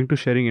open to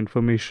sharing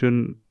information.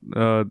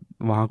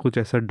 वहाँ कुछ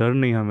ऐसा डर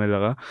नहीं हमें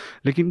लगा।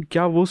 लेकिन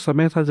क्या वो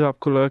समय था जब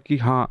आपको लगा कि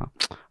हाँ,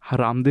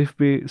 रामदेव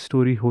पे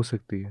स्टोरी हो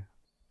सकती है?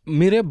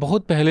 मेरे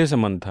बहुत पहले से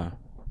मन था,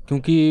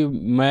 क्योंकि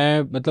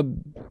मैं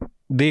मतलब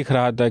देख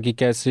रहा था कि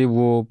कैसे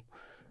वो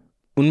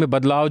उनमें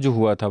बदलाव जो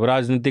हुआ था,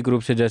 राजनीतिक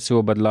रूप से जैसे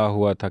वो बदलाव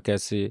हुआ था,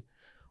 कैसे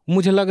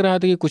मुझे लग रहा था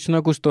कि कुछ ना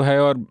कुछ तो है।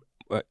 और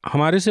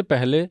हमारे से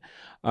पहले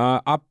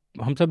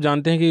हम सब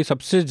जानते हैं कि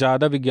सबसे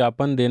ज़्यादा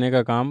विज्ञापन देने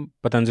का काम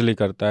पतंजलि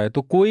करता है।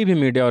 तो कोई भी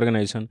मीडिया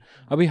ऑर्गेनाइजेशन,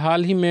 अभी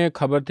हाल ही में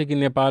खबर थी कि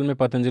नेपाल में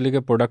पतंजलि के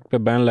प्रोडक्ट पे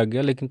बैन लग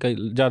गया, लेकिन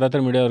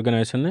ज़्यादातर मीडिया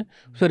ऑर्गेनाइजेशन ने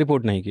उसे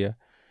रिपोर्ट नहीं किया।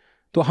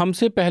 तो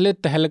हमसे पहले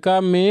तहलका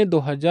में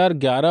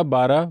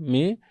 2011-12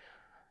 में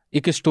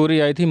एक स्टोरी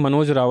आई थी,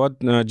 मनोज रावत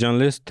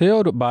जर्नलिस्ट थे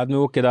और बाद में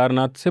वो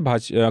केदारनाथ से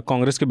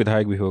कांग्रेस के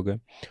विधायक भी हो गए,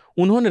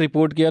 उन्होंने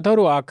रिपोर्ट किया था। और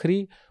वो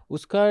आखिरी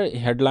उसका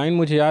हेडलाइन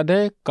मुझे याद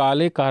है,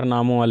 काले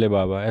कारनामों वाले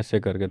बाबा ऐसे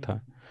करके था।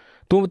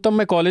 तो तब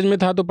मैं कॉलेज में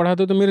था, तो पढ़ा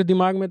था, तो मेरे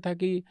दिमाग में था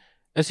कि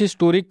ऐसी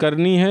स्टोरी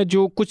करनी है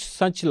जो कुछ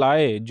सच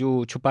लाए,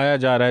 जो छुपाया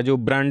जा रहा है, जो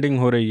ब्रांडिंग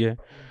हो रही है।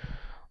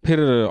 फिर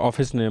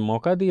ऑफिस ने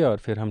मौका दिया और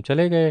फिर हम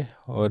चले गए,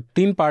 और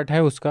 3 पार्ट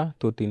है उसका,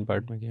 तो 3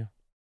 पार्ट में किया।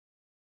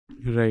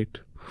 राइट।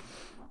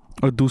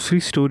 और दूसरी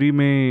स्टोरी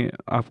में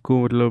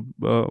आपको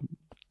मतलब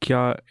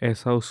क्या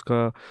ऐसा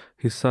उसका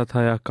हिस्सा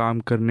था या काम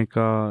करने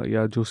का,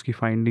 या जो उसकी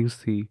फाइंडिंग्स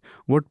थी,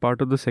 what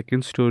part of the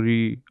second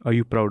story are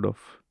you proud of?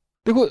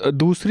 देखो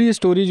दूसरी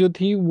स्टोरी जो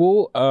थी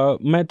वो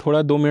मैं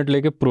थोड़ा 2 मिनट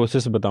लेके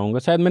प्रोसेस बताऊंगा।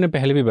 शायद मैंने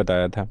पहले भी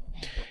बताया था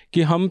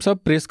कि हम सब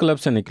प्रेस क्लब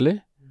से निकले,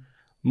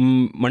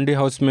 मंडी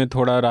हाउस में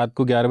थोड़ा रात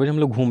को 11 बजे हम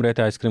लोग घूम रहे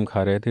थे, आइसक्रीम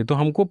खा रहे थे, तो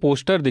हमको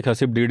पोस्टर दिखा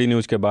सिर्फ डीडी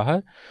न्यूज़ के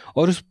बाहर।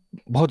 और उस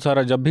बहुत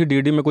सारा, जब भी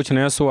डीडी में कुछ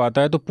नया शो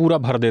आता है तो पूरा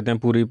भर देते हैं,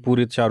 पूरी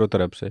पूरी चारों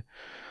तरफ से।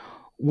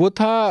 वो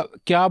था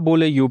क्या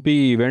बोले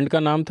यूपी, इवेंट का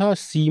नाम था,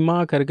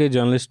 सीमा करके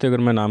जर्नलिस्ट, अगर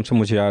मैं नाम से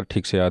मुझे यार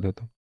ठीक से याद हो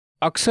तो।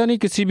 अक्सर ही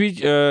किसी भी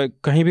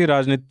कहीं भी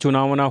राजनीतिक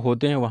चुनाव वुनाव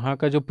होते हैं, वहाँ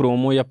का जो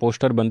प्रोमो या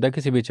पोस्टर बनता है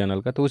किसी भी चैनल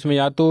का, तो उसमें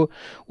या तो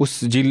उस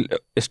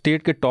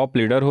स्टेट के टॉप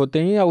लीडर होते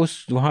हैं या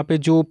उस वहाँ पे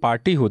जो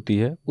पार्टी होती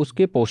है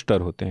उसके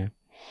पोस्टर होते हैं।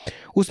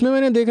 उसमें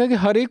मैंने देखा कि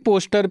हर एक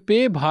पोस्टर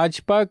पे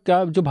भाजपा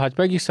का, जो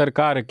भाजपा की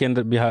सरकार है,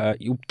 केंद्र बिहार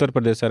उत्तर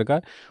प्रदेश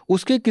सरकार,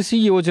 उसके किसी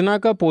योजना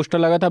का पोस्टर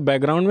लगा था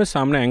बैकग्राउंड में,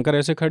 सामने एंकर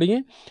ऐसे खड़ी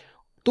हैं,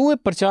 तो वो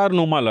प्रचार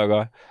नुमा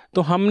लगा।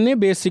 तो हमने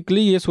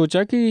बेसिकली ये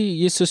सोचा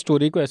कि इस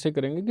स्टोरी को ऐसे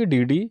करेंगे कि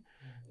डीडी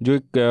जो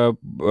एक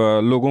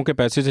लोगों के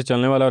पैसे से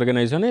चलने वाला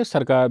ऑर्गेनाइजेशन है,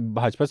 सरकार,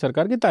 भाजपा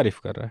सरकार की तारीफ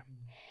कर रहा है।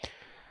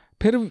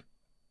 फिर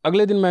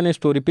अगले दिन मैंने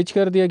स्टोरी पिच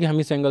कर दिया कि हम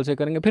इस एंगल से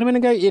करेंगे। फिर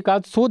मैंने कहा एक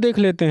आध शो देख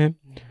लेते हैं।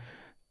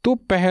 तो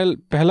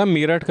पहला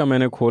मेरठ का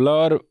मैंने खोला,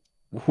 और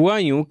हुआ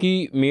यूँ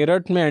कि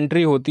मेरठ में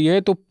एंट्री होती है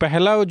तो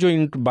पहला जो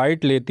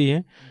बाइट लेती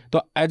है,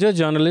 तो एज अ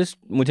जर्नलिस्ट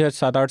मुझे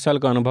 7-8 साल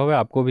का अनुभव है,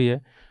 आपको भी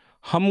है,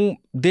 हम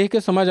देख के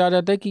समझ आ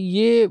जाता है कि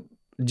ये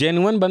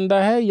जेन्युइन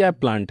बंदा है या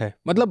प्लांट है।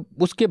 मतलब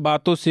उसके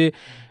बातों से,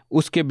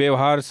 उसके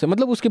व्यवहार से,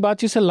 मतलब उसकी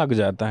बातचीत से लग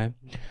जाता है।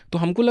 तो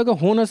हमको लगा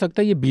हो ना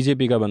सकता ये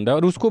बीजेपी का बंदा है,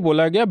 और उसको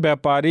बोला गया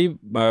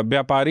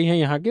व्यापारी हैं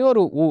यहाँ के, और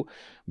वो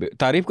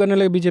तारीफ करने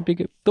लगे बीजेपी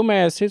के। तो मैं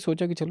ऐसे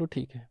सोचा कि चलो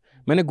ठीक है,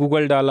 मैंने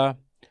गूगल डाला,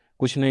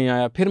 कुछ नहीं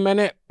आया। फिर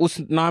मैंने उस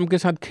नाम के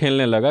साथ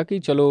खेलने लगा कि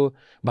चलो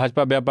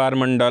भाजपा व्यापार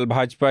मंडल,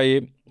 भाजपा,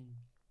 ये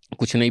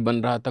कुछ नहीं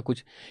बन रहा था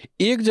कुछ।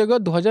 एक जगह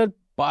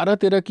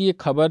 2012-13 की एक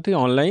खबर थी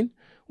ऑनलाइन,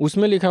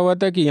 उसमें लिखा हुआ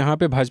था कि यहाँ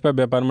पे भाजपा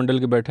व्यापार मंडल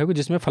की बैठक हुई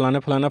जिसमें फलाना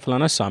फलाना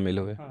फलाना शामिल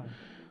हुए।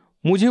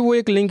 मुझे वो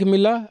एक लिंक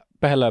मिला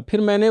पहला।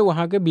 फिर मैंने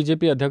वहाँ के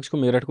बीजेपी अध्यक्ष को,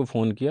 मेरठ को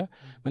फ़ोन किया।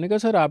 मैंने कहा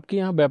सर आपके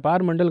यहाँ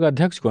व्यापार मंडल का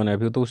अध्यक्ष कौन है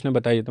अभी? तो उसने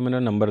बताया, तो मैंने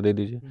नंबर दे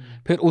दीजिए।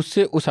 फिर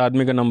उससे उस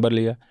आदमी का नंबर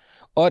लिया,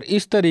 और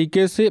इस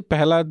तरीके से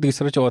पहला,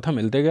 तीसरा, चौथा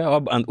मिलते गया।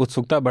 अब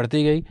उत्सुकता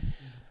बढ़ती गई।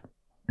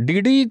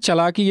 डीडी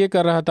चालाकी ये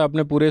कर रहा था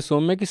अपने पूरे शो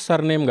में कि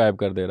सरनेम गायब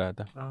कर दे रहा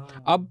था।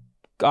 अब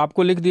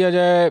आपको लिख दिया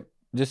जाए,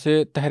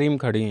 जैसे तहरीम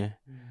खड़ी हैं,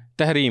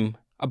 तहरीम,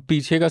 अब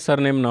पीछे का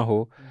सरनेम ना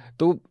हो,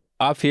 तो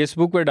आप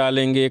फेसबुक पे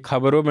डालेंगे,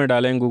 खबरों में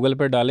डालेंगे, गूगल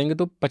पे डालेंगे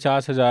तो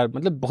 50,000,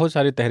 मतलब बहुत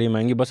सारी तहरीम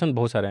आएंगी, बसंत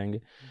बहुत सारे आएंगे।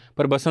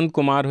 पर बसंत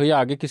कुमार हो या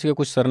आगे किसी का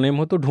कुछ सरनेम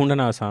हो तो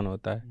ढूंढना आसान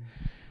होता है।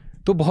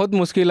 तो बहुत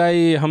मुश्किल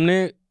आई।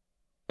 हमने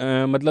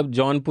मतलब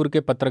जौनपुर के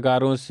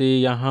पत्रकारों से,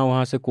 यहाँ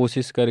वहाँ से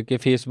कोशिश करके,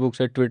 फेसबुक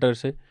से, ट्विटर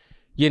से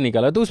ये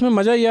निकाला। तो उसमें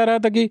मज़ा ये आ रहा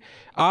था कि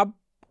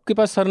आपके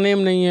पास सरनेम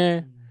नहीं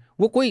है,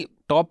 वो कोई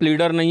टॉप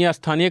लीडर नहीं है,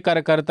 स्थानीय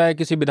कार्यकर्ता है,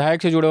 किसी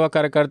विधायक से जुड़ा हुआ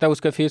कार्यकर्ता है,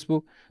 उसका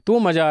फेसबुक, तो वो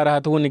मज़ा आ रहा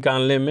था वो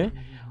निकालने में।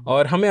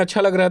 और हमें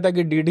अच्छा लग रहा था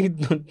कि डीडी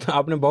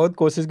आपने बहुत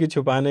कोशिश की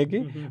छुपाने की,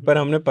 पर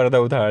हमने पर्दा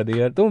उतार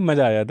दिया, तो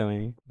मज़ा आया था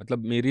वहीं।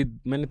 मतलब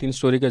मैंने 3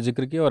 स्टोरी का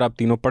जिक्र किया और आप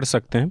तीनों पढ़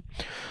सकते हैं।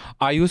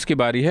 आयुष की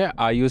बारी है।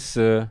 आयुष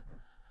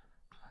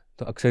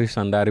तो अक्सर ही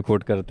शानदार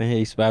रिपोर्ट करते हैं।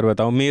 इस बार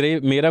बताओ,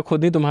 मेरा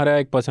खुद ही तुम्हारा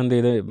एक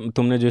पसंदीदा,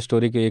 तुमने जो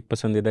स्टोरी की एक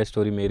पसंदीदा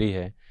स्टोरी मेरी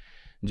है,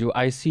 जो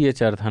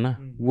ICHR था ना,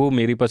 वो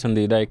मेरी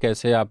पसंदीदा है।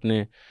 कैसे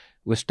आपने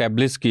वो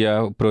स्टैब्लिश किया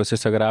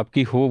प्रोसेस, अगर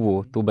आपकी हो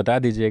वो तो बता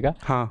दीजिएगा।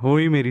 हाँ, वो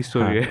ही मेरी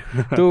स्टोरी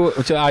है।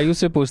 तो आयुष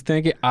से पूछते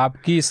हैं कि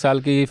आपकी इस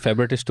साल की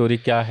फेवरेट स्टोरी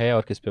क्या है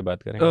और किस पे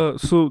बात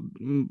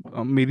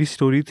करेंगे। मेरी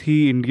स्टोरी थी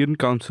Indian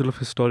council of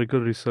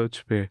historical research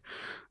पे,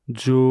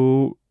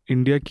 जो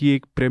इंडिया की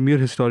एक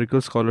premiere historical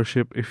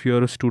scholarship, if you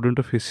are a student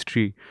of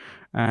history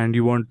and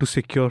you want to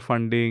secure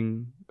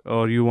funding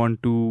or you want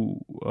to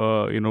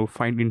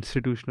find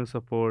institutional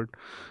support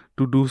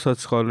to do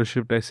such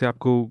scholarship, ऐसे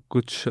आपको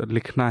कुछ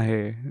लिखना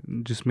है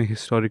जिसमें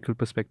historical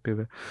perspective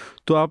है,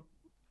 तो आप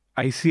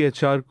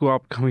ICHR को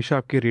आप हमेशा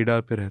आपके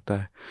रेडार पे रहता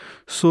है।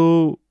 So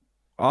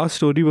our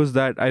story was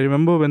that I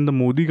remember when the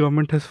Modi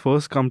government has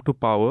first come to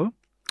power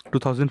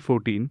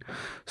 2014,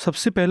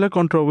 सबसे पहला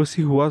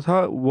controversy हुआ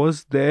था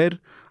was there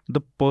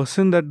the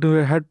person that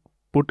they had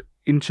put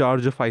in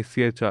charge of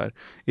ICHR,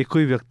 एक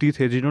कोई व्यक्ति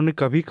थे जिन्होंने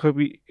कभी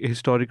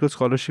हिस्टोरिकल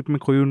स्कॉलरशिप में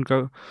कोई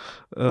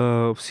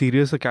उनका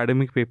सीरियस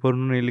एकेडमिक पेपर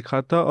उन्होंने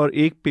लिखा था, और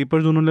एक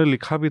पेपर जो उन्होंने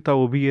लिखा भी था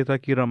वो भी ये था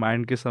कि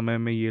रामायण के समय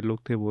में ये लोग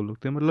थे, वो लोग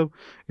थे। मतलब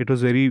it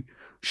was very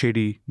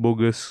shady,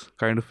 bogus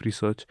kind of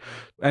research,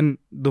 and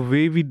the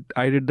way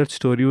I did that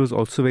story was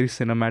also very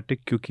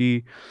cinematic,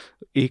 क्योंकि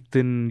एक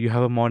दिन you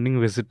have a morning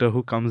visitor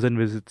who comes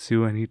and visits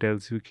you and he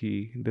tells you कि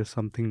there's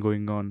something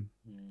going on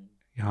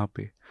यहाँ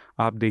पे,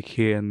 आप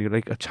देखिए, and you're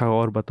like अच्छा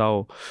और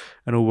बताओ,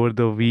 and over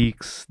the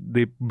weeks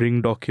they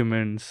bring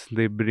documents,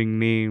 they bring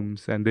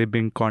names and they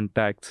bring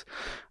contacts,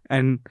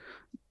 and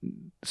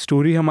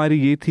story हमारी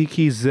ये थी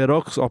कि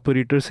Xerox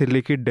operator से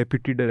लेके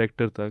deputy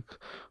director तक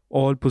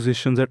all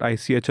positions at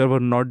ICHR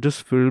were not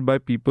just filled by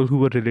people who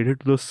were related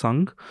to the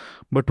Sangh,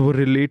 but were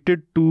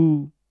related to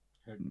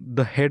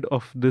the head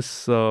of this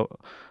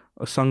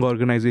संघ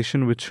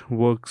organisation which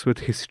works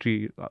with history,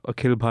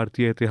 Akhil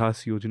Bharatiya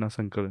इतिहास योजना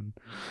संकलन,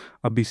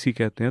 ABC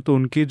कहते हैं। तो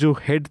उनके जो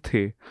हेड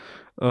थे,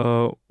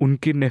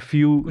 उनके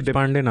नेफ्यू,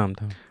 पांडे नाम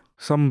था,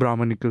 some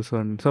Brahmanical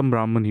surname, some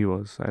Brahman he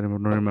was. I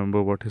don't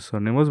remember what his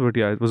surname was, but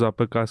yeah, it was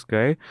upper caste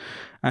guy.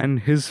 And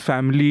his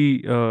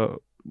family,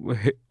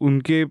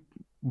 उनके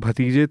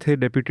भतीजे थे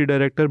डेप्यूटी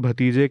डायरेक्टर,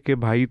 भतीजे के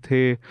भाई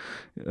थे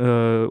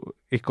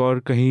एक और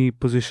कहीं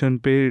पोजीशन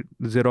पे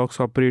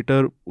जेरोक्स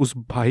ऑपरेटर, उस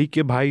भाई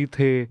के भाई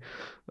थे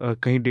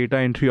कहीं डेटा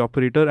एंट्री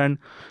ऑपरेटर, एंड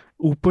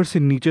ऊपर से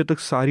नीचे तक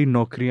सारी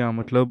नौकरियां,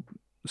 मतलब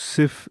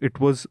सिर्फ it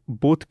was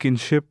both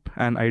kinship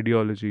and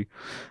ideology.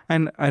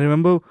 And I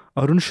remember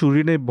Arun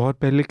शूरी ने बहुत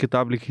पहले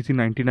किताब लिखी थी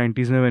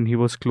 1990s में, when he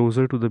was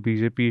closer to the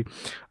BJP,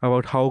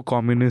 about how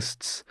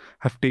communists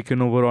have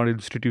taken over on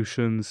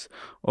institutions,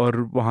 और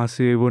वहाँ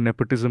से वो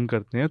नेपोटिज्म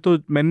करते हैं। तो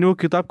मैंने वो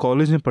किताब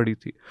कॉलेज में पढ़ी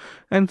थी,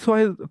 एंड सो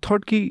आई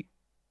थॉट कि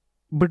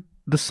but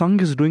the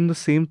Sangh is doing the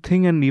same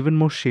thing and even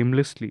more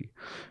shamelessly,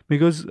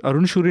 because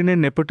Arun Shuri ने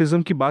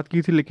nepotism की बात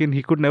की थी, लेकिन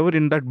he could never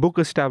in that book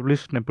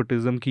establish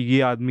nepotism कि ये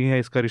आदमी है,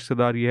 इसका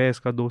रिश्तेदार ये है,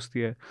 इसका दोस्त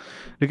ये है।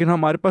 लेकिन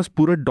हमारे पास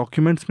पूरे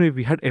डॉक्यूमेंट्स में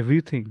we had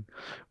everything,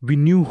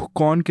 we knew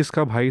कौन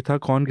किसका भाई था,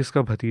 कौन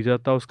किसका भतीजा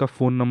था, उसका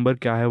फ़ोन नंबर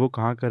क्या है, वो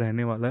कहाँ का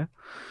रहने वाला है।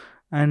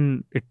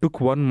 and it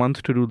took 1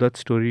 month to do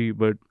that story,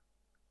 but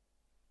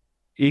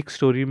एक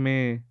स्टोरी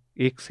में,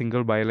 एक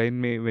सिंगल बायलाइन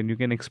में, when you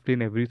can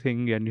explain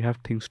everything and you have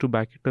things to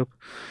back it up,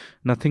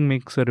 nothing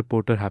makes a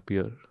reporter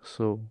happier.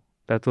 So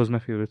that was my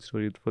favorite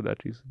story for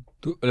that reason.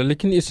 तो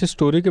लेकिन इस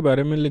story के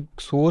बारे में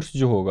source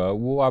जो होगा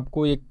वो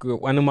आपको एक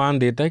अनुमान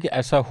देता है कि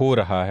ऐसा हो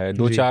रहा है,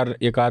 दो चार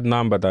एक आध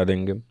नाम बता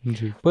देंगे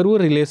जी। पर वो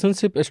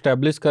रिलेशनशिप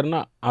एस्टेब्लिश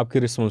करना आपकी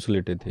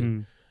रिस्पॉन्सिबिलिटी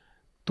थी।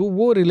 तो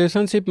वो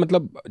रिलेशनशिप,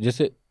 मतलब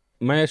जैसे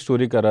मैं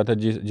स्टोरी कर रहा था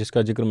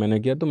जिसका जिक्र मैंने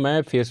किया, तो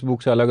मैं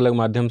फेसबुक से अलग अलग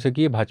माध्यम से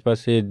किए, भाजपा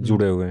से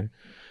जुड़े हुए हैं।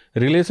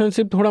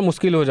 रिलेशनशिप थोड़ा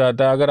मुश्किल हो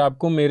जाता है, अगर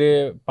आपको मेरे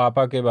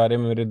पापा के बारे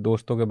में, मेरे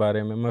दोस्तों के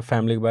बारे में, मैं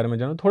फैमिली के बारे में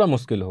जानूँ, थोड़ा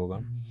मुश्किल होगा।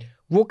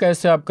 वो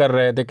कैसे आप कर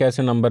रहे थे,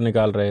 कैसे नंबर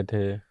निकाल रहे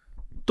थे?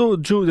 तो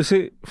जो जैसे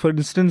for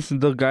instance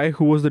the guy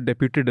who was the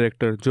deputy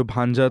director, जो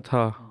भांजा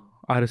था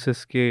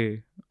आरएसएस के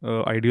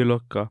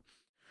आइडियोलॉग का,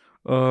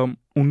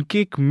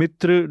 उनके एक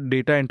मित्र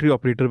डेटा एंट्री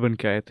ऑपरेटर बन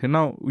के आए थे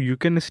ना। यू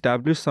कैन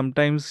एस्टैब्लिश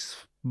समटाइम्स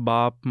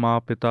बाप, माँ,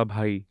 पिता,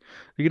 भाई,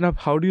 लेकिन आप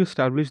how do you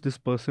establish this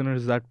person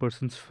is that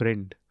person's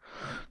friend?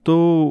 तो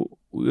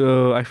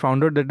I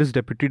found out that this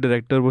deputy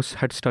director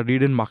had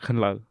studied in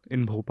Makhanlal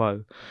in Bhopal,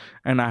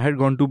 and I had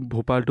gone to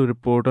Bhopal to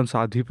report on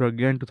Sadhi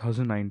Pragya in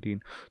 2019.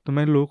 तो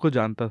मैं लोगों को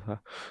जानता था,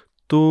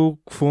 तो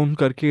phone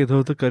करके इधर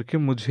उधर करके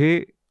मुझे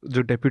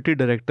जो डेप्यूटी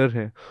डायरेक्टर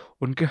है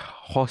उनके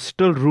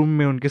हॉस्टल रूम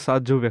में उनके साथ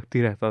जो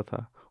व्यक्ति रहता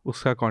था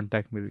उसका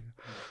कांटेक्ट मिल गया।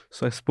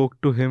 सो I spoke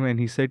to him and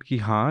he said कि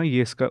हाँ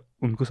ये इसका,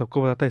 उनको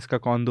सबको पता था इसका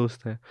कौन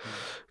दोस्त है,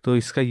 तो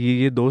इसका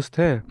ये दोस्त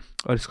है,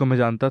 और इसको मैं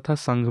जानता था,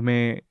 संघ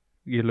में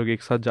ये लोग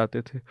एक साथ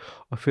जाते थे।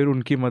 और फिर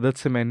उनकी मदद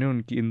से मैंने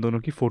इन दोनों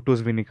की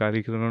फ़ोटोज़ भी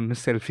निकाली कि उन्होंने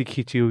सेल्फी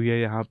खींची हुई है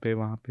यहाँ पे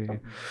वहाँ पे।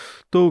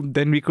 तो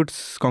then we could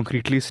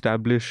concretely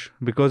establish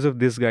because of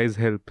this guys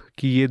help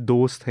कि ये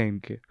दोस्त हैं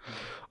इनके।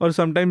 और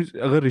समटाइम्स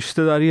अगर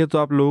रिश्तेदारी है तो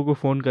आप लोगों को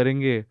फ़ोन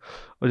करेंगे,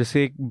 और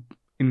जैसे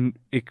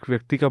एक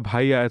व्यक्ति का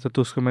भाई आया था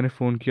तो उसको मैंने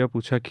फ़ोन किया,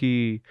 पूछा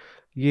कि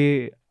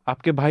ये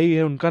आपके भाई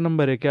है, उनका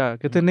नंबर है क्या?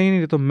 कहते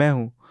नहीं तो मैं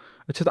हूँ।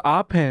 अच्छा तो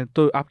आप हैं,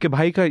 तो आपके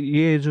भाई का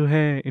ये जो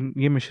है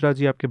ये मिश्रा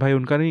जी आपके भाई,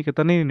 उनका नहीं?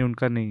 कहता नहीं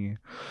उनका नहीं है।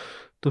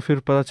 तो फिर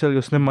पता चल गया,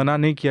 उसने मना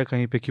नहीं किया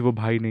कहीं पे कि वो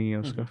भाई नहीं है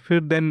उसका।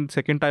 फिर then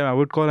second time I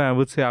would call, I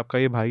would say आपका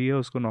ये भाई है,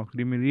 उसको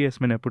नौकरी मिली है,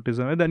 इसमें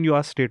नेपोटिज्म है, then you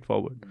are straight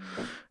forward,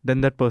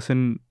 then that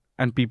person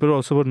and people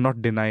also were not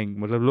denying,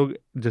 मतलब लोग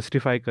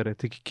जस्टिफाई कर रहे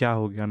थे कि क्या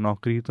हो गया,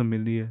 नौकरी तो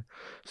मिली है,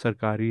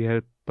 सरकारी है,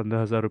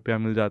 15,000 रुपया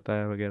मिल जाता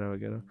है वगैरह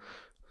वगैरह।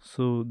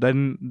 So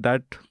then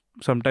that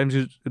sometimes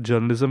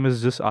journalism is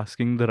just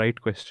asking the right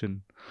question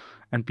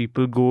and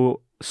people go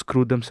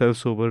screw themselves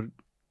over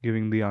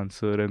giving the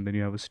answer and then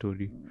you have a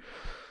story.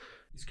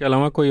 इसके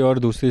अलावा कोई और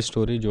दूसरी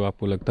स्टोरी जो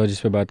आपको लगता है जिस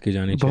पे बात की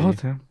जानी चाहिए?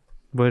 बहुत है,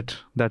 but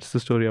that's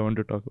the story I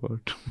want to talk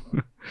about.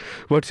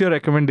 What's your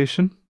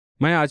recommendation?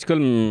 मैं आजकल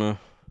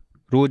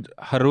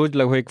हर रोज़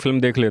लगभग एक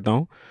फ़िल्म देख लेता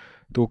हूँ।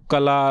 तो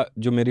कला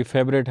जो मेरी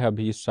फेवरेट है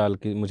अभी इस साल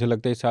की, मुझे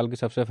लगता है इस साल की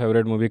सबसे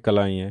फेवरेट मूवी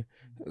कला ही है।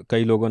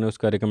 कई लोगों ने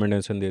उसका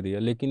रिकमेंडेशन दे दिया,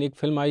 लेकिन एक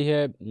फ़िल्म आई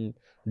है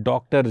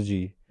डॉक्टर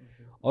जी,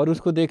 और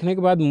उसको देखने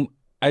के बाद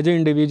एज ए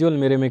इंडिविजुअल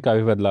मेरे में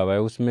काफ़ी बदलाव है।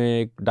 उसमें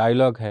एक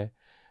डायलॉग है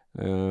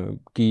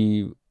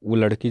कि वो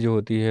लड़की जो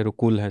होती है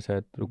रुकुल है,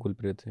 शायद रुकुल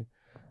प्रीत है,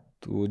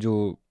 तो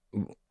जो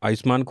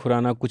आयुष्मान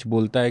खुराना कुछ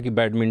बोलता है कि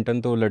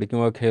बैडमिंटन तो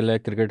लड़कियों का खेल है,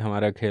 क्रिकेट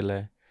हमारा खेल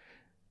है।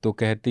 तो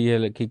कहती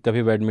है कि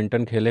कभी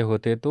बैडमिंटन खेले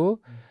होते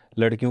तो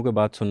लड़कियों की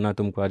बात सुनना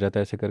तुमको आ जाता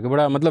है, ऐसे करके।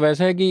 बड़ा मतलब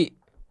ऐसा है कि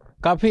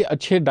काफ़ी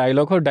अच्छे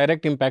डायलॉग और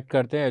डायरेक्ट इम्पैक्ट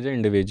करते हैं एज ए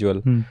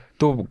इंडिविजुअल,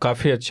 तो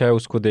काफ़ी अच्छा है,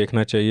 उसको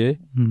देखना चाहिए।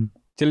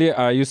 चलिए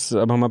आयुष,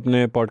 अब हम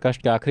अपने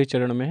पॉडकास्ट के आखिरी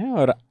चरण में हैं,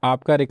 और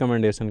आपका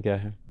रिकमेंडेशन क्या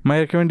है? My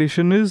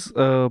recommendation is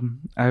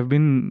I have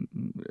been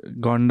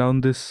gone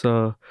down this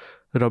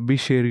Rabbi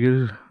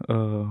Shergill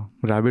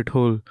rabbit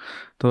hole.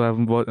 So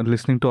I'm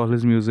listening to all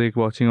his music,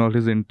 watching all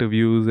his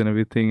interviews and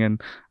everything,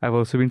 and I've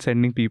also been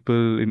sending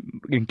people,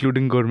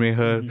 including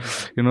Gurmehar,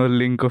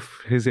 link of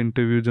his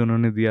interview जो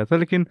उन्होंने दिया था.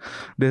 लेकिन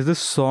there's this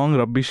song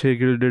Rabbi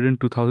Shergill did in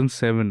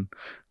 2007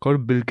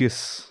 called Bilkis,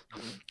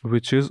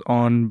 which is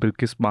on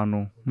Bilkis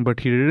Bano, but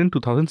he did it in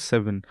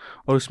 2007.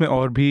 और उसमें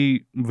और भी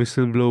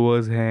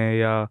whistleblowers हैं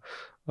या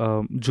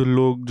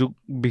जो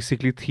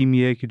basically theme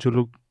ये है कि जो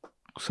लोग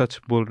सच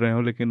बोल रहे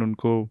हो लेकिन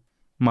उनको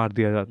मार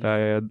दिया जाता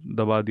है या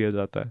दबा दिया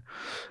जाता है.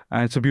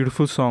 And it's a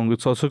beautiful song.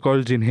 It's also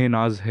called जिन्हें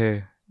नाज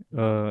है.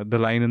 The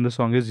line in the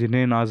song is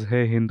जिन्हें नाज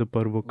है हिंद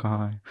पर वो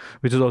कहाँ है,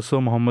 which is also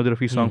Mohammed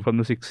Rafi song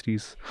from the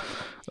 60s.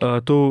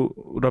 तो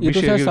रबी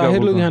शेरगिल का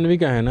साहिर लुधियानवी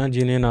का है ना,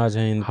 जिन्हें नाज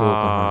है हिंद पर वो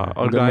कहाँ है,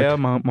 और गाया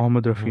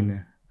मोहम्मद रफ़ी ने,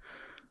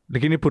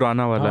 लेकिन ये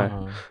पुराना वाला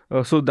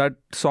है. So that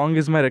song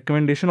is my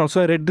recommendation.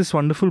 Also, I read this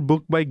wonderful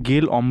book by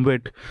Gail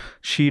Omwet.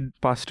 She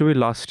passed away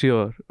last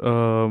year.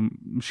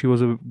 She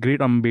was a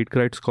great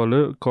Ambedkarite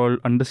scholar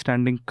called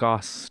Understanding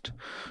Caste.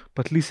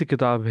 पतली सी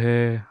किताब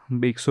है,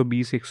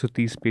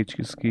 120-130 पेज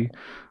की इसकी,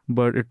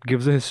 but it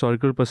gives a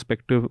historical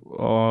perspective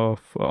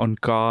on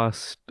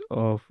caste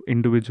of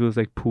individuals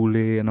like Phule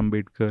and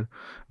Ambedkar.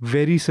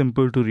 Very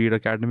simple to read.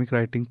 Academic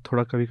writing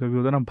थोड़ा कभी कभी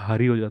होता है ना,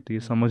 भारी हो जाती है,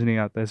 समझ नहीं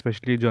आता है,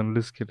 especially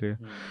जर्नलिस्ट के लिए.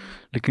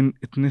 लेकिन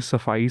इतने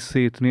सफाई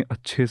से, इतने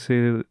अच्छे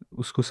से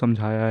उसको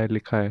समझाया है,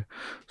 लिखा है.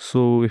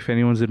 So if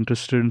anyone's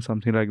interested in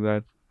something like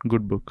that,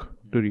 good book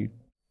to read.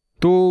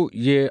 तो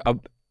ये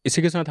अब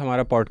इसी के साथ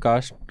हमारा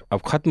पॉडकास्ट अब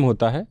ख़त्म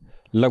होता है.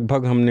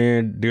 लगभग हमने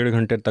 1.5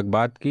 घंटे तक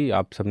बात की,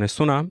 आप सबने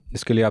सुना,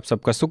 इसके लिए आप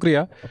सबका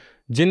शुक्रिया.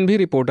 जिन भी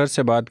रिपोर्टर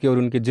से बात की और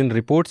उनके जिन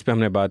रिपोर्ट्स पे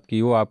हमने बात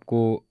की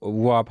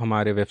वो आप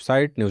हमारे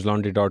वेबसाइट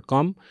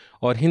newslaundry.com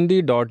और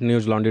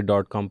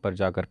hindi.newslaundry.com पर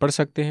जाकर पढ़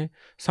सकते हैं.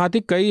 साथ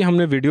ही कई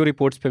हमने वीडियो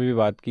रिपोर्ट्स पे भी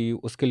बात की,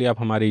 उसके लिए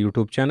आप हमारे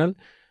यूट्यूब चैनल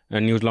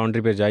न्यूज़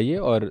लॉन्ड्री पे जाइए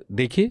और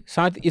देखिए.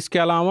 साथ इसके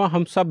अलावा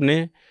हम सब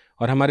ने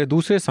और हमारे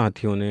दूसरे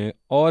साथियों ने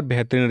और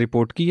बेहतरीन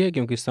रिपोर्ट की है,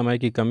 क्योंकि समय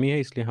की कमी है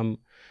इसलिए हम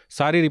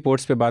सारी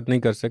रिपोर्ट्स पे बात नहीं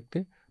कर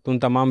सकते. तो उन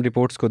तमाम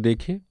रिपोर्ट्स को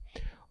देखिए.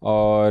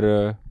 और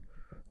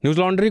न्यूज़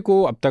लॉन्ड्री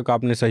को अब तक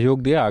आपने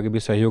सहयोग दिया, आगे भी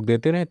सहयोग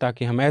देते रहें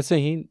ताकि हम ऐसे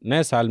ही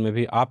नए साल में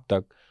भी आप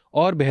तक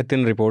और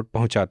बेहतरीन रिपोर्ट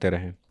पहुंचाते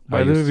रहें.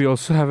 By the way, we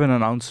also have an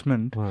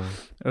announcement.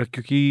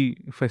 क्योंकि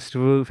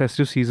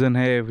festive season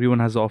है,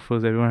 everyone has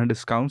offers, everyone has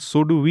discounts.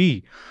 So do we.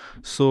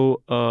 So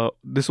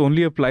this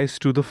only applies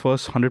to the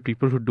first 100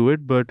 people who do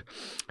it. But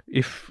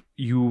if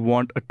you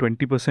want a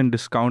 20%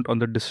 discount on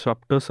the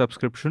Disruptor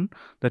subscription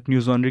that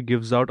News Laundry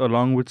gives out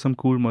along with some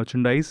cool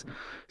merchandise,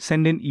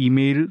 send an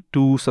email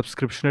to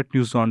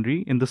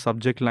subscription@newslaundry. In the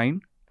subject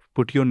line,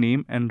 put your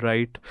name and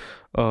write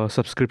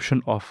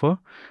subscription offer.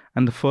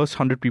 And the first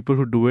 100 people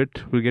who do it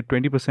will get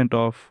 20%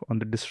 off on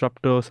the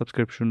Disruptor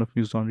subscription of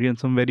News Laundry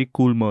and some very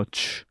cool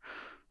merch.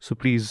 So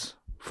please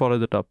follow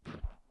that up.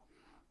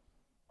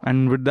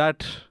 And with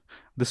that,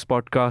 this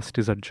podcast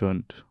is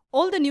adjourned.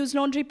 All the News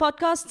Laundry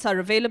podcasts are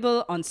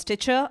available on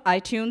Stitcher,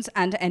 iTunes,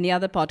 and any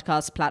other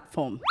podcast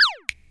platform.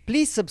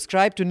 Please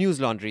subscribe to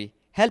News Laundry.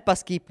 Help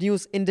us keep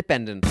news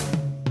independent.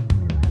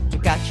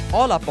 To catch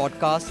all our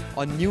podcasts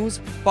on news,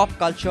 pop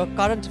culture,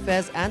 current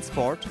affairs, and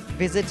sport,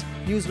 visit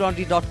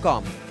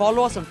newslaundry.com.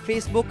 Follow us on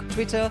Facebook,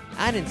 Twitter,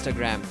 and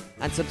Instagram,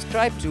 and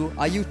subscribe to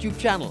our YouTube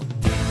channel.